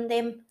be on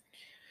them.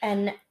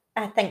 And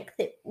I think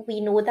that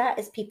we know that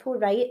as people,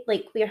 right?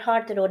 Like, we're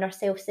harder on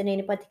ourselves than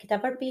anybody could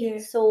ever be. Yeah.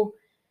 So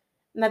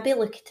maybe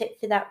look at it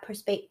from that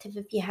perspective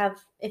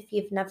if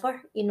you've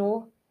never, you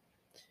know.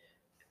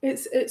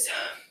 It's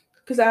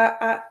because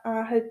I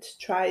had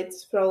tried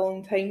for a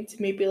long time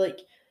to maybe like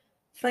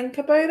think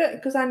about it,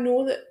 because I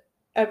know that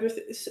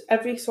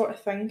every sort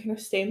of thing kind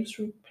of stems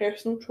from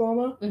personal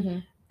trauma.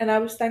 And I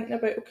was thinking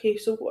about, okay,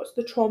 so what's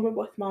the trauma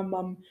with my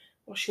mum?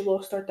 Well, she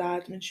lost her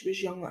dad when she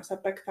was young. That's a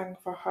big thing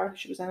for her.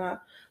 She was in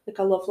a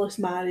loveless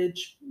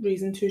marriage,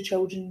 raising 2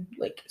 children,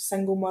 like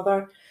single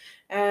mother.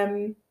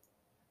 And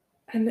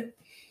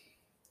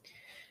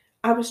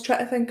I was trying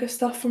to think of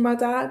stuff for my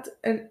dad,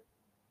 and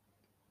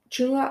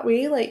do you know that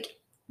way? Like,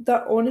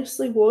 there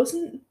honestly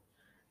wasn't.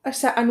 I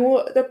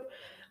know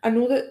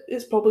that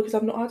it's probably because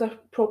I've not had a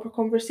proper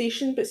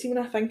conversation, but see, when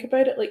I think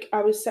about it, like,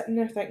 I was sitting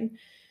there thinking,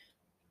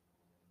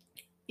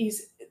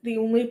 he's the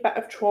only bit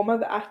of trauma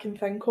that I can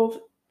think of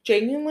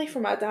genuinely for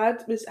my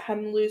dad was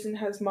him losing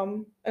his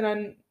mum,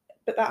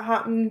 but that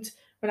happened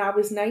when I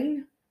was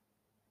 9.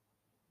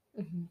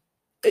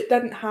 It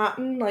didn't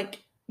happen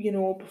like, you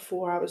know,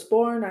 before I was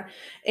born or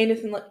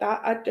anything like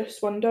that. I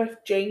just wonder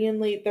if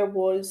genuinely there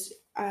was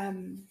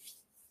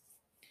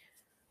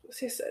what's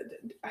this?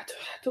 I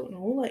don't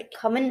know, like,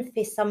 coming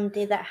from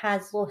somebody that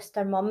has lost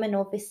their mum, and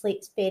obviously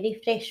it's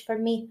very fresh for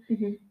me.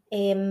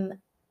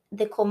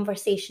 The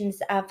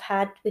conversations I've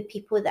had with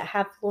people that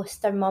have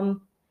lost their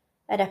mum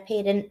or a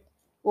parent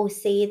will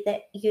say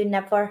that you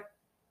never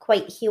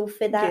quite heal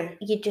for that. Yeah.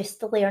 You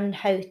just learn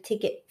how to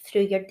get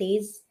through your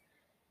days.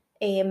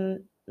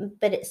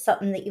 But it's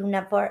something that you'll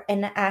never,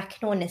 and I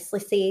can honestly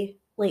say,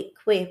 like,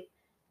 for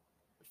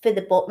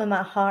the bottom of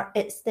my heart,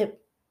 it's the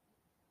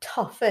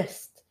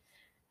toughest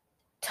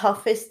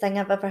thing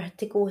I've ever had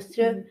to go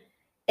through.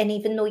 And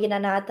even though you're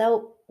an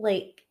adult,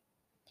 like,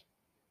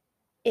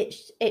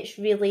 it's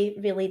really,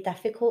 really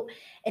difficult.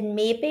 And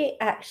maybe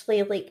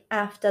actually, like,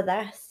 after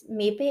this,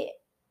 maybe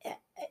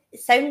it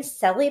sounds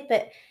silly,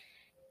 but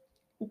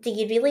do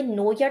you really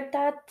know your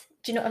dad?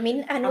 Do you know what I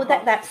mean? I know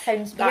that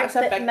sounds weird. That's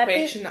a but big maybe,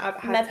 question that I've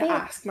had to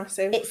ask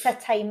myself. It's a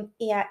time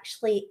you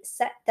actually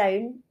sit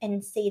down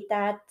and say,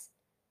 Dad,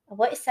 I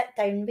want to sit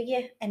down with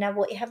you, and I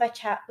want to have a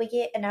chat with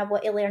you, and I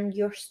want to learn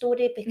your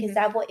story, because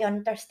I want to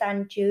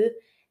understand you,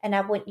 and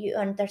I want you to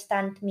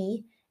understand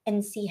me,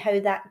 and see how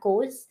that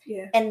goes.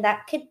 Yeah. And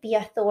that could be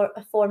a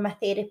form of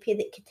therapy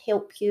that could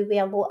help you with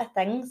a lot of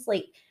things,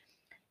 like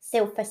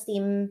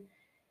self-esteem,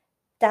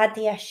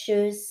 daddy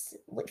issues,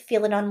 like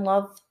feeling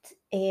unloved,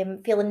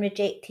 feeling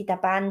rejected,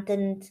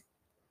 abandoned.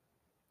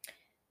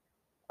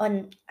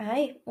 Like,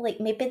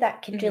 maybe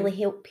that could really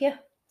help you.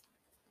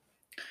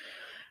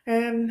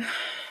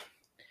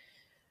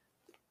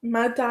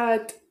 My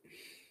dad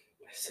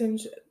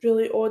sounds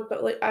really odd,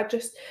 but like,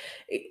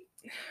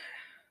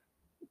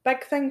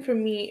 big thing for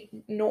me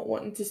not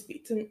wanting to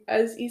speak to him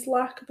is his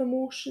lack of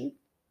emotion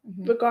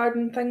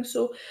regarding things.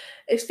 So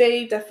it's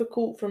very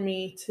difficult for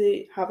me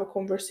to have a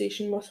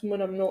conversation with him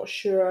when I'm not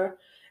sure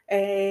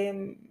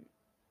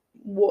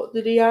what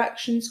the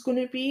reaction's going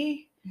to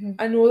be.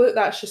 I know that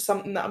that's just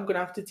something that I'm going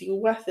to have to deal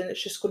with, and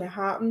it's just going to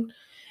happen.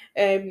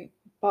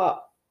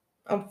 But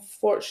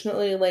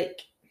unfortunately,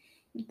 like,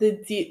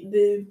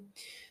 the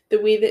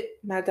way that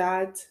my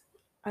dad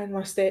and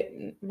my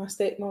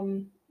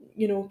stepmom,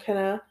 you know, kind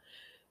of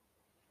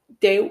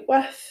dealt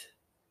with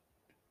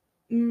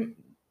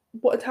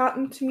what had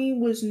happened to me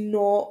was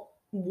not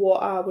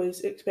what I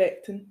was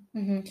expecting.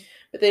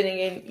 But then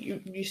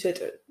again, you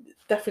said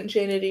different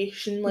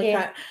generation. Like,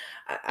 Yeah.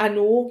 I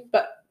know,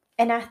 but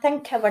and I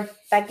think our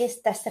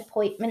biggest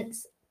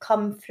disappointments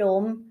come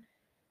from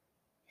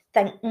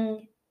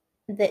thinking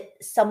that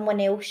someone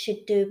else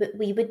should do what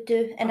we would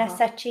do in a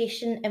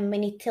situation, and we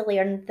need to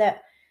learn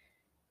that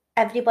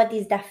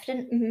everybody's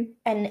different.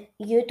 And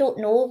you don't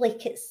know,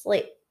 like, it's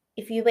like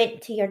if you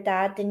went to your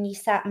dad and you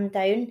sat him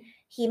down,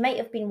 he might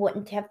have been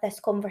wanting to have this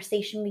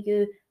conversation with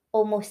you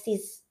almost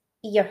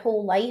your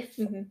whole life.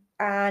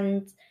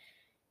 And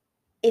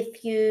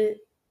if you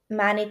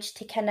manage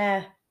to kind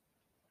of,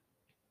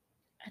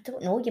 I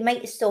don't know, you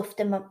might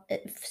soften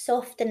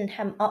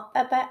him up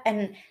a bit.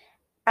 And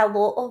a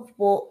lot of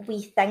what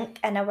we think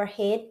in our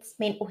heads,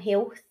 mental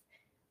health,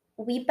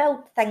 we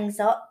build things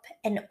up,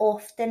 and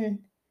often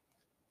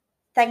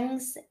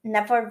things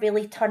never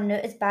really turn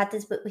out as bad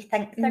as what we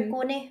think they're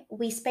going to.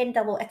 We spend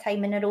a lot of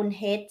time in our own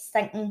heads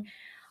thinking,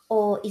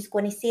 oh, he's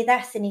going to say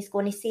this and he's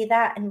going to say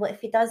that, and what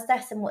if he does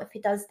this and what if he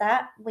does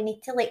that? We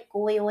need to let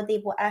go of all the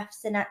what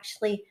ifs and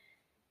actually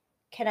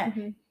kind of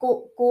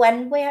go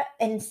in with it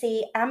and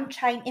say, I'm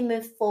trying to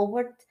move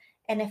forward,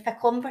 and if a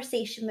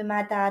conversation with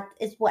my dad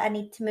is what I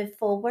need to move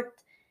forward,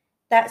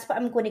 that's what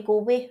I'm going to go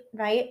with,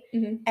 right?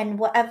 And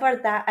whatever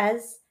that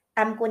is,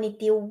 I'm going to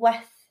deal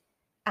with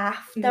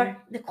after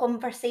the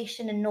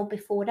conversation and not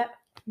before it.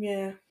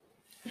 Yeah.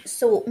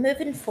 So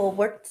moving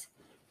forward,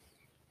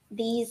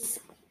 these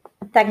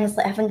things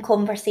like having a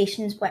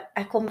conversation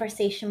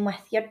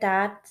with your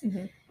dad,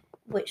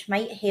 which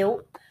might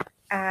help,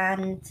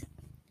 and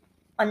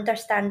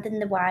understanding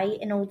the why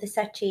in all the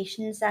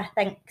situations, I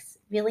think's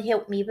really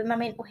helped me with my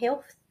mental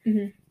health.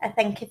 I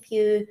think if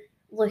you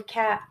look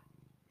at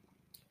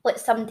what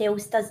somebody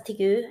else does to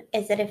you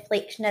is a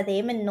reflection of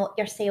them and not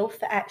yourself,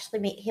 it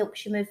actually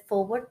helps you move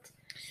forward.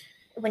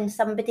 When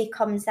somebody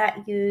comes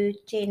at you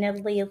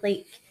generally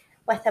like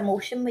with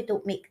emotion, we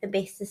don't make the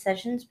best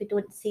decisions. We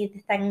don't say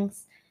the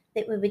things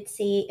that we would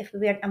say if we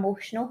weren't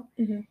emotional.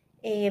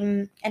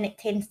 And it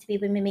tends to be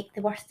when we make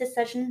the worst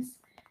decisions.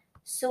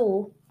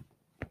 So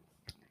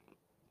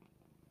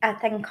I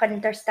think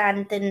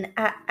understanding,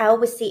 I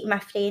always say to my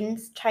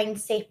friends, try and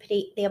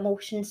separate the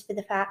emotions for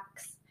the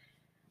facts,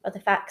 or the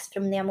facts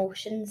from the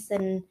emotions,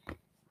 and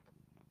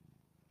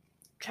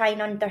try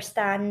and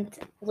understand,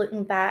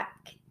 looking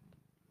back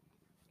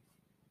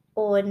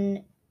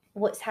on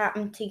what's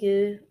happened to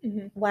you,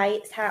 why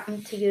it's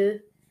happened to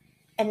you,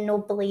 and no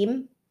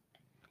blame.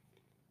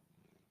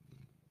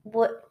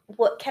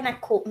 What kind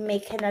of coping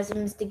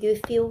mechanisms do you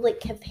feel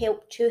like have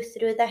helped you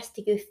through this?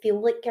 Do you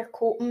feel like you're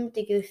coping?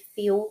 Do you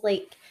feel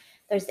like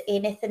there's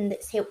anything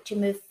that's helped you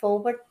move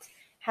forward?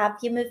 Have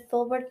you moved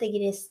forward? Are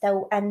you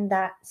still in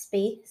that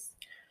space?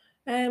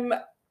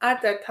 I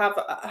did have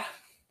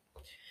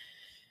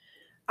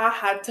I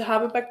had to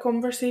have a big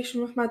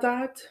conversation with my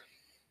dad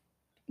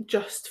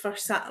just for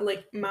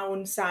like my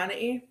own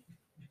sanity,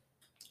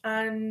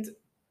 and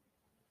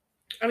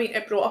I mean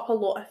it brought up a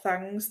lot of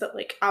things that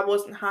like I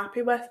wasn't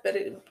happy with, but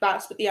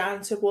that's what the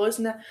answer was,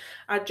 and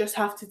I just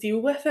have to deal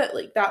with it.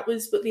 Like that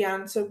was what the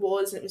answer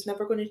was, and it was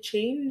never going to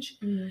change.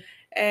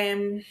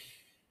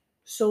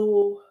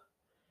 So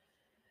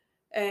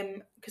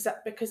because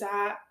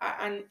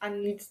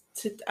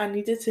I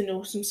needed to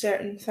know some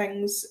certain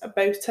things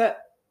about it,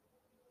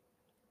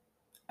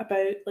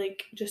 about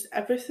like just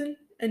everything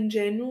in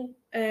general,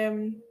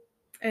 and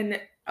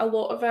a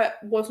lot of it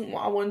wasn't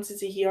what I wanted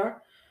to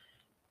hear,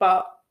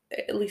 but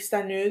at least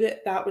I knew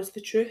that that was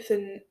the truth,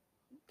 and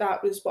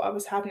that was what I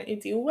was having to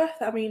deal with.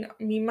 I mean,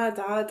 me and my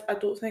dad, I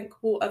don't think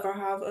we'll ever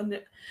have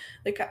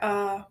like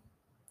a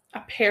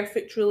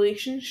perfect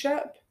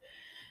relationship.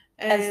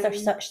 Is there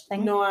such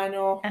thing? No, I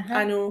know,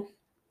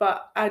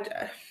 but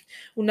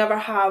we'll never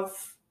have,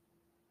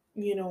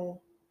 you know,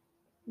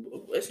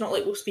 it's not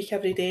like we'll speak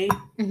every day.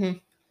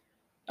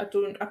 I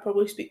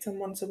probably speak to him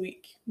once a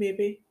week,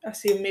 maybe. I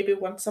see him maybe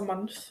once a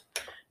month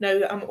now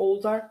that I'm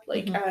older.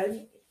 Like,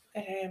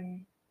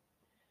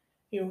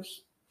 you know,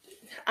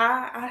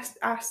 I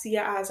see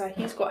it as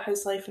he's got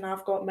his life and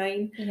I've got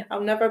mine. Yeah.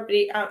 I'll never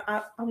break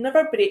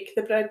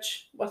the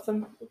bridge with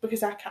him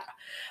because I can't.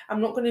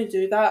 I'm not going to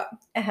do that.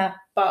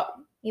 But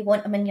you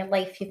want him in your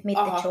life. You've made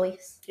the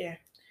choice. Yeah.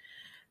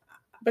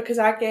 Because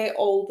I get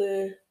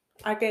the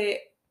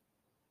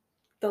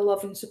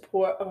love and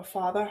support of a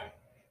father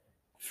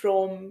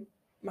from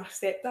my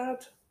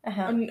stepdad.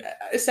 And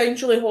it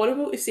sounds really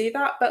horrible to say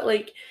that, but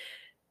like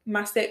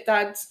my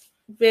stepdad's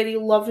very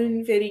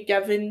loving, very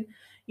giving,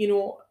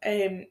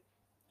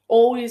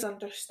 always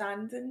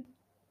understanding.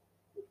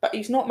 But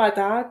he's not my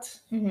dad.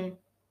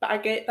 But I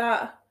get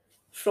that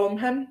from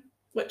him,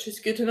 which is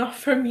good enough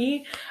for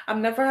me.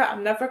 I'm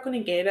never going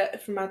to get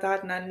it from my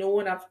dad, and I know,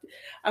 and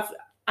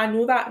I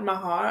know that in my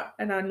heart,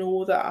 and I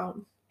know that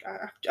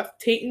I've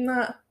taken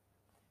that.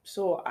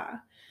 So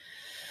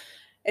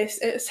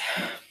it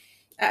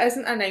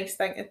isn't a nice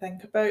thing to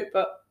think about,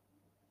 but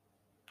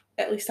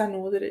at least I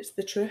know that it's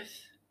the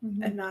truth,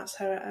 and that's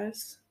how it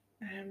is.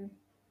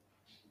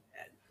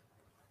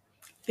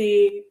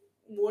 They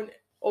won't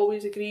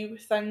always agree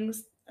with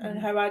things and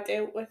how I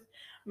dealt with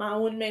my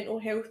own mental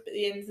health, but at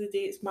the end of the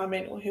day, it's my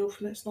mental health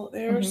and it's not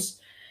theirs.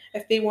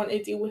 If they want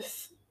to deal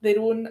with their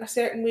own a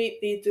certain way,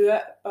 they do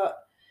it,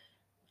 but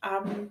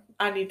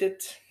I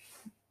needed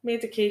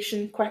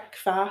medication quick,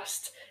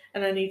 fast,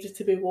 and I needed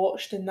to be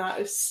watched, and that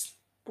is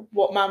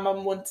what my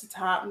mum wanted to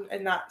happen,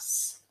 and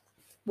that's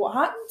what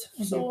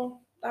happened. So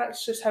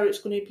that's just how it's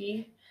going to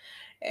be.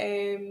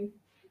 And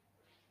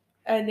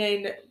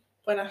then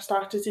when I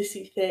started to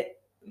see that,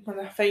 when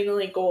I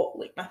finally got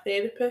like my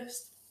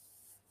therapist,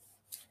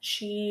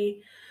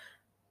 she,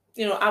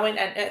 I went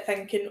into it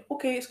thinking,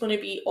 okay, it's going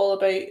to be all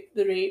about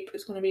the rape.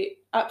 It's going to be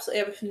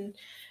absolutely everything.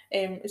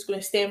 It's going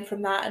to stem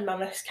from that and my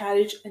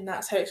miscarriage, and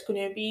that's how it's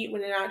going to be.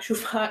 When in actual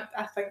fact,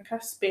 I think I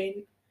spent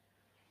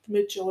the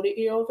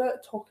majority of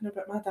it talking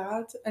about my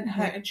dad and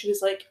and she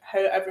was like, how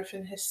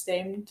everything has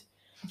stemmed.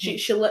 She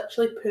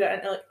literally put it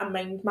into like a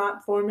mind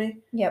map for me.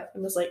 Yep.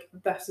 And was like,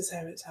 this is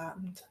how it's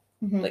happened.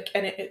 Like,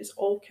 and it's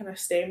all kind of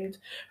stemmed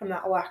from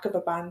that lack of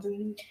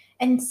abandonment.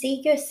 And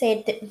see, you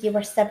said that you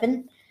were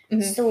 7.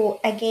 So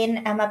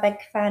again, I'm a big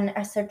fan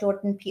of Sir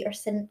Jordan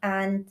Peterson,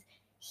 and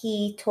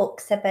he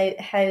talks about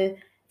how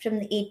from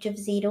the age of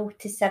 0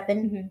 to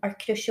 7 are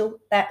crucial.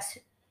 That's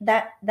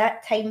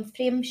that time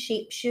frame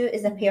shapes you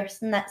as a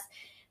person. That's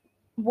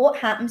what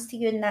happens to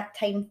you in that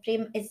time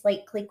frame is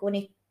likely going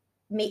to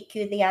make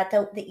you the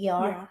adult that you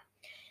are. Yeah.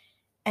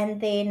 And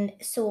then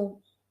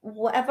so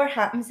whatever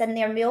happens in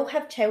there, we all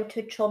have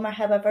childhood trauma,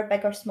 however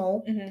big or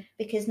small,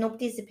 because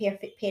nobody's a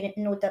perfect parent,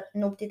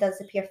 nobody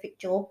does a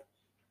perfect job.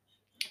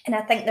 And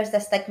I think there's a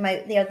stigma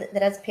out there that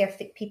there is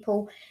perfect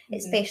people, Mhm.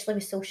 especially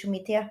with social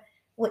media,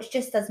 which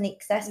just doesn't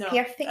exist. No,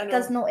 I Perfect know.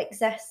 does not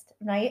exist,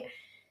 right?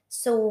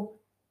 So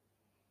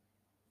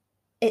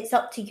it's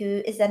up to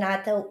you as an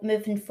adult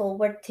moving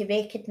forward to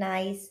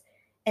recognise,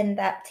 and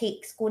that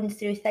takes going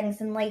through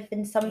things in life.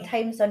 And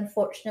sometimes,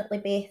 unfortunately,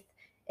 Beth,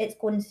 it's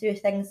going through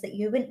things that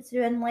you went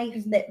through in life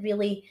Mhm. that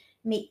really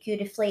make you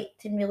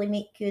reflect and really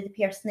make you the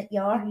person that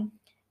you are. Mhm.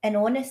 And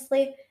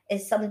honestly,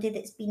 as somebody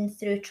that's been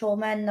through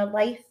trauma in their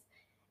life,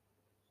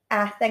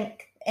 I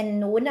think, and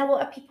knowing a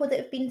lot of people that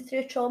have been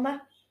through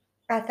trauma,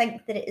 I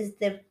think that it is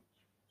the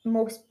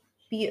most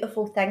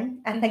beautiful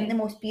thing. I think the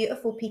most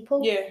beautiful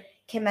people Yeah.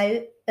 come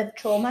out of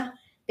trauma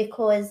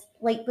because,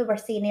 like we were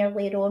saying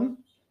earlier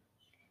on,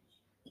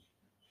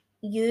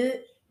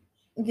 you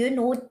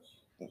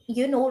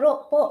know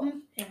rock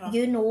bottom, Uh-huh.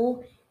 you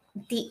know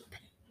deep,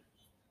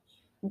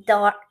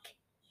 dark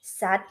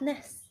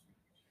sadness,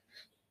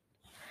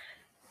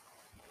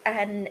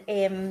 and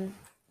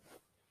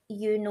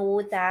you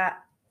know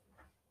that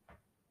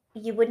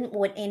you wouldn't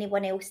want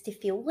anyone else to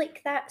feel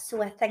like that.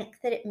 So I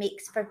think that it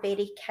makes for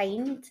very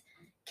kind,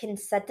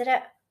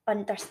 considerate,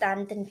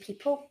 understanding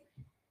people.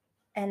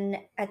 And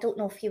I don't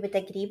know if you would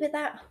agree with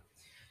that.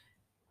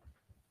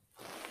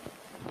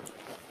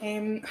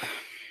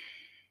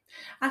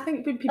 I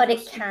think when people Or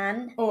it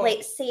can. Oh.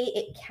 Let's say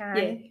it can.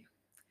 Yeah.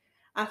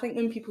 I think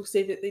when people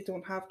say that they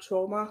don't have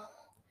trauma,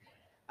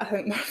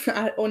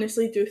 I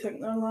honestly do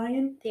think they're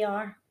lying. They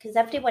are. Because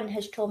everyone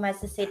has trauma,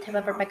 as I said,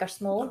 however big or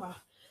small.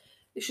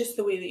 It's just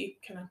the way that you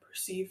kind of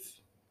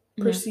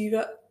perceive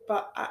it.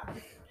 But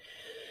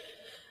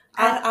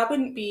I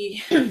wouldn't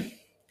be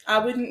I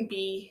wouldn't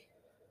be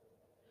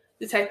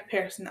the type of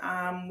person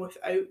I am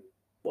without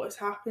what has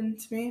happened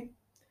to me.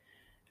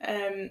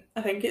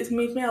 I think it's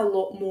made me a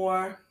lot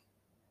more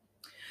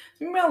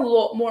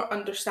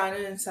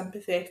understanding and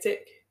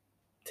sympathetic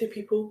to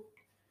people.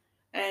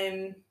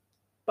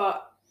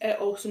 But it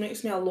also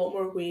makes me a lot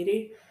more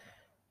wary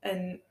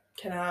and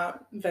kind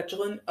of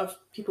vigilant of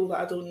people that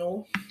I don't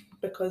know,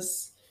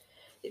 because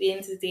at the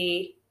end of the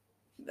day,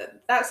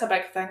 that's a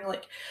big thing.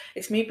 Like,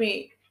 it's made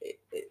me.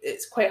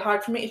 It's quite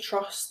hard for me to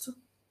trust.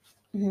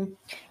 Mm-hmm.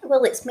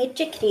 Well, it's made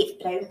you create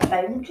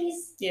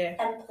boundaries. Yeah.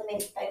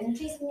 Implement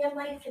boundaries in your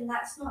life, and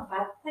that's not a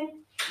bad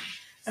thing.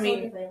 I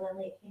mean, Sorry, while I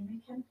let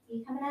Henry come. Are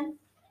you coming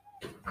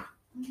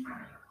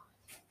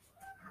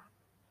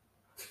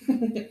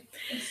in?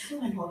 It's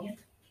so annoying.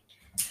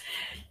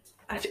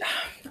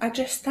 I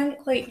just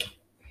think, like,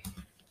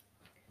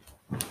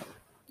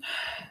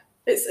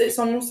 it's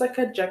almost like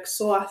a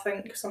jigsaw. I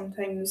think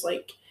sometimes,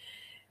 like,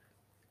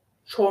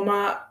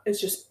 trauma is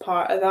just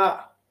part of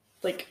that,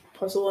 like,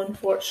 puzzle,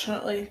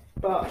 unfortunately.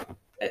 But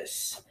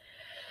it's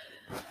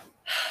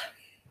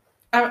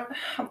not.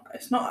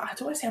 I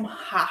don't want to say I'm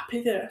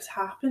happy that it's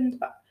happened,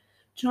 but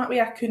do you know what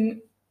way?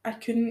 I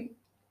couldn't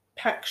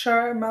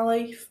picture my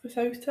life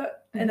without it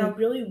in a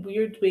really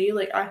weird way.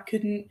 Like, I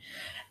couldn't.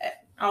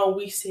 I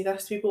always say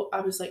this to people. I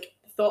was like,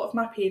 the thought of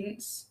my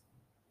parents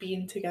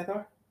being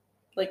together,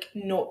 like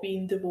not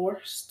being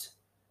divorced,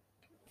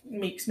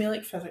 makes me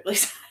like physically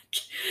sick.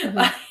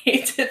 I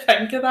hate to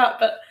think of that,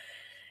 but.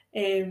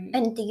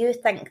 And do you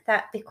think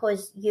that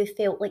because you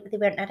felt like they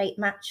weren't a right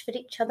match for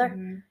each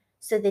other,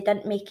 so they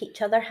didn't make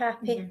each other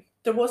happy?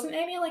 There wasn't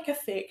any like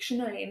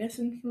affection or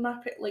anything from my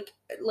like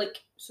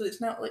so it's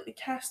not like they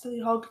kissed or they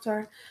hugged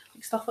or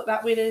like stuff like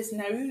that. Whereas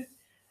now,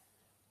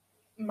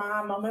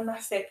 my mum and my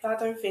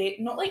stepdad are very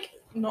I'm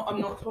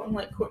not talking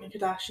like Kourtney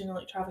Kardashian or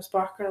like Travis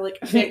Barker, like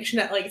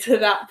affectionate like to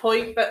that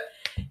point, but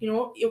you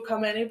know, you'll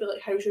come in and be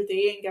like, "How's your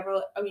day?" and give her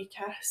like a wee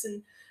kiss,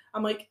 and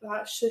I'm like,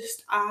 that's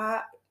just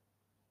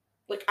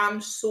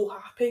I'm so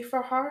happy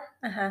for her.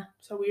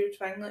 It's a weird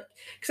thing, like,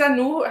 because I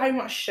know how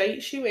much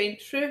shite she went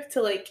through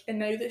to like, and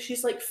now that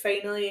she's like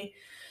finally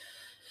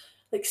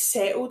like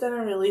settled in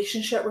a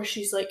relationship where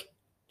she's like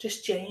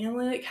just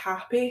genuinely like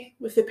happy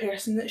with the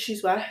person that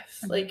she's with,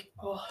 like,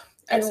 oh,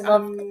 it's and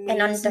loved amazing.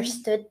 and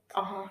understood.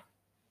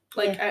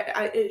 Like,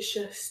 I it's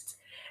just,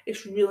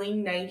 it's really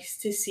nice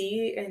to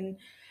see. And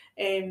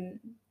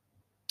I'm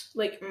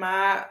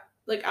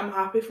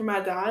happy for my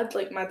dad.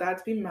 Like, my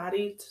dad's been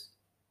married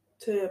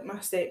to my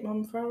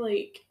stepmom for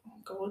like, oh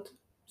god,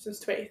 since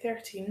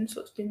 2013,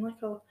 so it's been like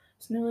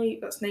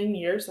that's 9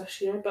 years this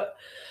year. But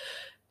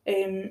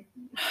I'm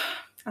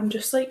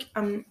just like,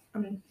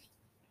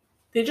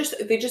 they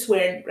just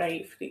weren't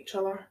right for each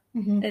other,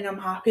 and I'm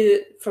happy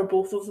that for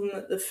both of them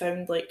that they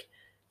found like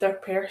their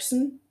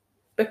person,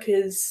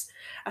 because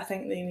I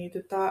think they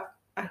needed that.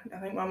 I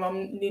think my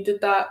mum needed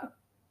that.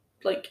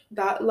 Like,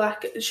 that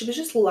she was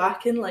just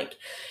lacking like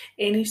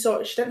any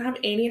sort. She didn't have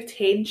any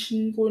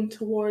attention going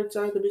towards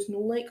her. There was no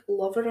like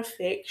love or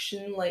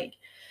affection. Like,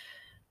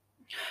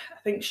 I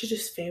think she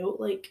just felt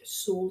like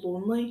so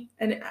lonely.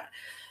 And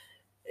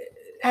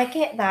I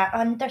get that.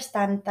 I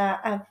understand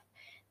that. I've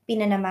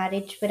been in a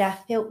marriage where I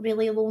felt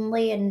really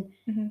lonely and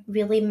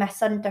really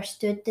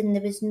misunderstood, and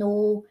there was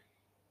no.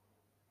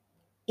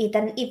 He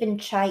didn't even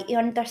try to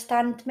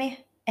understand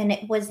me, and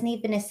it wasn't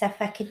even as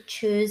if I could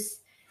choose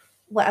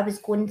what I was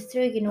going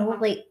through, you know,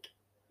 Uh-huh. like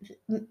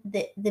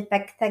the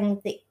big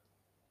thing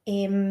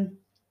that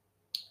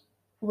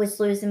was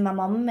losing my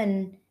mum,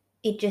 and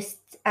he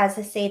just, as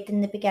I said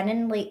in the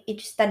beginning, like he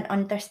just didn't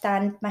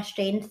understand my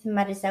strength and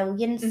my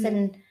resilience, Mhm.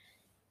 and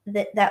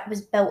that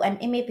was built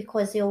into me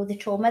because of all the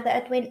trauma that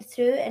I'd went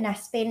through, and I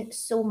spent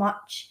so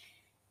much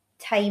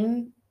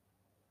time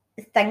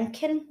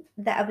thinking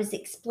that I was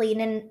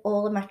explaining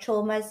all of my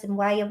traumas and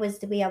why I was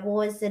the way I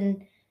was,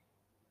 and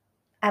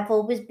I've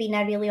always been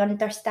a really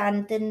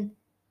understanding,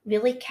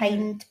 really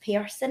kind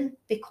person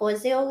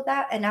because of all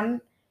that, and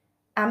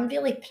I'm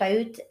really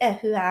proud of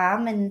who I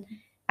am, and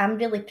I'm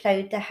really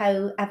proud of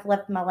how I've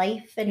lived my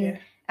life, and Yeah.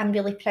 I'm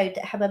really proud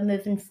of how I'm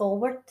moving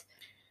forward.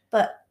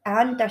 But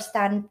I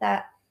understand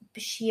that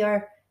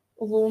sheer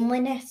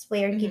loneliness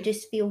where you Mhm.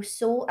 just feel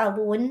so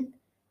alone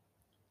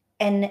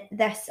in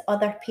this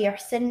other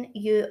person.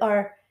 You're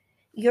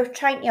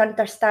trying to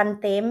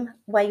understand them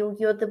while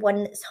you're the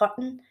one that's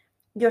hurting.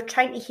 You're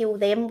trying to heal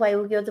them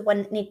while you're the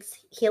one that needs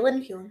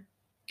healing.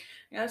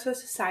 Yeah, it's a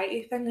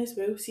society thing as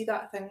well. See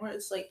that thing where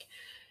it's like,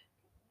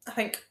 I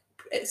think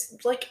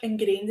it's like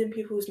ingrained in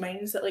people's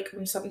minds that like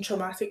when something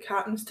traumatic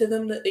happens to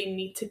them that they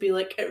need to be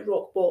like at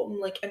rock bottom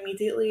like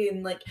immediately,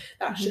 and like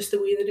that's Mhm. just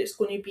the way that it's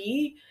going to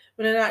be.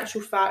 When in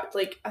actual fact,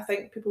 like I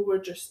think people were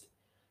just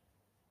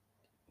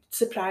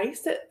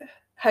surprised at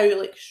how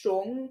like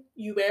strong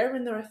you were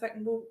when they were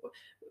thinking, well,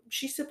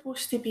 she's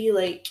supposed to be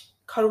like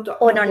curled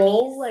up On in a her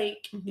ball, knees.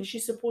 like Mhm.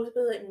 she's supposed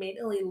to be like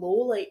mentally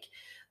low, like,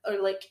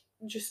 or like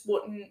just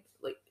wanting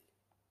like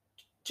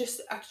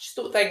just I just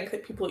don't think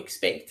that people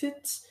expected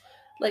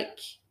like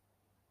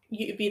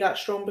you to be that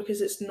strong,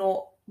 because it's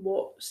not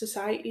what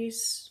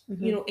society's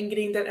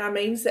ingrained in our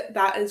minds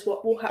that is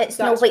what will happen. It's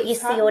not That's what you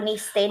what's see on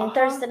happened.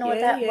 EastEnders and all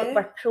Yeah, that, what yeah.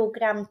 we're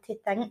programmed to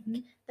think.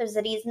 Mhm. There's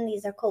a reason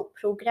these are called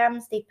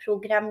programs. They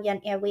program you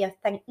into a way of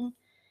thinking.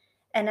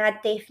 And I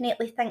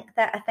definitely think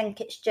that. I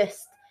think it's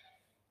just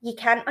you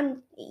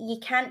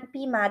can't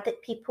be mad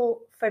at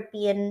people for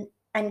being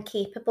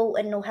incapable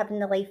and not having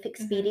the life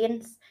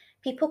experience.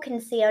 People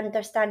can say I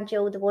understand you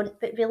all they want,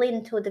 but really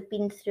until they've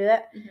been through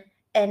it.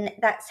 And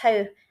that's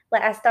how,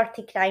 like, I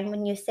started crying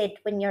when you said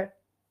when your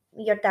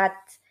dad,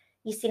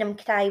 you seen him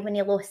cry when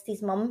he lost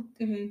his mum,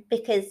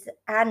 because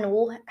I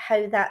know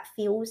how that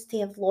feels to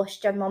have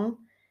lost your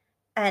mum,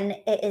 and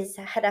it is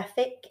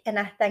horrific. And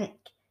I think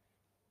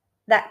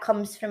that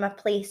comes from a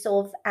place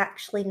of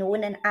actually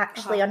knowing and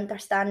actually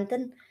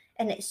understanding,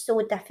 and it's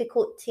so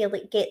difficult to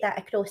like get that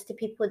across to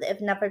people that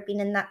have never been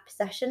in that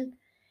position.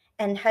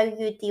 And how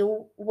you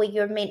deal with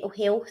your mental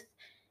health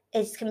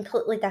is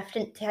completely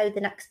different to how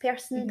the next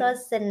person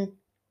does. And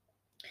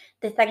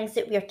the things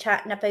that we're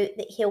chatting about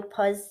that help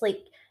us,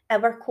 like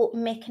our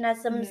coping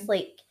mechanisms,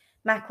 like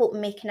my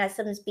coping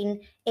mechanisms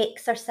being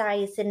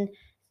exercise and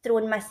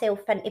throwing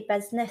myself into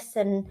business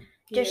and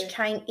just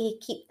trying to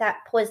keep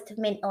that positive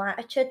mental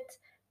attitude.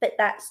 But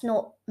that's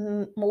not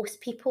most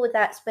people.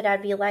 That's where I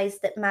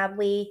realised that my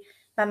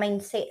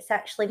mindset's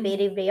actually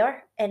very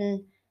rare.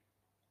 And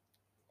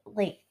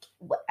like,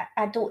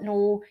 I don't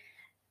know,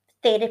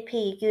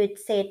 therapy, you'd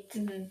said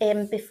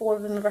before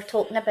when we were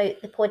talking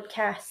about the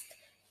podcast,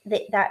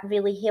 that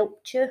really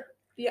helped you.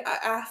 Yeah,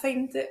 I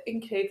find it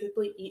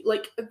incredibly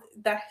like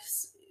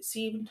this.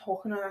 See, even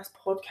talking on this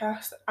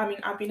podcast, I mean,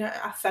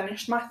 I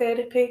finished my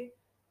therapy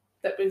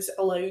that was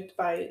allowed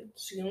by,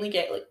 so you only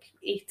get like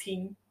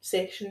 18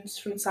 sessions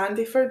from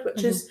Sandyford,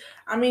 which is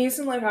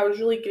amazing. Like I was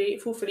really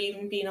grateful for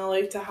even being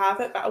allowed to have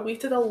it, but I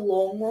waited a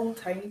long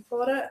time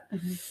for it.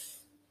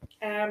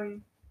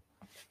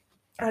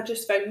 I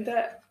just found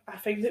I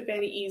find it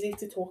very easy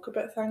to talk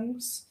about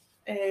things.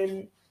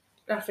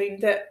 I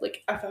find it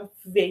like if I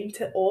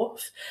vent it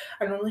off,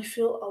 I normally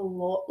feel a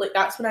lot like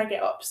that's when I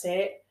get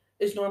upset.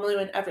 Is normally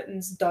when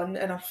everything's done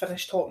and I've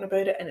finished talking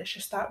about it, and it's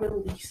just that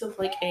release of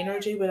like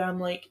energy where I'm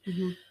like,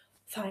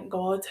 thank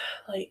God,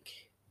 like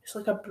it's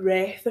like a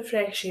breath of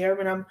fresh air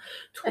when I'm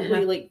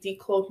totally like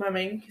declogged my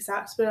mind, because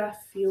that's where I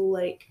feel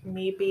like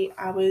maybe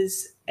I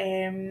was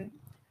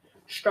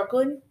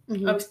struggling.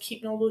 I was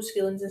keeping all those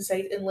feelings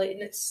inside and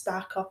letting it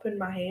stack up in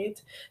my head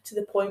to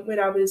the point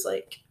where I was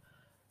like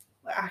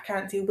I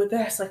can't deal with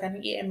this, like I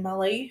need to end my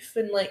life,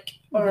 and like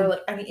or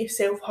like I need to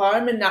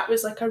self-harm, and that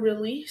was like a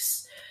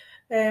release.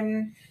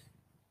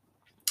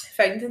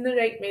 Finding the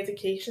right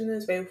medication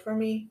as well for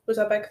me was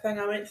a big thing.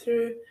 I went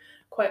through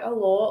quite a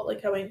lot.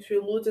 Like I went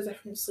through loads of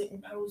different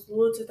sleeping pills,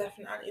 loads of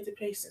different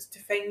antidepressants to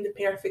find the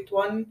perfect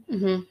one.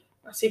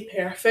 I say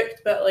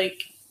perfect, but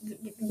like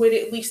where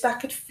at least I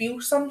could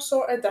feel some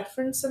sort of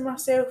difference in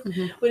myself,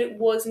 where it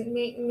wasn't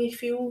making me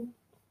feel.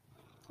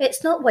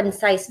 It's not one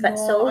size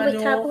fits all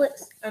with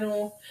tablets. I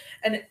know,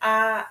 and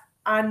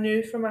I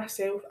knew for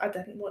myself I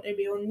didn't want to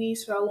be on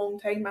these for a long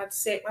time. I'd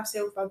set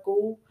myself a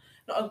goal,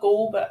 not a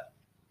goal, but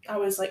I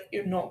was like,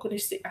 you're not going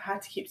to stay. I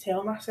had to keep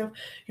telling myself,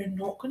 you're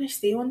not going to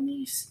stay on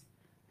these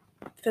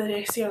for the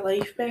rest of your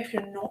life, Beth.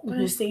 You're not going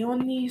to stay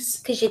on these.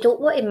 Because you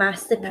don't want to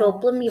mask the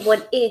problem. You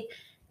want to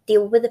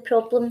deal with the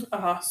problem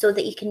so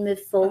that you can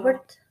move forward.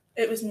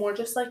 It was more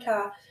just like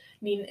a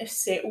needing to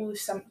settle the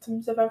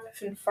symptoms of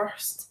everything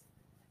first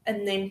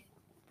and then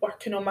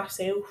working on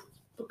myself,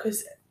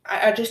 because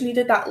I just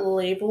needed that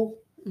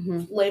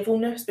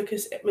levelness,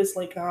 because it was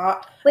like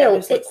that. Well, it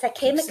was like it's a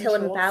peaks and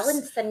chemical troughs.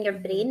 imbalance in your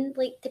brain,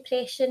 like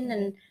depression,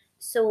 and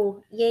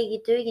so yeah,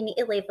 you need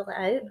to level it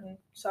out.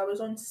 So I was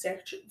on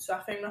sertraline. So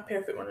I found my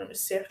perfect one. It was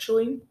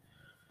sertraline.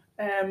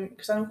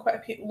 Because I know quite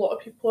a lot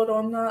of people are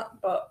on that,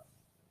 but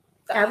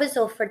I was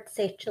offered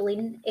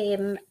sertraline.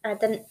 I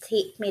didn't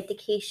take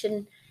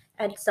medication.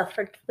 I'd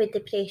suffered with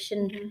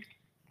depression.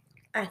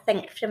 I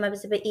think from I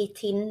was about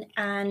 18,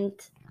 and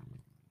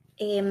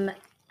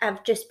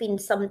I've just been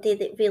somebody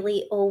that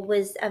really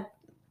always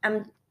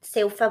I'm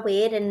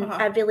self-aware, and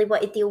I really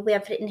want to deal with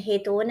everything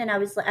head on, and I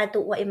was like, I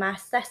don't want to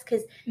mask this,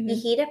 because you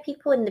hear of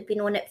people and they've been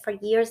on it for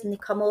years and they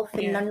come off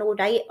and they're no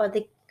right, or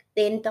they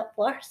end up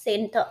worse, they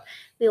end up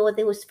with all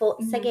those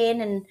thoughts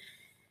again, and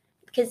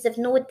because they've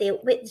no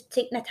dealt with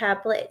taking a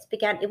tablet, it's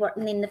began to work,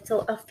 and then they've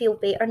thought, I feel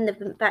better, and they've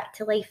went back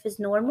to life as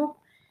normal,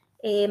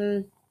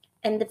 and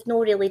they've not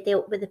really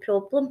dealt with the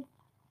problem.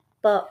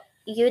 But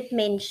you'd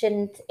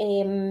mentioned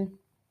the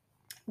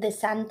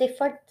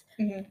Sandiford,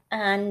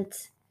 and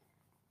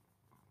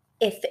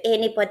if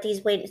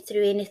anybody's went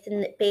through anything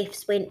that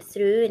Beth's went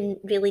through and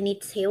really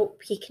needs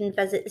help, you can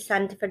visit the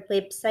Sandiford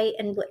website,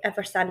 and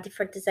whatever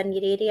Sandiford is in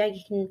your area,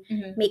 you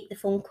can make the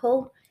phone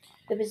call.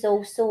 There was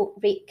also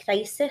Rape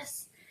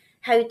Crisis.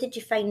 How did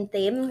you find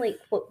them? Like,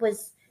 what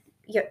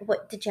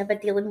did you have a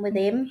dealing with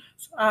them?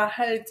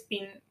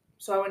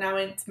 So when I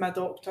went to my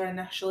doctor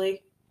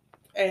initially,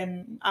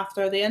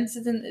 after the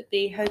incident, that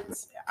they had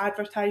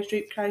advertised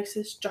Rape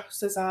Crisis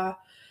just as a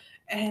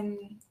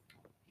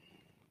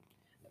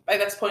by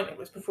this point it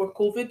was before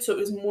COVID, so it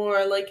was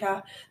more like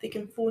they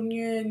can phone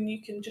you and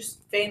you can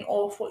just vent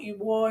off what you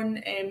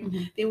want.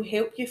 They'll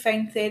help you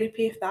find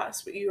therapy if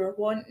that's what you are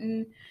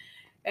wanting.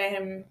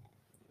 But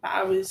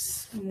I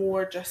was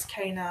more just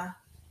kind of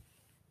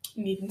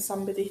needing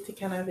somebody to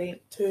kind of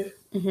vent to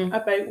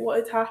about what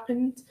had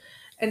happened,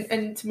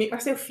 and to make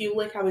myself feel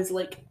like I was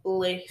like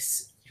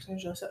less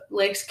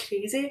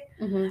crazy.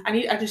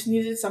 I just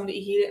needed somebody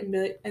to hear it and be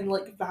like, and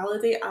like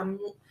validate.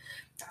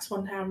 That's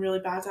one thing I'm really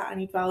bad at. I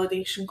need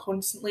validation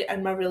constantly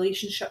in my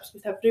relationships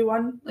with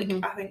everyone. Like,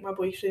 I think my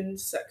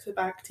boyfriend's sick to the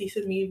back teeth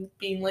of me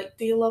being like,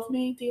 do you love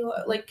me? Do you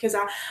like, because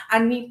I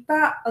need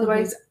that.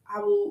 Otherwise, I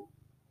will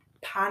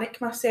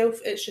panic myself.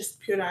 It's just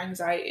pure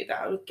anxiety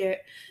that I would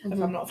get if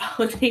I'm not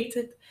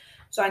validated.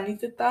 So I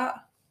needed that.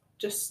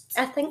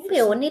 I think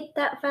we all need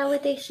that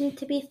validation,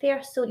 to be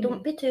fair. So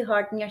don't be too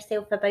hard on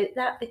yourself about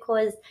that,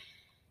 because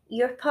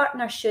your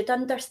partner should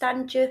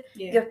understand you.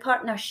 Your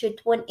partner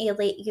should want to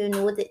let you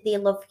know that they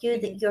love you,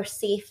 that you're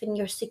safe and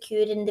you're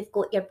secure and they've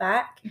got your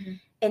back.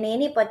 And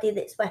anybody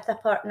that's with a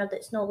partner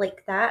that's not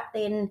like that,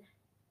 then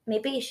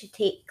maybe you should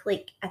take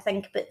a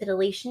think about the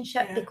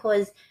relationship,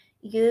 because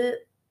you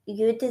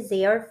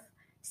deserve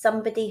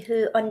somebody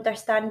who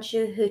understands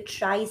you, who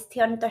tries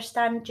to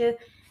understand you.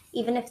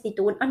 Even if they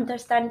don't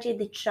understand you,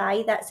 they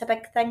try. That's a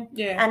big thing.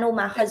 I know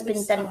my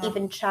husband didn't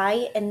even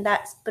try, and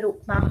that's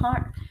broke my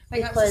heart.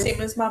 Because that's the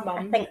same as my mum.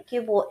 I think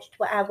you watched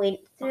what I went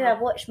through. I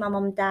watched my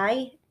mum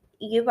die.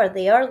 You were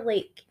there.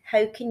 Like,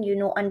 how can you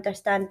not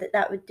understand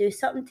that would do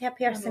something to a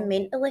person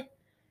mentally?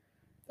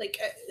 Like,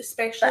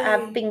 especially... But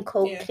I've been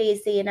called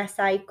crazy and a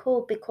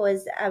psycho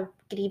because I've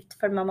grieved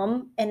for my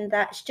mum, and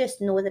that's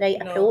just not the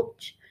right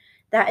approach.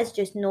 That is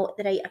just not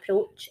the right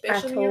approach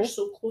especially at when all. You're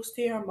so close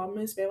to your mum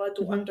as well. I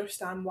don't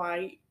understand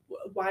why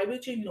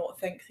would you not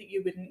think that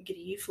you wouldn't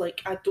grieve?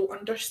 Like, I don't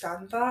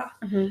understand that.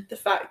 The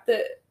fact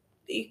that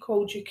he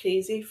called you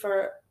crazy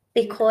for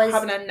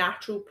having a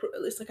natural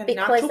it's like a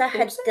natural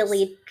process.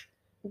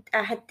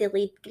 I had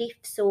delayed grief,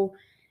 so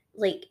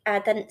like I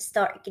didn't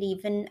start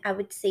grieving, I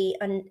would say,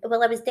 I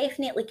was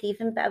definitely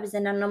grieving, but I was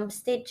in a numb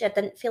stage. I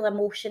didn't feel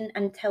emotion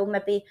until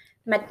maybe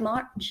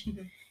mid-March.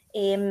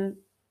 And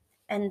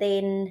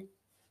then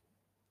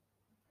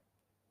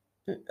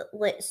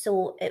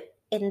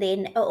and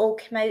then it all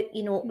came out,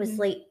 it was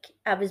like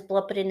I was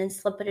blubbering and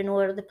slubbering all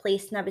over the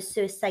place, and I was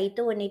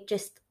suicidal, and he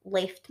just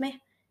left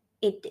me.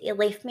 He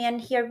left me in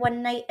here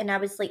one night, and I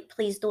was like,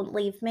 please don't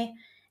leave me.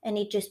 And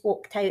he just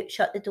walked out,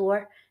 shut the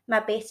door. My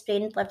best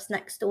friend lives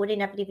next door, and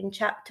never even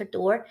chapped her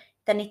door,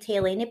 didn't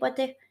tell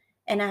anybody.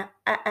 And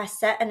I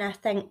sit and I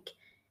think,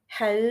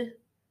 how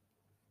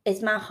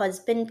is my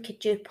husband,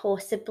 could you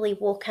possibly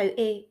walk out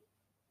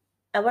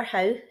of our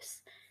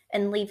house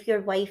and leave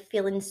your wife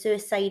feeling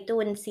suicidal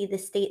and see the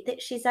state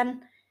that she's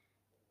in,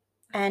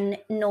 and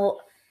not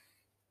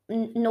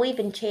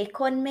even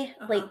check on me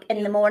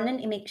in the morning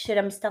to make sure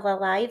I'm still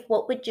alive?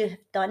 What would you have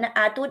done?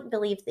 I don't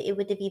believe that he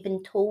would have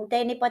even told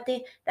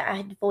anybody that I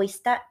had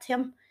voiced that to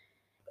him.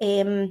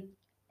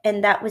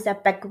 And that was a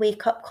big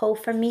wake up call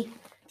for me.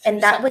 Through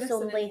and that was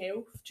sickness only and in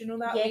health. Do you know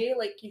that way?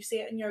 Like, you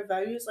say it in your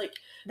vows, like,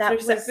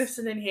 through sickness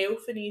and in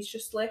health, and he's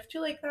just left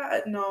you like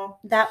that? No.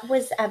 That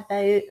was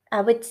about,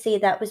 I would say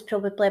that was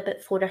probably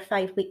about 4 or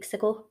 5 weeks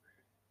ago.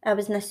 I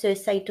was in a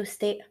suicidal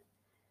state,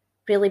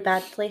 really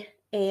badly.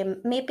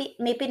 Maybe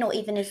not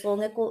even as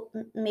long ago.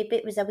 Maybe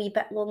it was a wee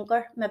bit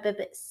longer, maybe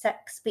about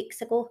 6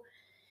 weeks ago.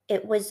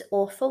 It was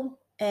awful.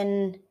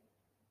 and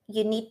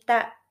you need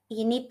that.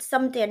 You need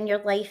somebody in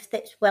your life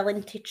that's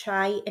willing to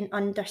try and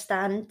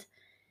understand.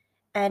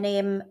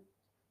 And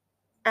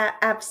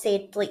I've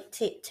said, like,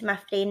 to my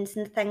friends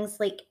and things,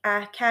 like,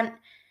 how can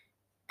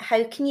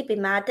you be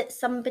mad at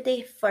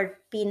somebody for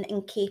being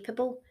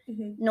incapable,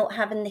 not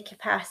having the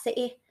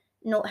capacity,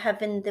 not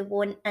having the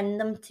want in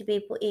them to be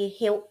able to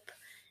help,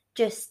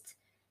 just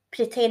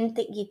pretend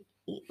that you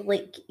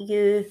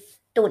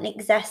don't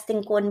exist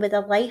and go on with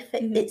a life.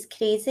 It's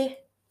crazy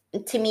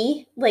to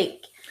me,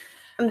 like,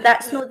 and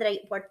that's not the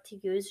right word to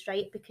use,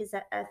 right? Because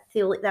I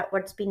feel like that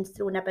word's been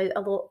thrown about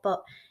a lot,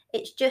 but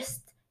it's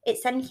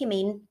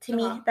inhumane to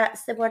me.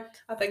 That's the word.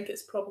 I think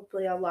it's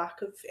probably a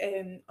lack of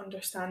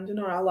understanding,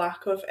 or a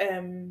lack of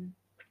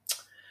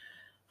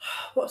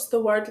what's the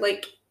word,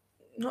 like,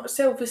 not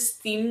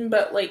self-esteem,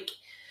 but like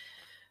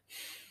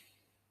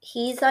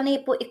he's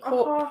unable to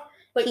cope.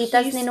 Like he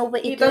doesn't know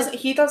what he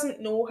doesn't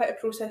know how to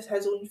process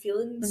his own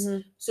feelings,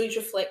 so he's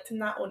reflecting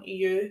that onto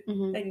you.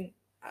 And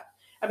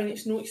I mean,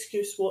 it's no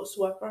excuse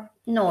whatsoever.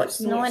 No,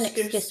 it's not an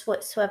excuse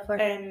whatsoever.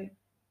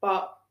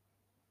 But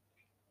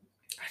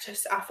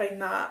I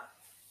find that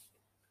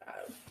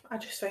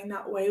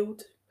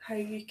wild, how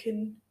you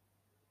can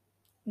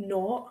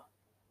not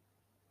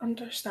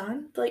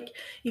understand, like,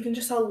 even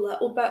just a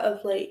little bit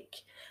of, like,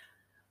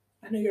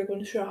 I know you're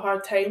going through a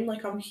hard time,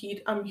 like, I'm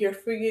here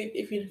for you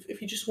if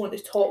you just want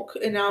to talk,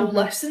 and I'll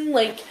listen.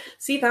 Like,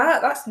 see,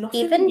 that's nothing.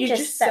 Even you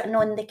just sitting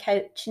on the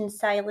couch in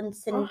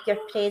silence, and your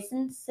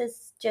presence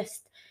is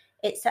just,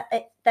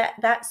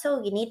 that's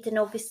all you need. And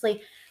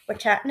obviously we're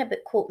chatting about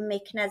coping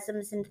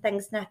mechanisms and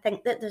things, and I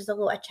think that there's a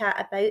lot of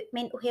chat about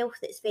mental health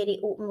that's very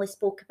openly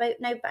spoke about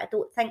now, but I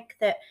don't think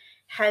that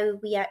how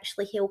we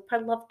actually help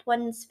our loved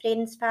ones,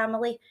 friends,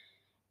 family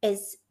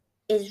is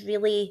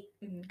really,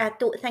 I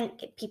don't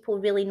think people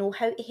really know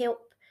how to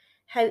help.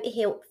 How to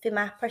help, from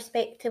my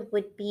perspective,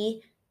 would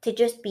be to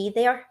just be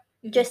there.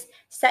 Just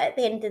sit at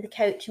the end of the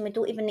couch, and we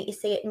don't even need to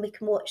say it, and we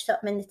can watch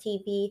something in the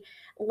TV.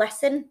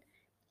 Listen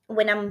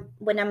when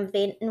I'm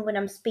venting, when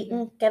I'm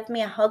speaking. Give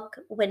me a hug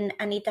when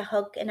I need a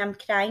hug and I'm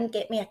crying.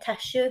 Get me a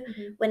tissue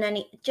when I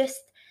need.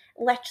 Just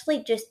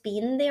literally just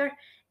being there.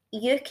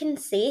 You can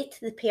say to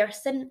the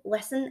person,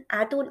 listen,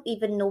 I don't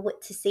even know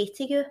what to say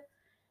to you.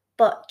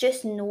 But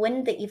just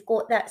knowing that you've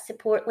got that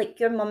support, like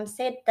your mum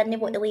said, didn't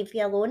want to leave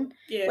you alone.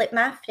 Yeah. Like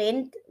my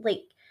friends,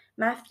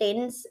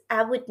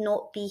 I would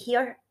not be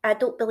here. I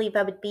don't believe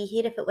I would be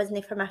here if it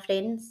wasn't for my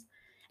friends.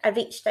 I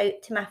reached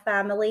out to my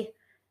family.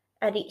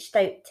 I reached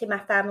out to my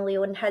family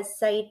on his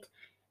side,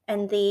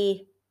 and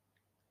they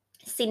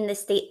seen the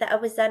state that I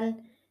was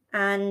in.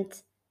 And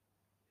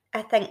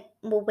I think,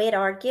 well, where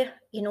are you?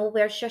 You know,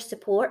 where's your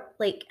support?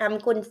 Like, I'm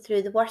going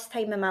through the worst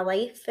time in my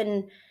life,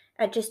 and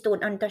I just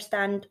don't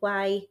understand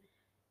why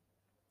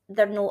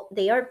they're not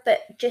there.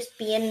 But just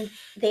being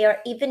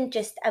there, even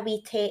just a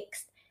wee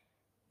text,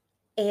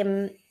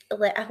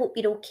 like, I hope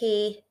you're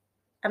okay,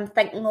 I'm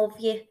thinking of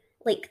you,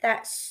 like,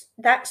 that's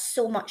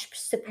so much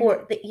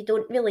support that you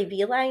don't really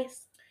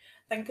realise.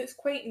 I think it's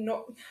quite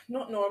not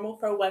normal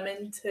for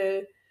women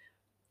to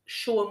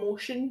show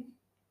emotion,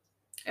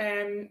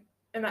 and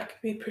that can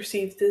be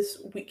perceived as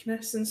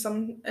weakness in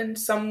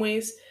some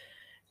ways,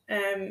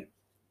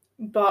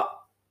 but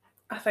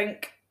I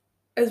think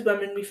as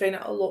women we find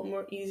it a lot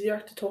more easier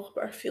to talk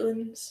about our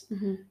feelings,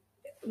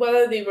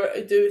 whether they were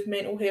to do with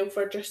mental health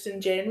or just in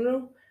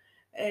general.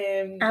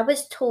 I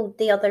was told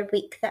the other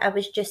week that I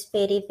was just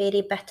very,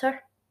 very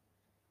bitter,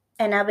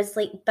 and I was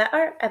like,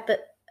 bitter about,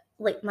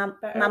 like, my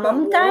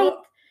mum died.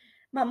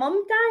 My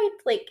mum died,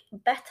 like,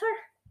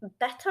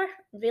 bitter,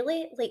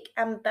 really? Like,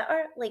 I'm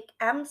bitter, like,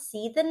 I'm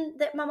seething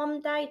that my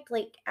mum died,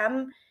 like,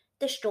 I'm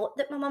distraught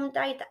that my mum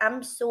died,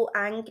 I'm so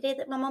angry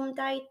that my mum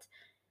died.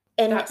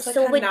 And that's like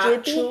so a would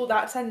natural, you be?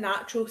 that's a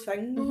natural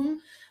thing though.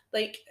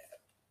 Like,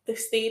 the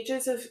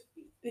stages of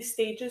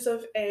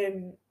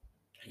I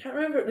can't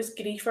remember if it was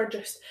grief or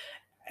just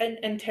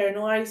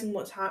internalising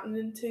what's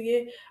happening to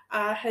you.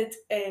 I had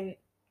when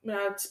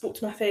I spoke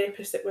to my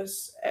therapist, it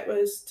was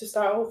to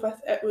start off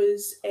with, it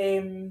was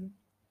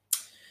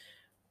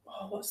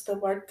what's the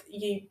word,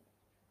 you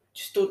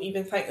just don't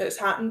even think that it's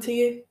happened to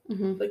you,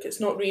 like, it's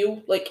not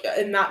real, like,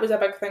 and that was a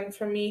big thing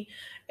for me.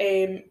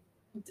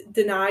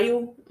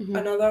 Denial,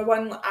 another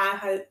one. Like, I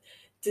had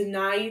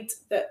denied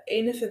that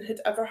anything had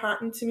ever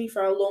happened to me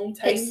for a long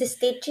time. It's the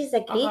stages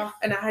of grief.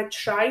 And I had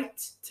tried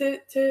to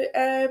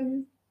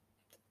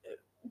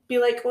be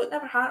like, well, it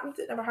never happened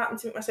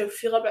to make myself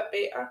feel a bit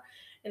better,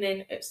 and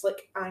then it's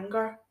like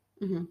anger.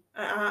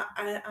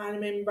 I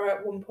remember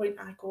at one point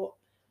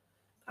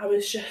I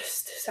was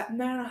just sitting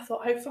there and I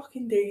thought, how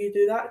fucking dare you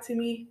do that to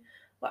me?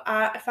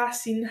 Like, if I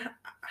seen,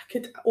 I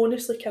could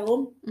honestly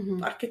kill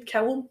him. I could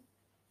kill him.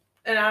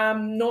 And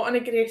I'm not an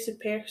aggressive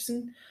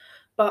person,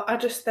 but I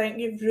just think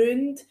you've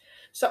ruined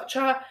such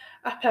a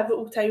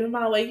pivotal time in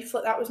my life.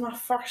 Like, that was my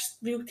first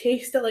real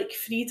taste of, like,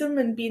 freedom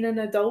and being an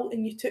adult,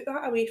 and you took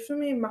that away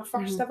from me in my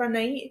first ever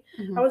night.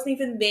 I wasn't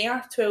even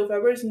there 12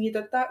 hours and you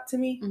did that to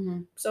me.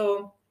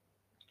 So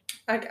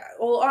I get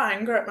a lot of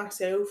anger at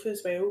myself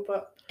as well,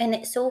 but and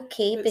it's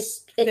okay.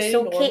 it's It's very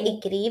okay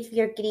normal. to grieve.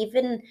 You're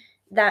grieving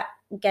that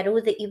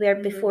girl that you were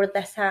before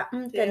this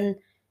happened, Yeah. and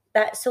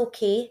that's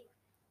okay.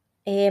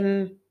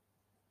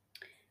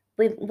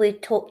 We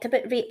talked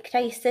about rape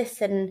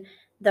crisis, and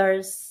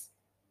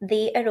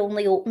they are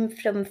only open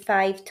from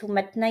 5 till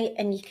midnight,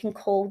 and you can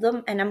call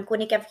them, and I'm going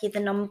to give you the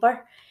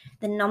number.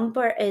 The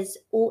number is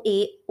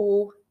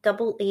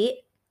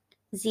 08088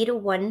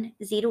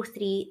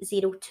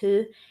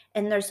 010302,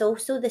 and there's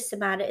also the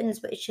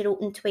Samaritans, which are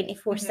open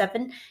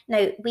 24/7.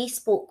 Now, we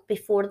spoke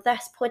before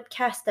this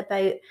podcast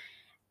about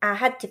I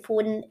had to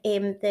phone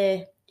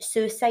the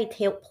suicide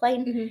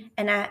helpline,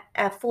 and I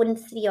phoned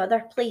 3 other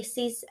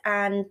places,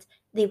 and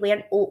they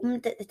weren't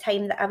opened at the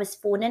time that I was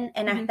phoning,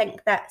 and I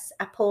think that's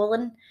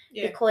appalling,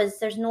 because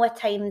there's no a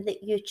time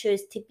that you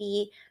choose to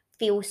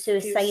feel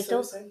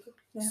suicidal.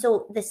 Yeah.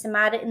 So the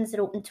Samaritans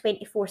are open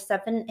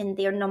 24/7, and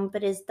their number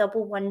is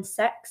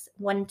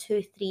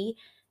 116123.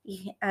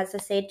 As I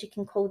said, you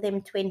can call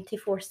them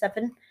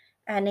 24/7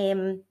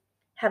 and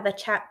have a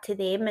chat to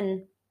them.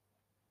 And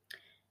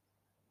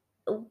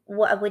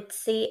what I would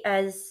say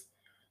is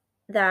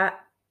that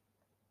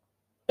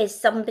as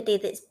somebody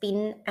that's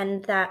been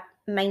in that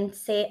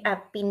mindset,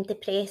 I've been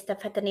depressed,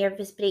 I've had a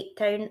nervous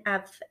breakdown,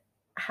 I've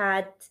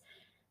had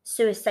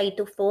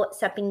suicidal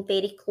thoughts, I've been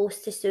very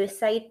close to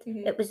suicide.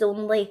 It was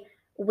only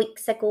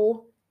weeks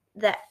ago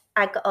that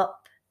I got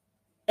up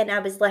and I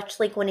was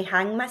literally going to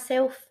hang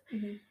myself,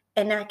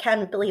 and I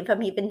can't believe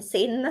I'm even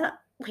saying that.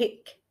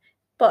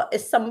 But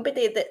as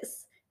somebody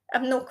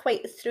I'm not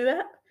quite through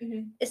it,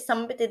 as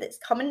somebody that's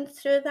coming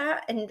through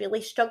that and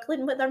really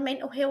struggling with their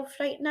mental health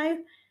right now,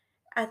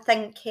 I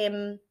think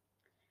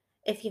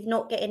if you've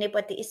not got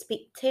anybody to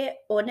speak to,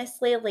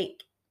 honestly,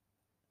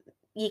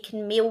 you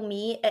can mail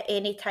me at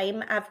any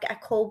time. I've got a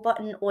call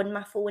button on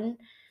my phone,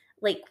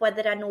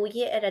 whether I know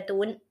you or I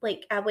don't.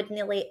 I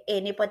wouldn't let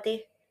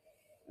anybody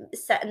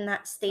sit in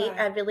that state.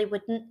 I really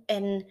wouldn't.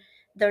 And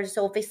there's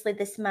obviously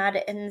the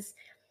Samaritans.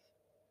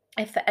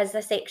 If it is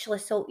a sexual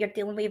assault, you're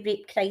dealing with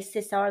rape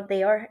crisis, are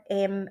there.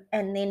 And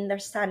then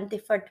there's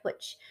Sandyford,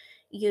 which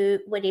you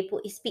were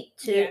able to speak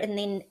to and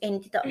then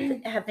ended up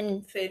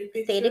having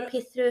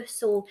therapy through.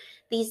 So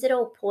these are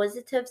all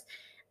positives.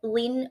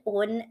 Lean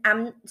on.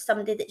 I'm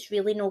somebody that's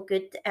really no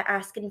good at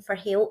asking for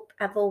help.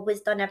 I've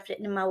always done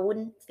everything on my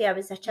own since I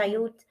was a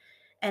child,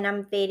 and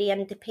I'm very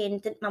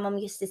independent. My mum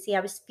used to say I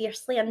was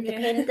fiercely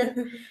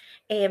independent.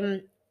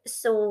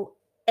 So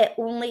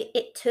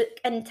it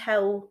took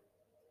until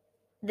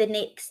the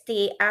next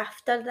day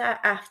after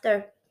that,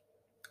 after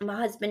my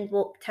husband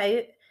walked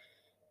out,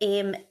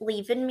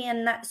 leaving me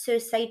in that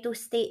suicidal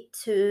state,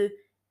 to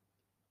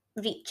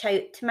reach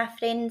out to my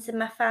friends and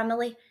my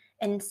family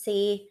and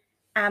say,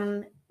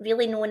 I'm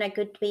really not in a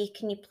good way,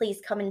 can you please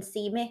come and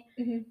see me?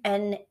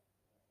 And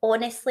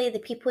honestly, the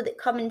people that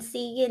come and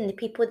see you and the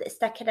people that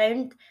stick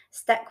around,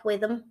 stick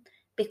with them,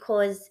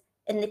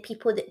 and the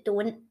people that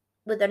don't,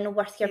 well, they're not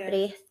worth your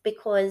breath,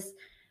 because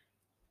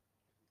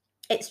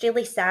it's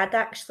really sad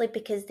actually,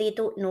 because they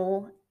don't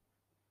know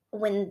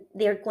when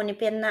they're going to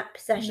be in that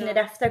position, or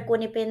if they're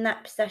going to be in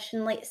that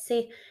position, let's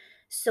say.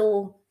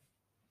 So,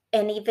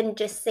 and even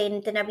just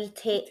sending a wee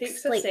text. It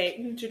takes a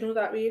second,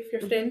 that way. If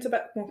your friend's a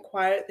bit more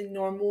quiet than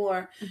normal,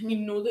 or you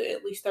know that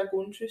at least they're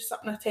going through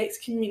something, a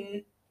text can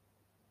mean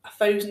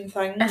 1,000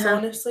 things,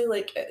 honestly.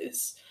 It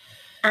is.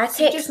 I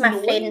text my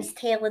friends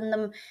telling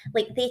them,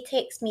 they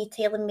text me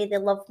telling me they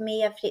love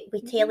me.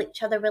 We tell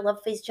each other we love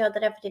each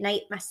other every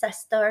night, my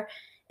sister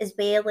as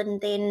well.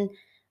 And then,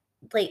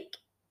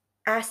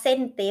 I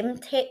send them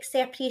texts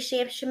of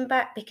appreciation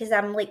back, because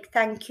I'm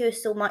thank you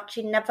so much.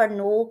 You never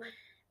know.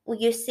 Well,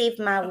 you saved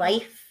my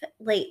life.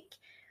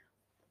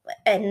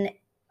 And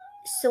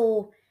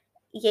so,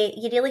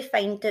 you really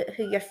find out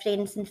who your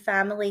friends and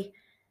family,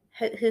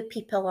 who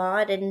people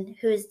are, and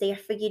who's there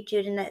for you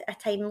during a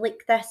time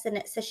like this. And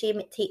it's a shame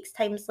it takes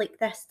times like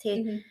this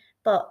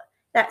but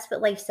that's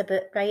what life's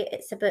about, right?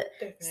 It's about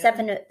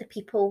sieving out the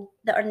people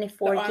that are not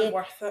for you.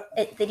 Worth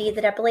it. They're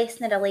either a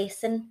blessing or a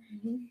lesson.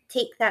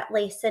 Take that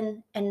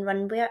lesson and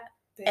run with it.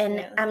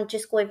 Definitely. And I'm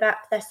just going to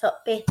wrap this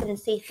up, Beth, and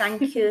say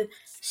thank you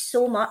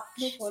so much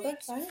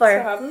Thanks for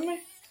having me.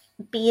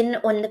 Being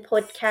on the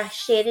podcast,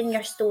 sharing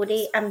your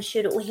story. I'm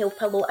sure it will help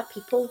a lot of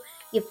people.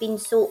 You've been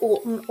so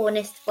open,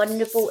 honest,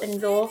 vulnerable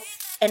and raw,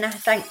 and I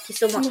thank you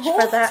so much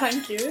for that.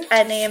 Thank you.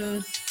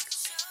 And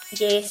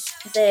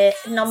the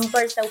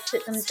numbers, I'll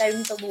put them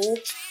down below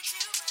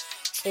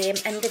in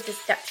the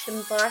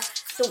description bar.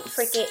 Don't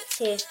forget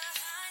to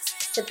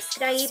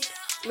subscribe,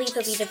 leave a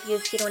wee review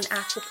if you're on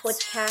Apple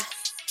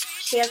Podcasts.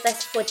 Share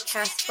this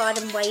podcast far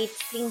and wide,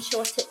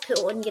 screenshot it, put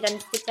it on your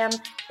Instagram.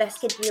 This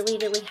could really,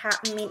 really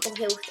happen. Mental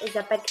health is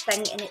a big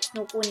thing, and it's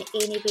not going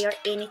anywhere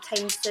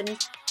anytime soon,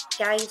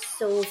 guys.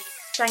 So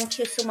thank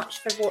you so much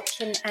for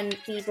watching, and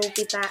we will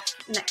be back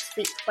next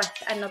week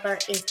with another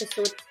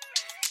episode.